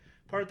 erotic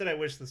part that I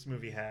wish this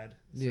movie had.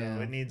 So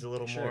it needs a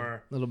little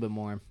more. A little bit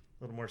more. A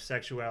little more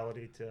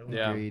sexuality to.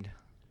 Yeah. Agreed.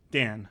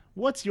 Dan,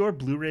 what's your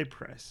Blu-ray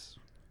price?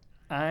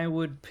 I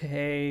would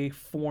pay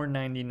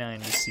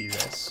 $4.99 to see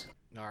this.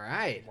 All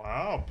right.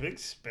 Wow, big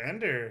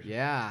spender.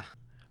 Yeah.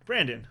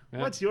 Brandon,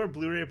 what's your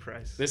Blu-ray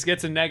price? This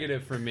gets a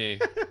negative from me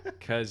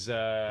because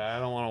I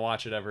don't want to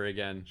watch it ever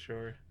again.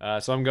 Sure.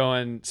 So I'm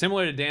going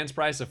similar to Dan's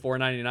price of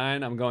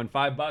 $4.99. I'm going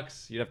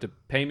 $5. You'd have to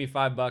pay me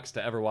 $5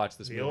 to ever watch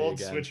this movie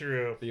again.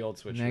 The old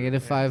switcheroo.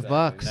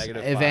 -$5.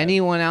 Exactly. If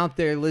anyone out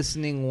there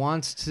listening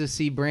wants to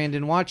see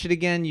Brandon watch it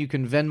again, you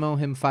can Venmo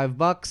him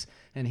 $5,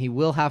 and he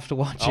will have to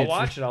watch it. I'll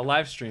watch it. I'll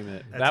live stream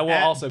it. That's that will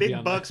at also Big be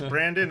on Bucks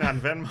Brandon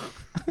on Venmo.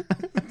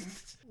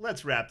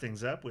 Let's wrap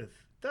things up with: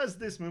 does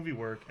this movie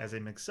work as a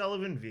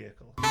McSullivan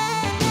vehicle?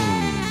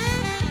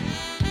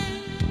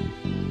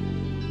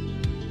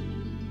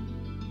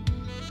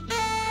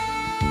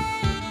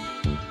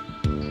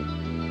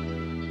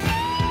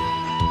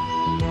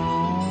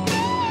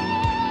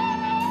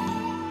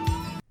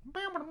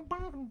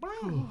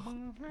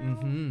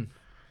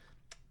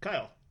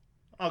 Kyle,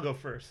 I'll go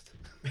first.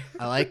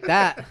 I like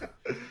that.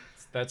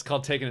 That's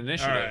called taking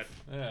initiative.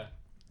 All right. Yeah.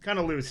 Kind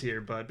of loose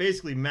here, but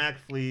basically Mac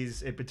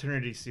flees a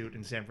paternity suit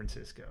in San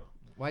Francisco.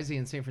 Why is he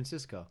in San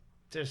Francisco?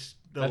 Just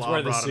the That's law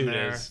where the brought him suit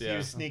there. is, yeah. He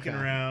was sneaking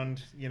Okay.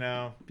 around, you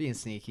know. Being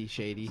sneaky,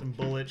 shady. Some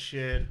bullet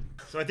shit.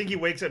 So I think he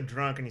wakes up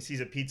drunk and he sees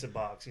a pizza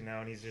box, you know,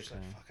 and he's just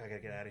like, fuck, I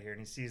gotta get out of here. And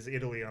he sees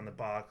Italy on the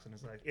box and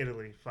is like,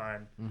 Italy,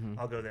 fine.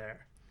 I'll go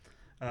there.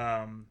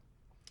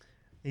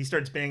 He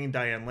starts banging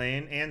Diane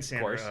Lane and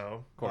Sandra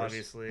Oh,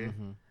 obviously.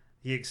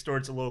 He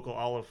extorts a local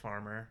olive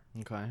farmer.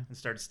 Okay. And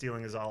starts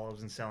stealing his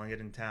olives and selling it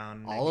in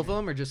town. All of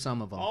them or just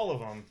some of them? All of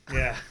them,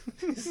 yeah.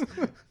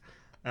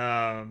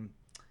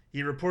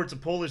 He reports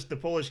the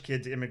Polish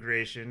kid to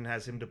immigration,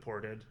 has him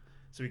deported,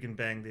 so he can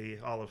bang the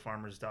olive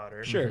farmer's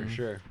daughter.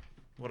 Sure.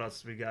 What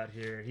else we got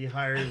here? He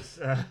hires...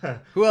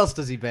 Who else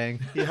does he bang?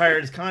 He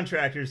hires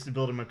contractors to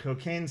build him a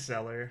cocaine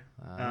cellar,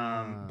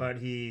 but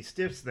he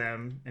stiffs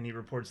them, and he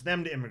reports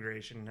them to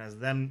immigration and has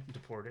them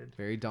deported.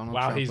 Very Donald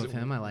Trump of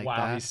him. I like that.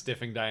 Wow, he's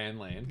stiffing Diane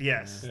Lane.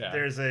 Yes. Yeah.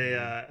 There's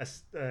an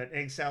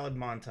egg salad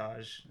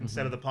montage.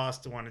 Instead of the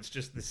pasta one, it's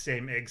just the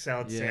same egg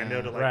salad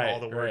sando to like all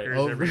the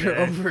workers every day.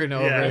 Over and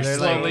over. Yeah, They're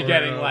slowly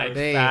getting like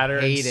they fatter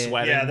and hate it.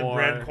 sweating yeah, the more.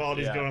 bread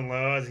quality's Yeah. going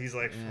low as he's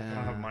like, I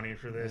don't have money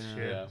for this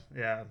shit.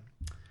 Yeah.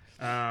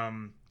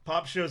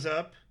 Pop shows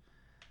up.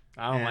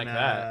 I don't like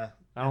that.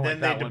 I don't like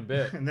that one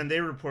bit. And then they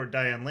report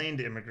Diane Lane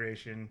to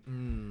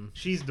immigration.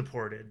 She's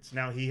deported. So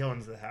now he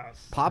owns the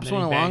house. Pops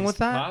went along with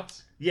that?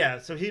 Pops? Yeah,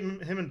 so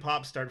him and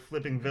Pop start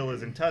flipping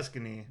villas in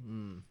Tuscany.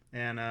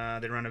 And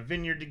they run a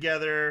vineyard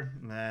together,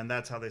 and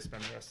that's how they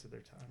spend the rest of their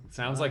time.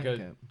 Sounds like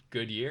a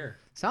good year.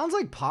 Sounds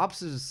like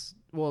Pops is...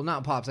 Well,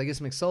 not Pops. I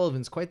guess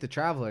McSullivan's quite the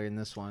traveler in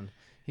this one.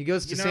 He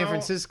goes to San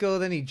Francisco,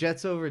 then he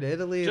jets over to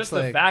Italy. Just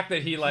it's the fact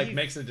that he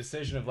makes a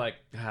decision of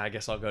I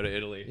guess I'll go to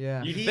Italy.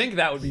 Yeah. You'd think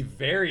that would be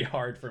very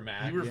hard for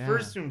Mac. He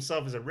refers to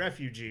himself as a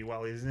refugee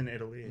while he's in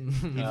Italy.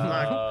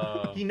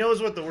 He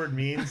knows what the word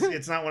means.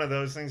 It's not one of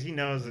those things. He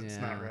knows it's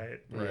not right.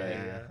 Right.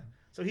 Yeah.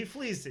 So he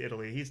flees to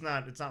Italy. It's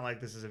not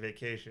like this is a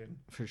vacation.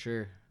 For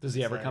sure. Does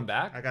he ever come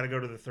back? I got to go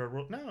to the third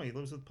world. No, he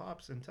lives with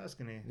Pops in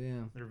Tuscany.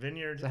 Yeah. Their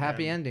vineyard. It's a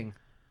happy ending.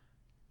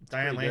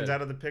 Diane Lane's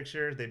out of the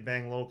picture. They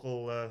bang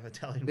local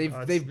Italian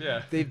broads.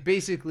 They've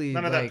basically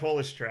none of that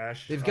Polish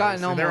trash. They've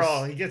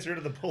gotten he gets rid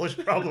of the Polish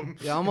problem.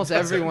 Yeah, almost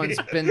everyone's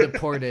been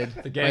deported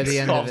by the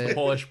end of it. The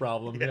Polish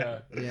problem.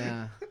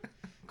 Yeah.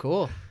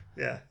 Cool.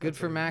 Yeah. Good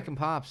for Mac and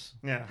Pops.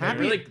 Yeah.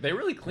 They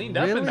really cleaned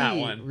up in that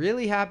one.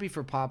 Really happy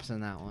for Pops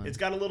in that one. It's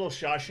got a little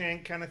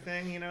Shawshank kind of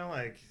thing,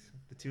 like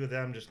the two of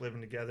them just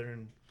living together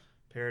in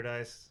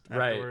paradise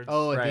afterwards.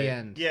 Oh, at the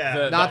end.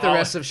 Yeah. Not the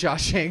rest of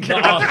Shawshank.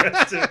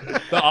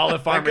 The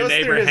olive farmer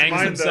neighbor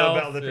hangs himself.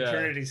 About the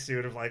paternity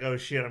suit of oh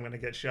shit, I'm going to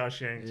get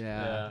Shawshanked.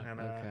 Yeah. And,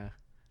 okay.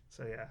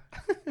 So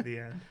the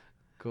end.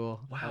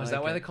 Cool. Wow, is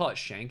that why they call it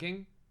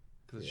shanking?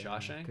 Because it's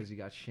Shawshank? Because he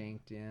got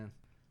shanked, yeah.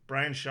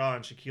 Brian Shaw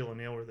and Shaquille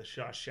O'Neal were the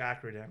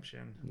Shawshank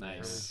Redemption.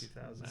 Nice.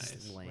 Early 2000s.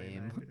 Nice.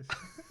 Lame.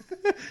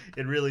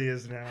 It really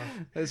is now.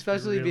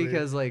 Especially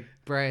because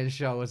Brian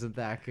Shaw wasn't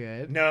that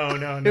good. No.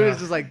 It was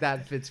just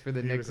that fits for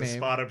the nickname. He was a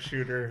spot-up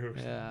shooter.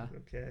 Yeah.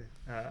 Okay.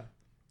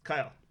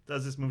 Kyle,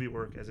 does this movie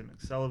work as a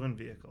McSullivan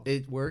vehicle?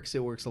 It works.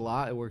 It works a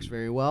lot. It works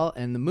very well.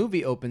 And the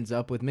movie opens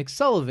up with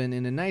McSullivan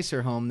in a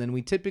nicer home than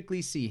we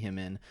typically see him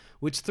in,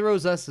 which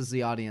throws us as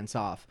the audience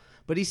off.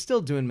 But he's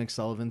still doing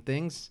McSullivan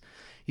things.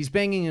 He's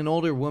banging an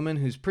older woman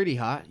who's pretty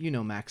hot. You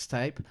know Mac's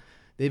type.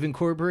 They've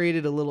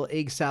incorporated a little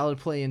egg salad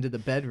play into the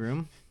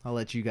bedroom. I'll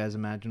let you guys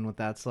imagine what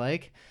that's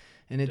like.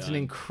 And it's an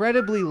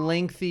incredibly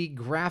lengthy,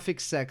 graphic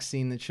sex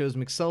scene that shows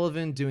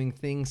McSullivan doing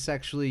things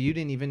sexually you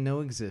didn't even know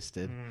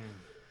existed.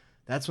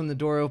 That's when the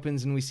door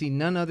opens and we see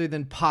none other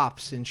than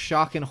Pops in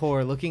shock and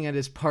horror looking at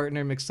his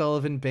partner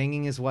McSullivan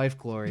banging his wife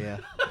Gloria.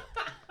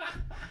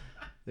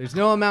 There's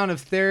no amount of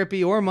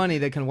therapy or money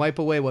that can wipe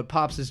away what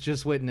Pops has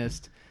just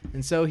witnessed,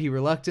 and so he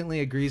reluctantly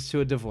agrees to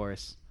a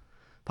divorce.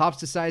 Pops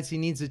decides he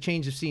needs a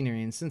change of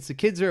scenery, and since the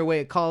kids are away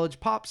at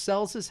college, Pops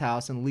sells his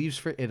house and leaves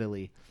for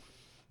Italy.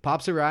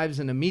 Pops arrives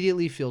and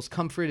immediately feels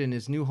comfort in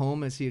his new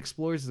home as he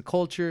explores the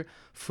culture,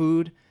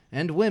 food,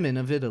 and women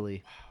of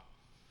Italy.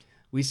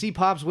 We see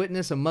Pops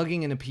witness a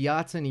mugging in a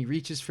piazza, and he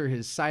reaches for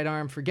his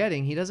sidearm,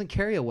 forgetting he doesn't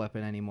carry a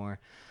weapon anymore.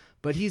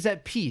 But he's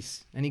at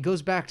peace, and he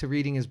goes back to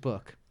reading his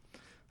book.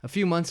 A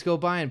few months go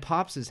by, and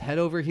Pops is head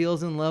over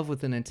heels in love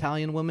with an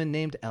Italian woman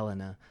named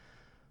Elena.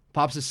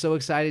 Pops is so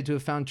excited to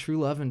have found true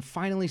love and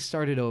finally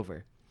started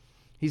over.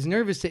 He's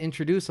nervous to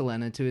introduce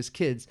Elena to his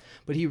kids,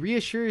 but he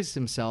reassures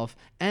himself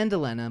and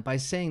Elena by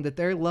saying that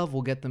their love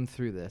will get them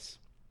through this.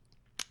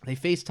 They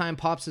FaceTime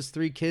Pops'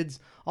 3 kids,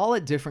 all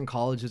at different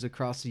colleges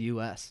across the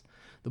U.S.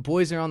 The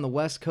boys are on the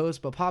West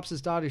Coast, but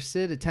Pops' daughter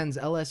Sid attends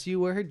LSU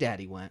where her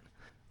daddy went.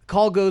 The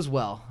call goes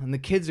well, and the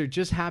kids are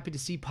just happy to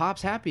see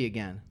Pops happy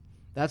again.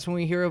 That's when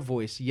we hear a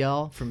voice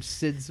yell from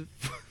Sid's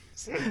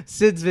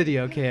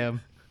video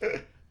cam.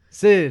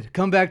 Sid,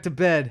 come back to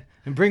bed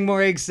and bring more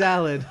egg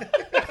salad.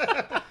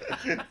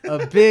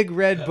 A big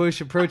red bush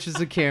approaches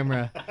the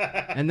camera,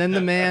 and then the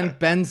man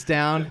bends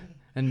down,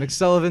 and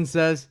McSullivan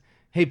says,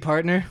 "Hey,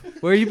 partner,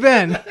 where you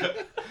been?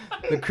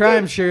 The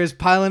crime sure is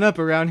piling up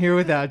around here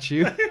without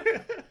you."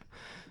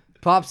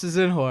 Pops is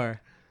in horror.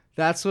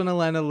 That's when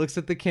Elena looks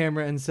at the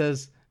camera and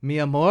says, "Mi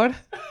amor?"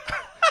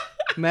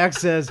 Max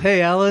says,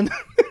 "Hey, Alan."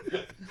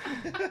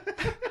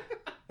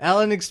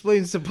 Alan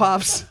explains to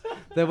Pops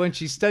that when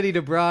she studied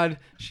abroad,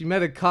 she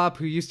met a cop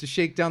who used to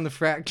shake down the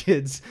frat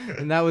kids,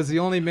 and that was the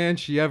only man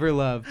she ever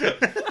loved.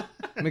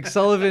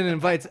 McSullivan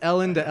invites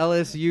Ellen to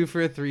LSU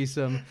for a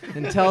threesome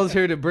and tells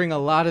her to bring a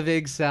lot of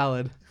egg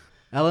salad.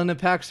 Elena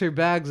packs her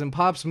bags and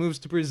Pops moves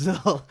to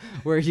Brazil,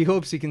 where he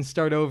hopes he can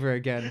start over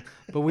again.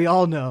 But we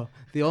all know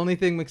the only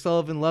thing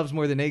McSullivan loves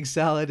more than egg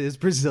salad is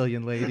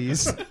Brazilian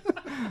ladies.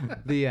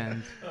 The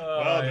end.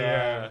 Well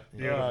done.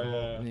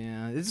 Beautiful.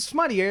 Yeah, it's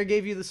smutty. I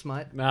gave you the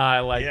smut. Nah, I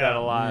like that a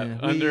lot. Yeah.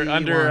 Under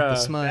the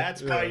smut.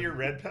 That's why your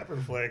red pepper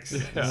flakes.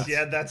 You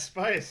had that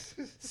spice.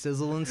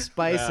 Sizzle and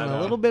spice and a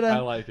little bit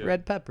of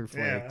red pepper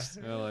flakes.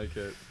 I like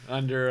it.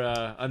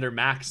 Under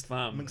Mac's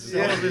thumb.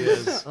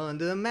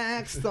 Under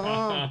Mac's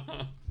thumb.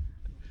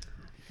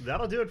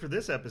 That'll do it for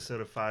this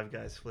episode of Five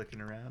Guys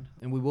Flicking Around.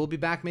 And we will be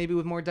back maybe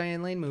with more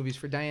Diane Lane movies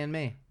for Diane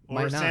May.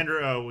 Or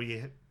Sandra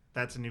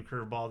that's a new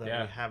curveball that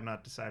we have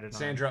not decided on.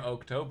 Sandra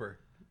October.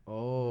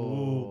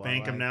 Oh,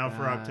 bank them now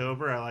for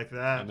October. I like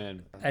that. I'm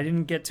in. I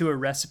didn't get to a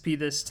recipe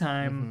this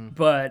time,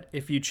 but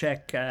if you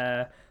check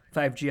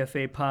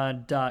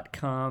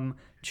 5gfapod.com,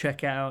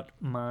 check out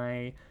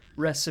my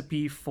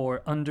recipe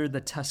for Under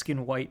the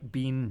Tuscan White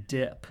Bean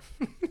Dip.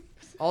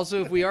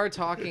 Also, if we are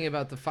talking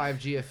about the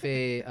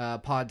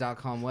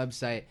 5gfapod.com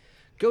website,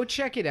 Go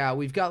check it out.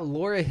 We've got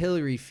Laura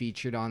Hillary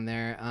featured on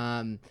there.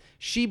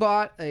 She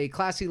bought a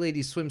Classy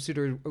Ladies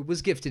swimsuit, or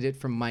was gifted it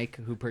from Mike,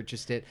 who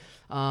purchased it.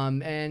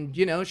 And,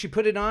 you know, she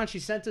put it on. She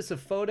sent us a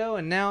photo,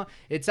 and now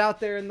it's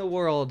out there in the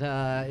world.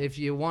 If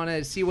you want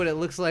to see what it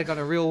looks like on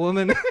a real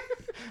woman,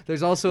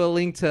 there's also a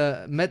link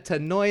to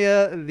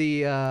Metanoia,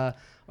 the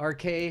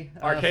Arcade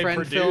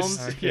friend film.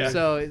 Yeah.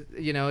 So,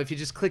 you know, if you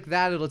just click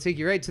that, it'll take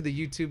you right to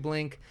the YouTube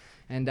link.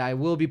 And I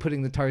will be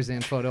putting the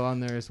Tarzan photo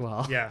on there as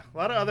well. Yeah, a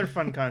lot of other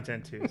fun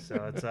content too.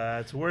 So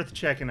it's worth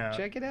checking out.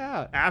 Check it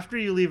out after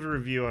you leave a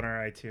review on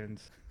our iTunes.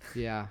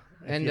 Yeah,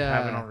 if you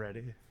haven't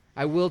already.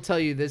 I will tell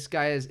you, this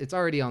guy it's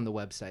already on the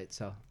website,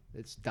 so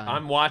it's done.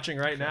 I'm watching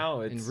right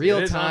now. In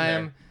real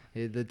time.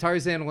 The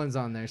Tarzan one's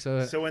on there.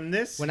 So when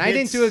hits, I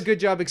didn't do a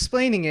good job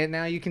explaining it,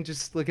 now you can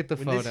just look at the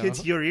photo. When this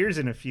hits your ears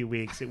in a few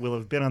weeks, it will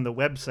have been on the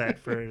website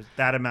for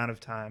that amount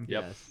of time.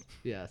 Yep.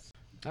 Yes.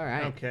 All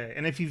right. Okay.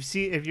 And if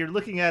you're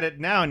looking at it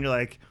now and you're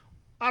like,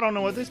 I don't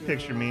know what this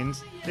picture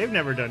means. They've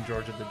never done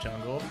George of the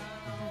Jungle.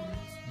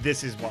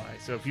 This is why.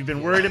 So if you've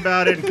been worried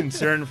about it and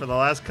concerned for the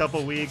last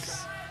couple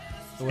weeks,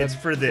 it's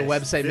for this. The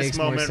website this makes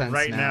moment more sense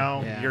right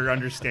now. Yeah. You're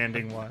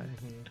understanding why.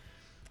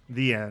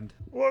 The end.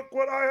 Look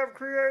what I have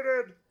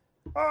created.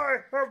 I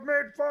have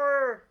made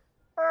fire.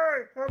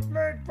 I have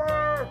made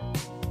fire.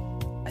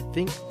 I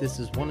think this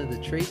is one of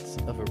the traits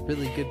of a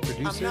really good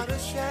producer.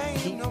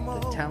 Keep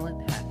the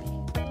talent happy.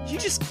 You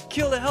just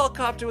killed a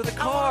helicopter with a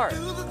car.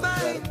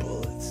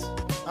 Bullets.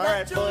 All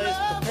right, boys,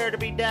 prepare to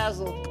be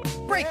dazzled.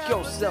 Break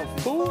yourself,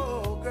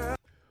 fool.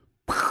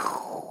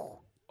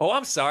 Oh,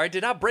 I'm sorry.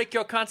 Did I break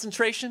your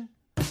concentration?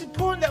 It's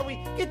important that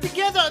we get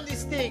together on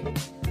this thing.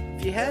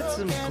 If you had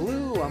some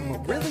glue,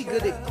 I'm really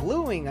good at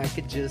gluing. I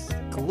could just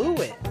glue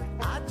it.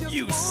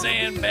 You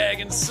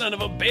sandbagging son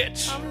of a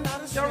bitch.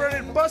 Y'all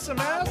ready to bust some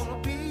ass?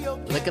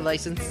 Liquor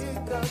license.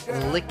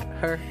 Lick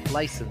her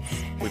license.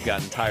 We've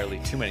got entirely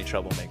too many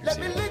troublemakers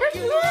here.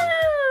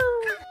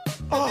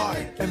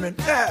 I am an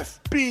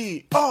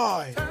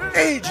FBI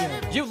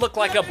agent. You look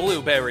like a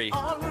blueberry.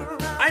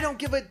 I don't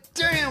give a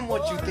damn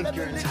what you think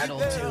you're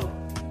entitled to.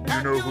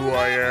 You know who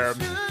I am.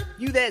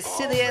 You that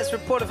silly-ass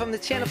reporter from the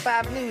Channel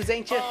 5 News,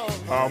 ain't you?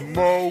 I'm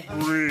Mo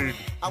Green.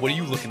 What are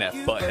you looking at,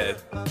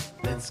 butthead?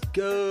 Let's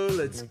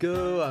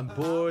go. I'm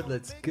bored.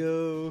 Let's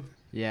go.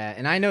 Yeah,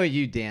 and I know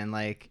you, Dan,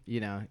 like,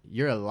 you know,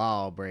 you're a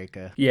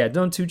lawbreaker. Yeah,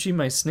 don't Tucci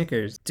my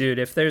Snickers. Dude,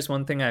 if there's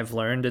one thing I've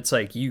learned, it's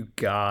like, you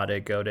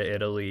gotta go to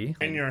Italy.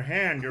 In your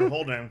hand, you're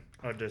holding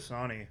a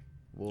Dasani.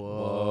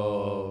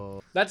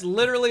 Whoa. That's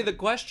literally the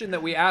question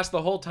that we asked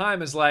the whole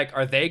time is like,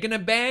 are they gonna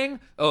bang?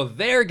 Oh,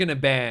 they're gonna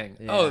bang.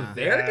 Yeah. Oh,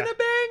 they're gonna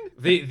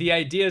bang? The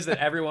idea is that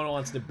everyone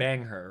wants to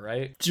bang her,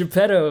 right?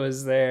 Geppetto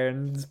is there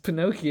and it's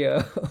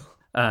Pinocchio.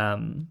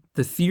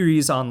 The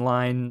theories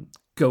online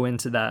go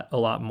into that a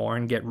lot more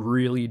and get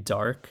really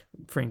dark,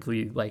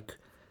 frankly, like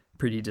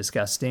pretty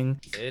disgusting.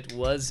 It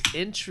was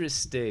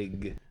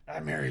interesting.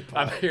 I'm Mary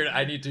Poppins. I'm here.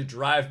 I need to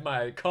drive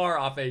my car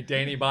off a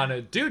Danny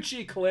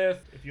Bonaducci cliff.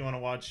 If you want to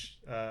watch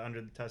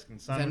Under the Tuscan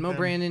Sun, Venmo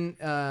Brandon.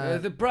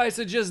 The price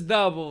of just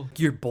double.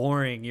 You're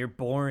boring.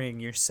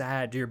 You're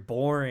sad. You're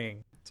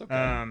boring. It's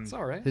okay. It's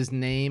all right. His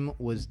name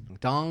was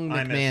Dong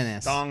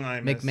McManus. Dong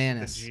Imus.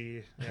 McManus. The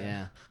G.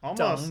 Yeah.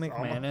 Almost. Don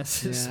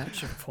McManus is Yeah.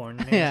 such a porn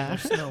name. Yeah.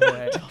 There's no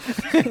way.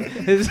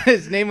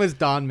 his name was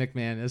Don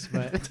McManus,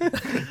 but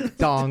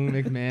Dong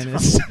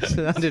McManus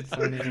sounded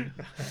funny.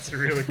 That's a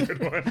really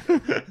good one.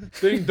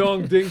 Ding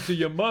dong ding to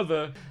your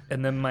mother.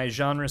 And then my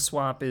genre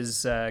swap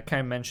is kind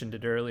of mentioned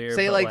it earlier.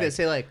 Say it but like this.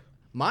 Say like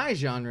my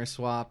genre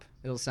swap.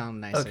 It'll sound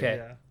nicer. Okay.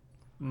 Yeah.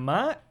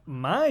 My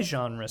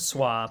genre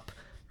swap.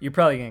 You're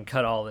probably gonna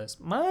cut all this.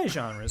 My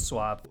genre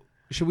swap.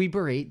 Should we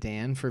berate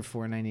Dan for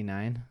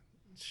 $4.99?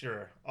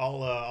 Sure.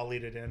 I'll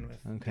lead it in with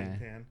Okay.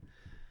 Dan.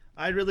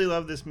 I really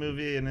love this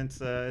movie and it's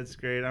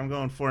great. I'm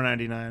going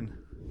 $4.99.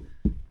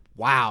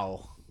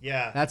 Wow.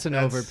 Yeah. That's an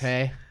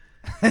overpay.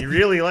 You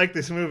really like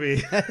this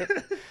movie.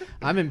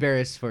 I'm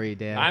embarrassed for you,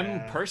 Dan.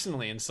 I'm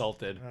personally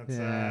insulted.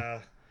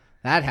 That's,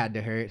 that had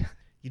to hurt.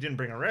 You didn't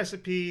bring a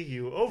recipe.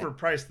 You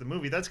overpriced the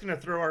movie. That's going to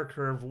throw our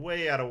curve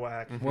way out of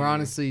whack. We're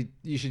honestly,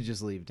 you should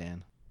just leave,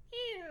 Dan.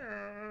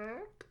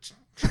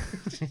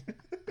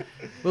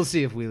 We'll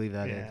see if we leave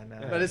that in.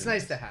 No. But it's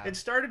nice to have. It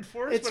started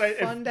forced, It's but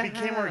fun it to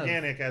became have.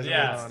 organic as it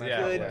Yeah, went on.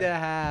 yeah. Good to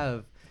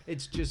have.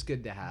 It's just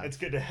good to have. It's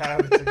good to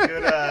have. It's a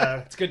good.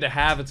 It's good to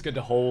have. It's good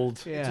to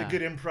hold. Yeah. It's a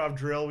good improv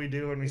drill we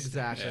do when we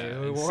Exactly. Yeah,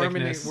 We're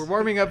warming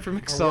up for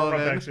warm-up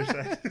McSullivan.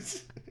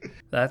 exercise.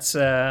 That's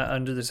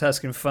Under the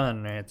Tuscan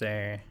Fun right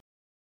there.